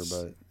Haener, difference.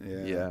 but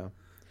yeah.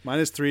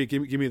 -3.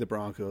 Give me the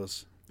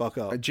Broncos. Buck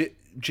up. Jake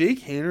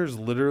Haener's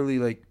literally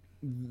like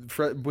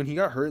when he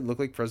got hurt, it looked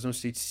like Fresno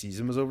State's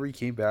season was over. He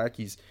came back.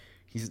 He's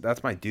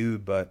that's my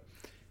dude, but.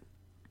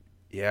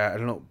 Yeah, I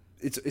don't know.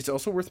 It's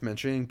also worth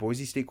mentioning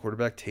Boise State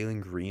quarterback Taylor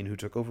Green, who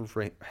took over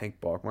for Hank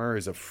Bachmeier,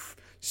 is a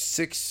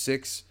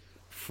 6'6"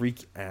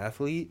 freak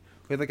athlete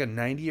who had like a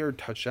 90-yard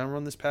touchdown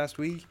run this past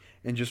week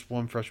and just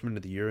won Freshman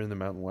of the Year in the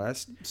Mountain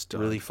West.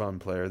 Really fun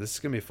player. This is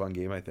going to be a fun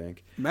game, I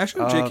think.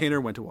 Imagine if Jake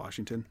Haener went to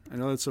Washington. I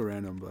know that's so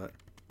random, but...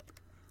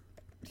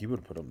 He would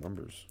have put up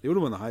numbers. He would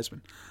have won the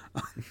Heisman.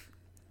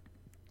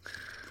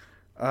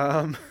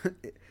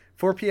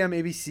 4 p.m.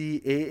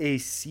 ABC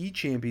AAC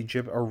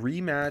Championship, a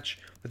rematch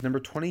with number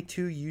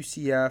 22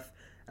 UCF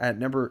at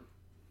number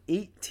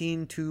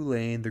 18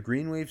 Tulane. The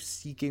Green Wave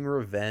seeking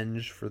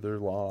revenge for their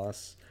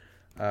loss.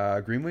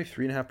 Green Wave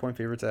 3.5-point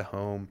favorites at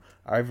home.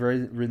 I've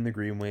ridden the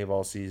Green Wave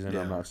all season.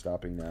 Yeah. I'm not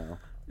stopping now.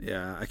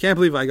 Yeah, I can't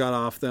believe I got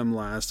off them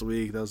last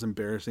week. That was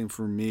embarrassing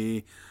for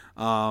me.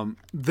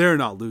 They're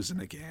not losing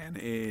again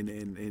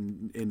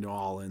in New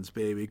Orleans,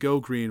 baby. Go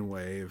Green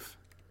Wave.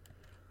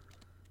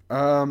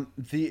 The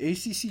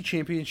ACC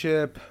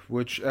Championship,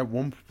 which at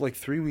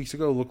 3 weeks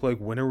ago looked like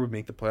winner would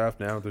make the playoff.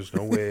 Now there's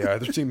no way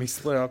either team makes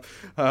the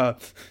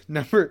playoff.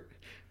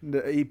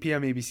 The 8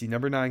 p.m. ABC,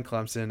 number 9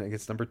 Clemson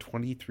against number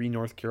 23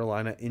 North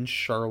Carolina in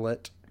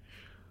Charlotte.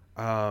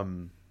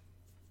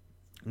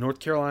 North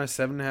Carolina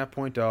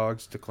 7.5-point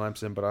dogs to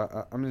Clemson, but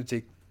I'm gonna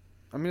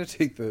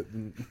take the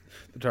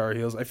Tar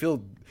Heels. I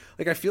feel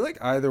like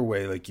either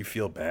way, like you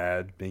feel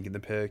bad making the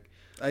pick.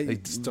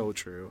 It's so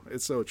true.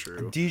 It's so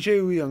true.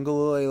 DJ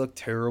Uiagalelei looked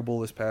terrible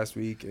this past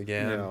week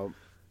again.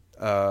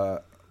 Yeah.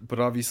 But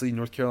obviously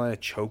North Carolina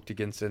choked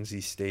against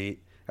NC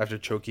State after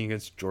choking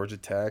against Georgia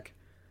Tech.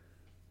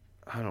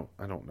 I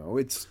don't know.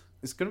 It's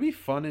gonna be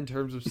fun in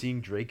terms of seeing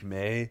Drake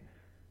May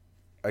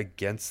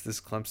against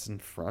this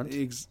Clemson front.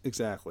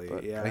 Exactly.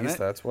 But yeah. I guess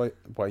that's why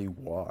you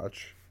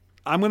watch.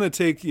 I'm gonna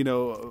take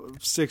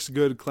 6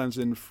 good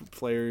Clemson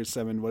players,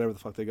 7 whatever the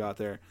fuck they got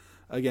there,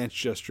 against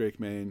just Drake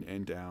May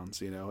and Downs.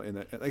 So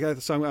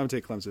I'm gonna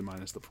take Clemson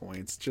minus the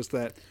points. Just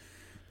that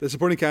the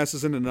supporting cast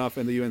isn't enough,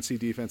 and the UNC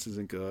defense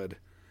isn't good.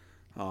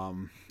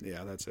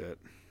 Yeah, that's it.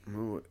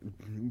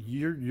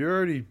 You're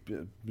already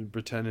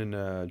pretending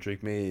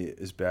Drake May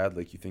is bad,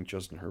 like you think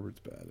Justin Herbert's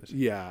bad.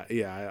 Yeah,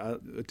 I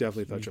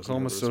definitely thought Justin call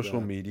him Herbert a was social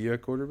bad. media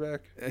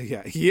quarterback.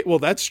 Yeah, well,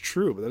 that's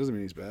true, but that doesn't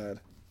mean he's bad.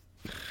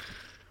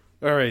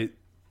 All right,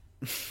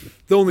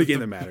 The only game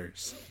that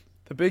matters.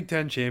 the Big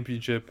Ten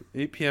Championship,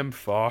 8 p.m.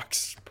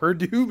 Fox.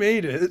 Purdue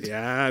made it.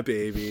 Yeah,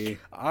 baby.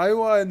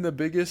 Iowa, in the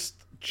biggest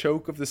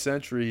choke of the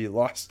century,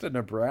 lost to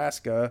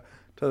Nebraska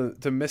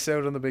to miss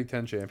out on the Big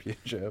Ten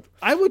Championship.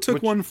 Iowa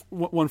took one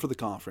for the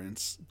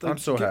conference. I'm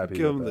so happy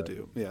Give them about the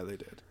that. due. Yeah, they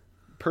did.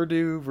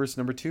 Purdue versus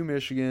number 2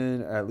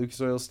 Michigan at Lucas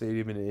Oil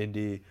Stadium in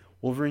Indy.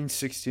 Wolverines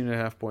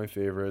 16.5-point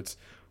favorites.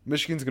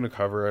 Michigan's gonna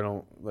cover.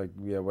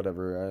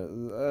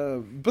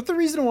 Whatever. But the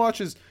reason to watch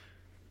is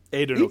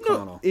Aiden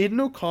O'Connell. Aiden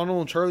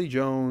O'Connell and Charlie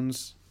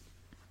Jones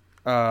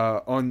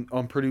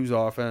on Purdue's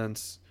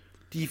offense.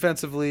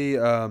 Defensively,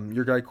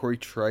 your guy Corey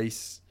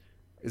Trice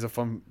is a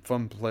fun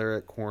player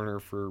at corner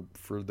for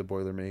the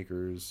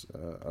Boilermakers. I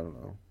don't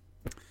know.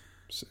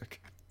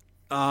 Sick.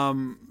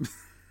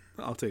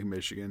 I'll take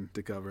Michigan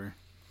to cover.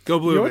 Go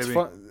Blue, You know baby.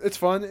 what's fun? It's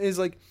fun is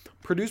like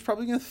Purdue's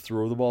probably going to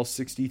throw the ball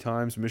 60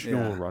 times. Michigan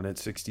Yeah. will run it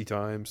 60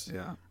 times.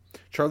 Yeah.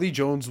 Charlie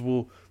Jones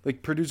will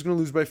Purdue's going to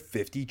lose by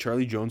 50.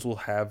 Charlie Jones will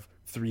have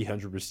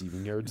 300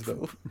 receiving yards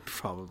though.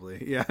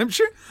 Probably. Yeah, I'm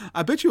sure.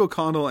 I bet you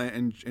O'Connell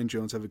and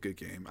Jones have a good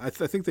game. I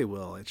think they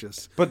will. It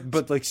just.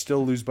 But like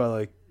still lose by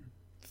like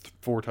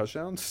 4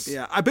 touchdowns.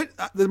 Yeah, I bet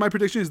my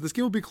prediction is this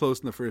game will be close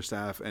in the first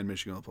half, and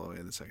Michigan will play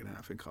in the second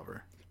half and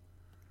cover.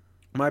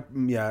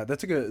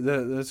 That's a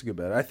good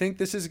bet. I think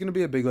this is going to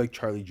be a big like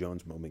Charlie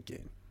Jones moment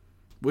game.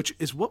 Which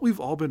is what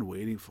we've all been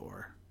waiting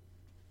for.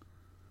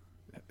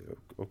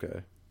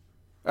 Okay.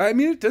 I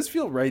mean, it does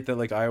feel right that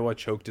like Iowa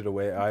choked it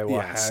away. Iowa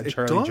Yes, had it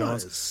Charlie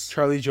does. Jones.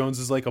 Charlie Jones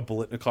is like a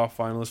Bolitnikoff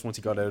finalist once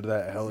he got out of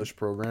that hellish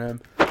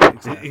program.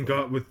 Exactly. And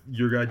got with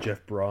your guy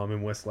Jeff Brom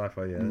in West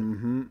Lafayette.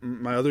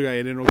 My other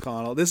guy, Aiden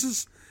O'Connell.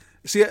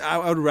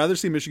 I would rather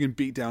see Michigan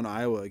beat down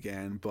Iowa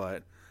again,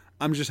 but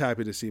I'm just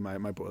happy to see my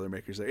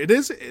Boilermakers there.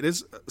 It's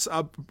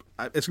gonna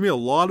be a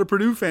lot of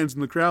Purdue fans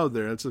in the crowd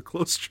there. It's a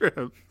close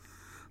trip.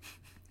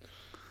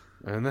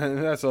 And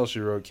that's all she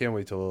wrote. Can't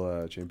wait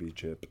till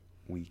championship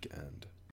weekend.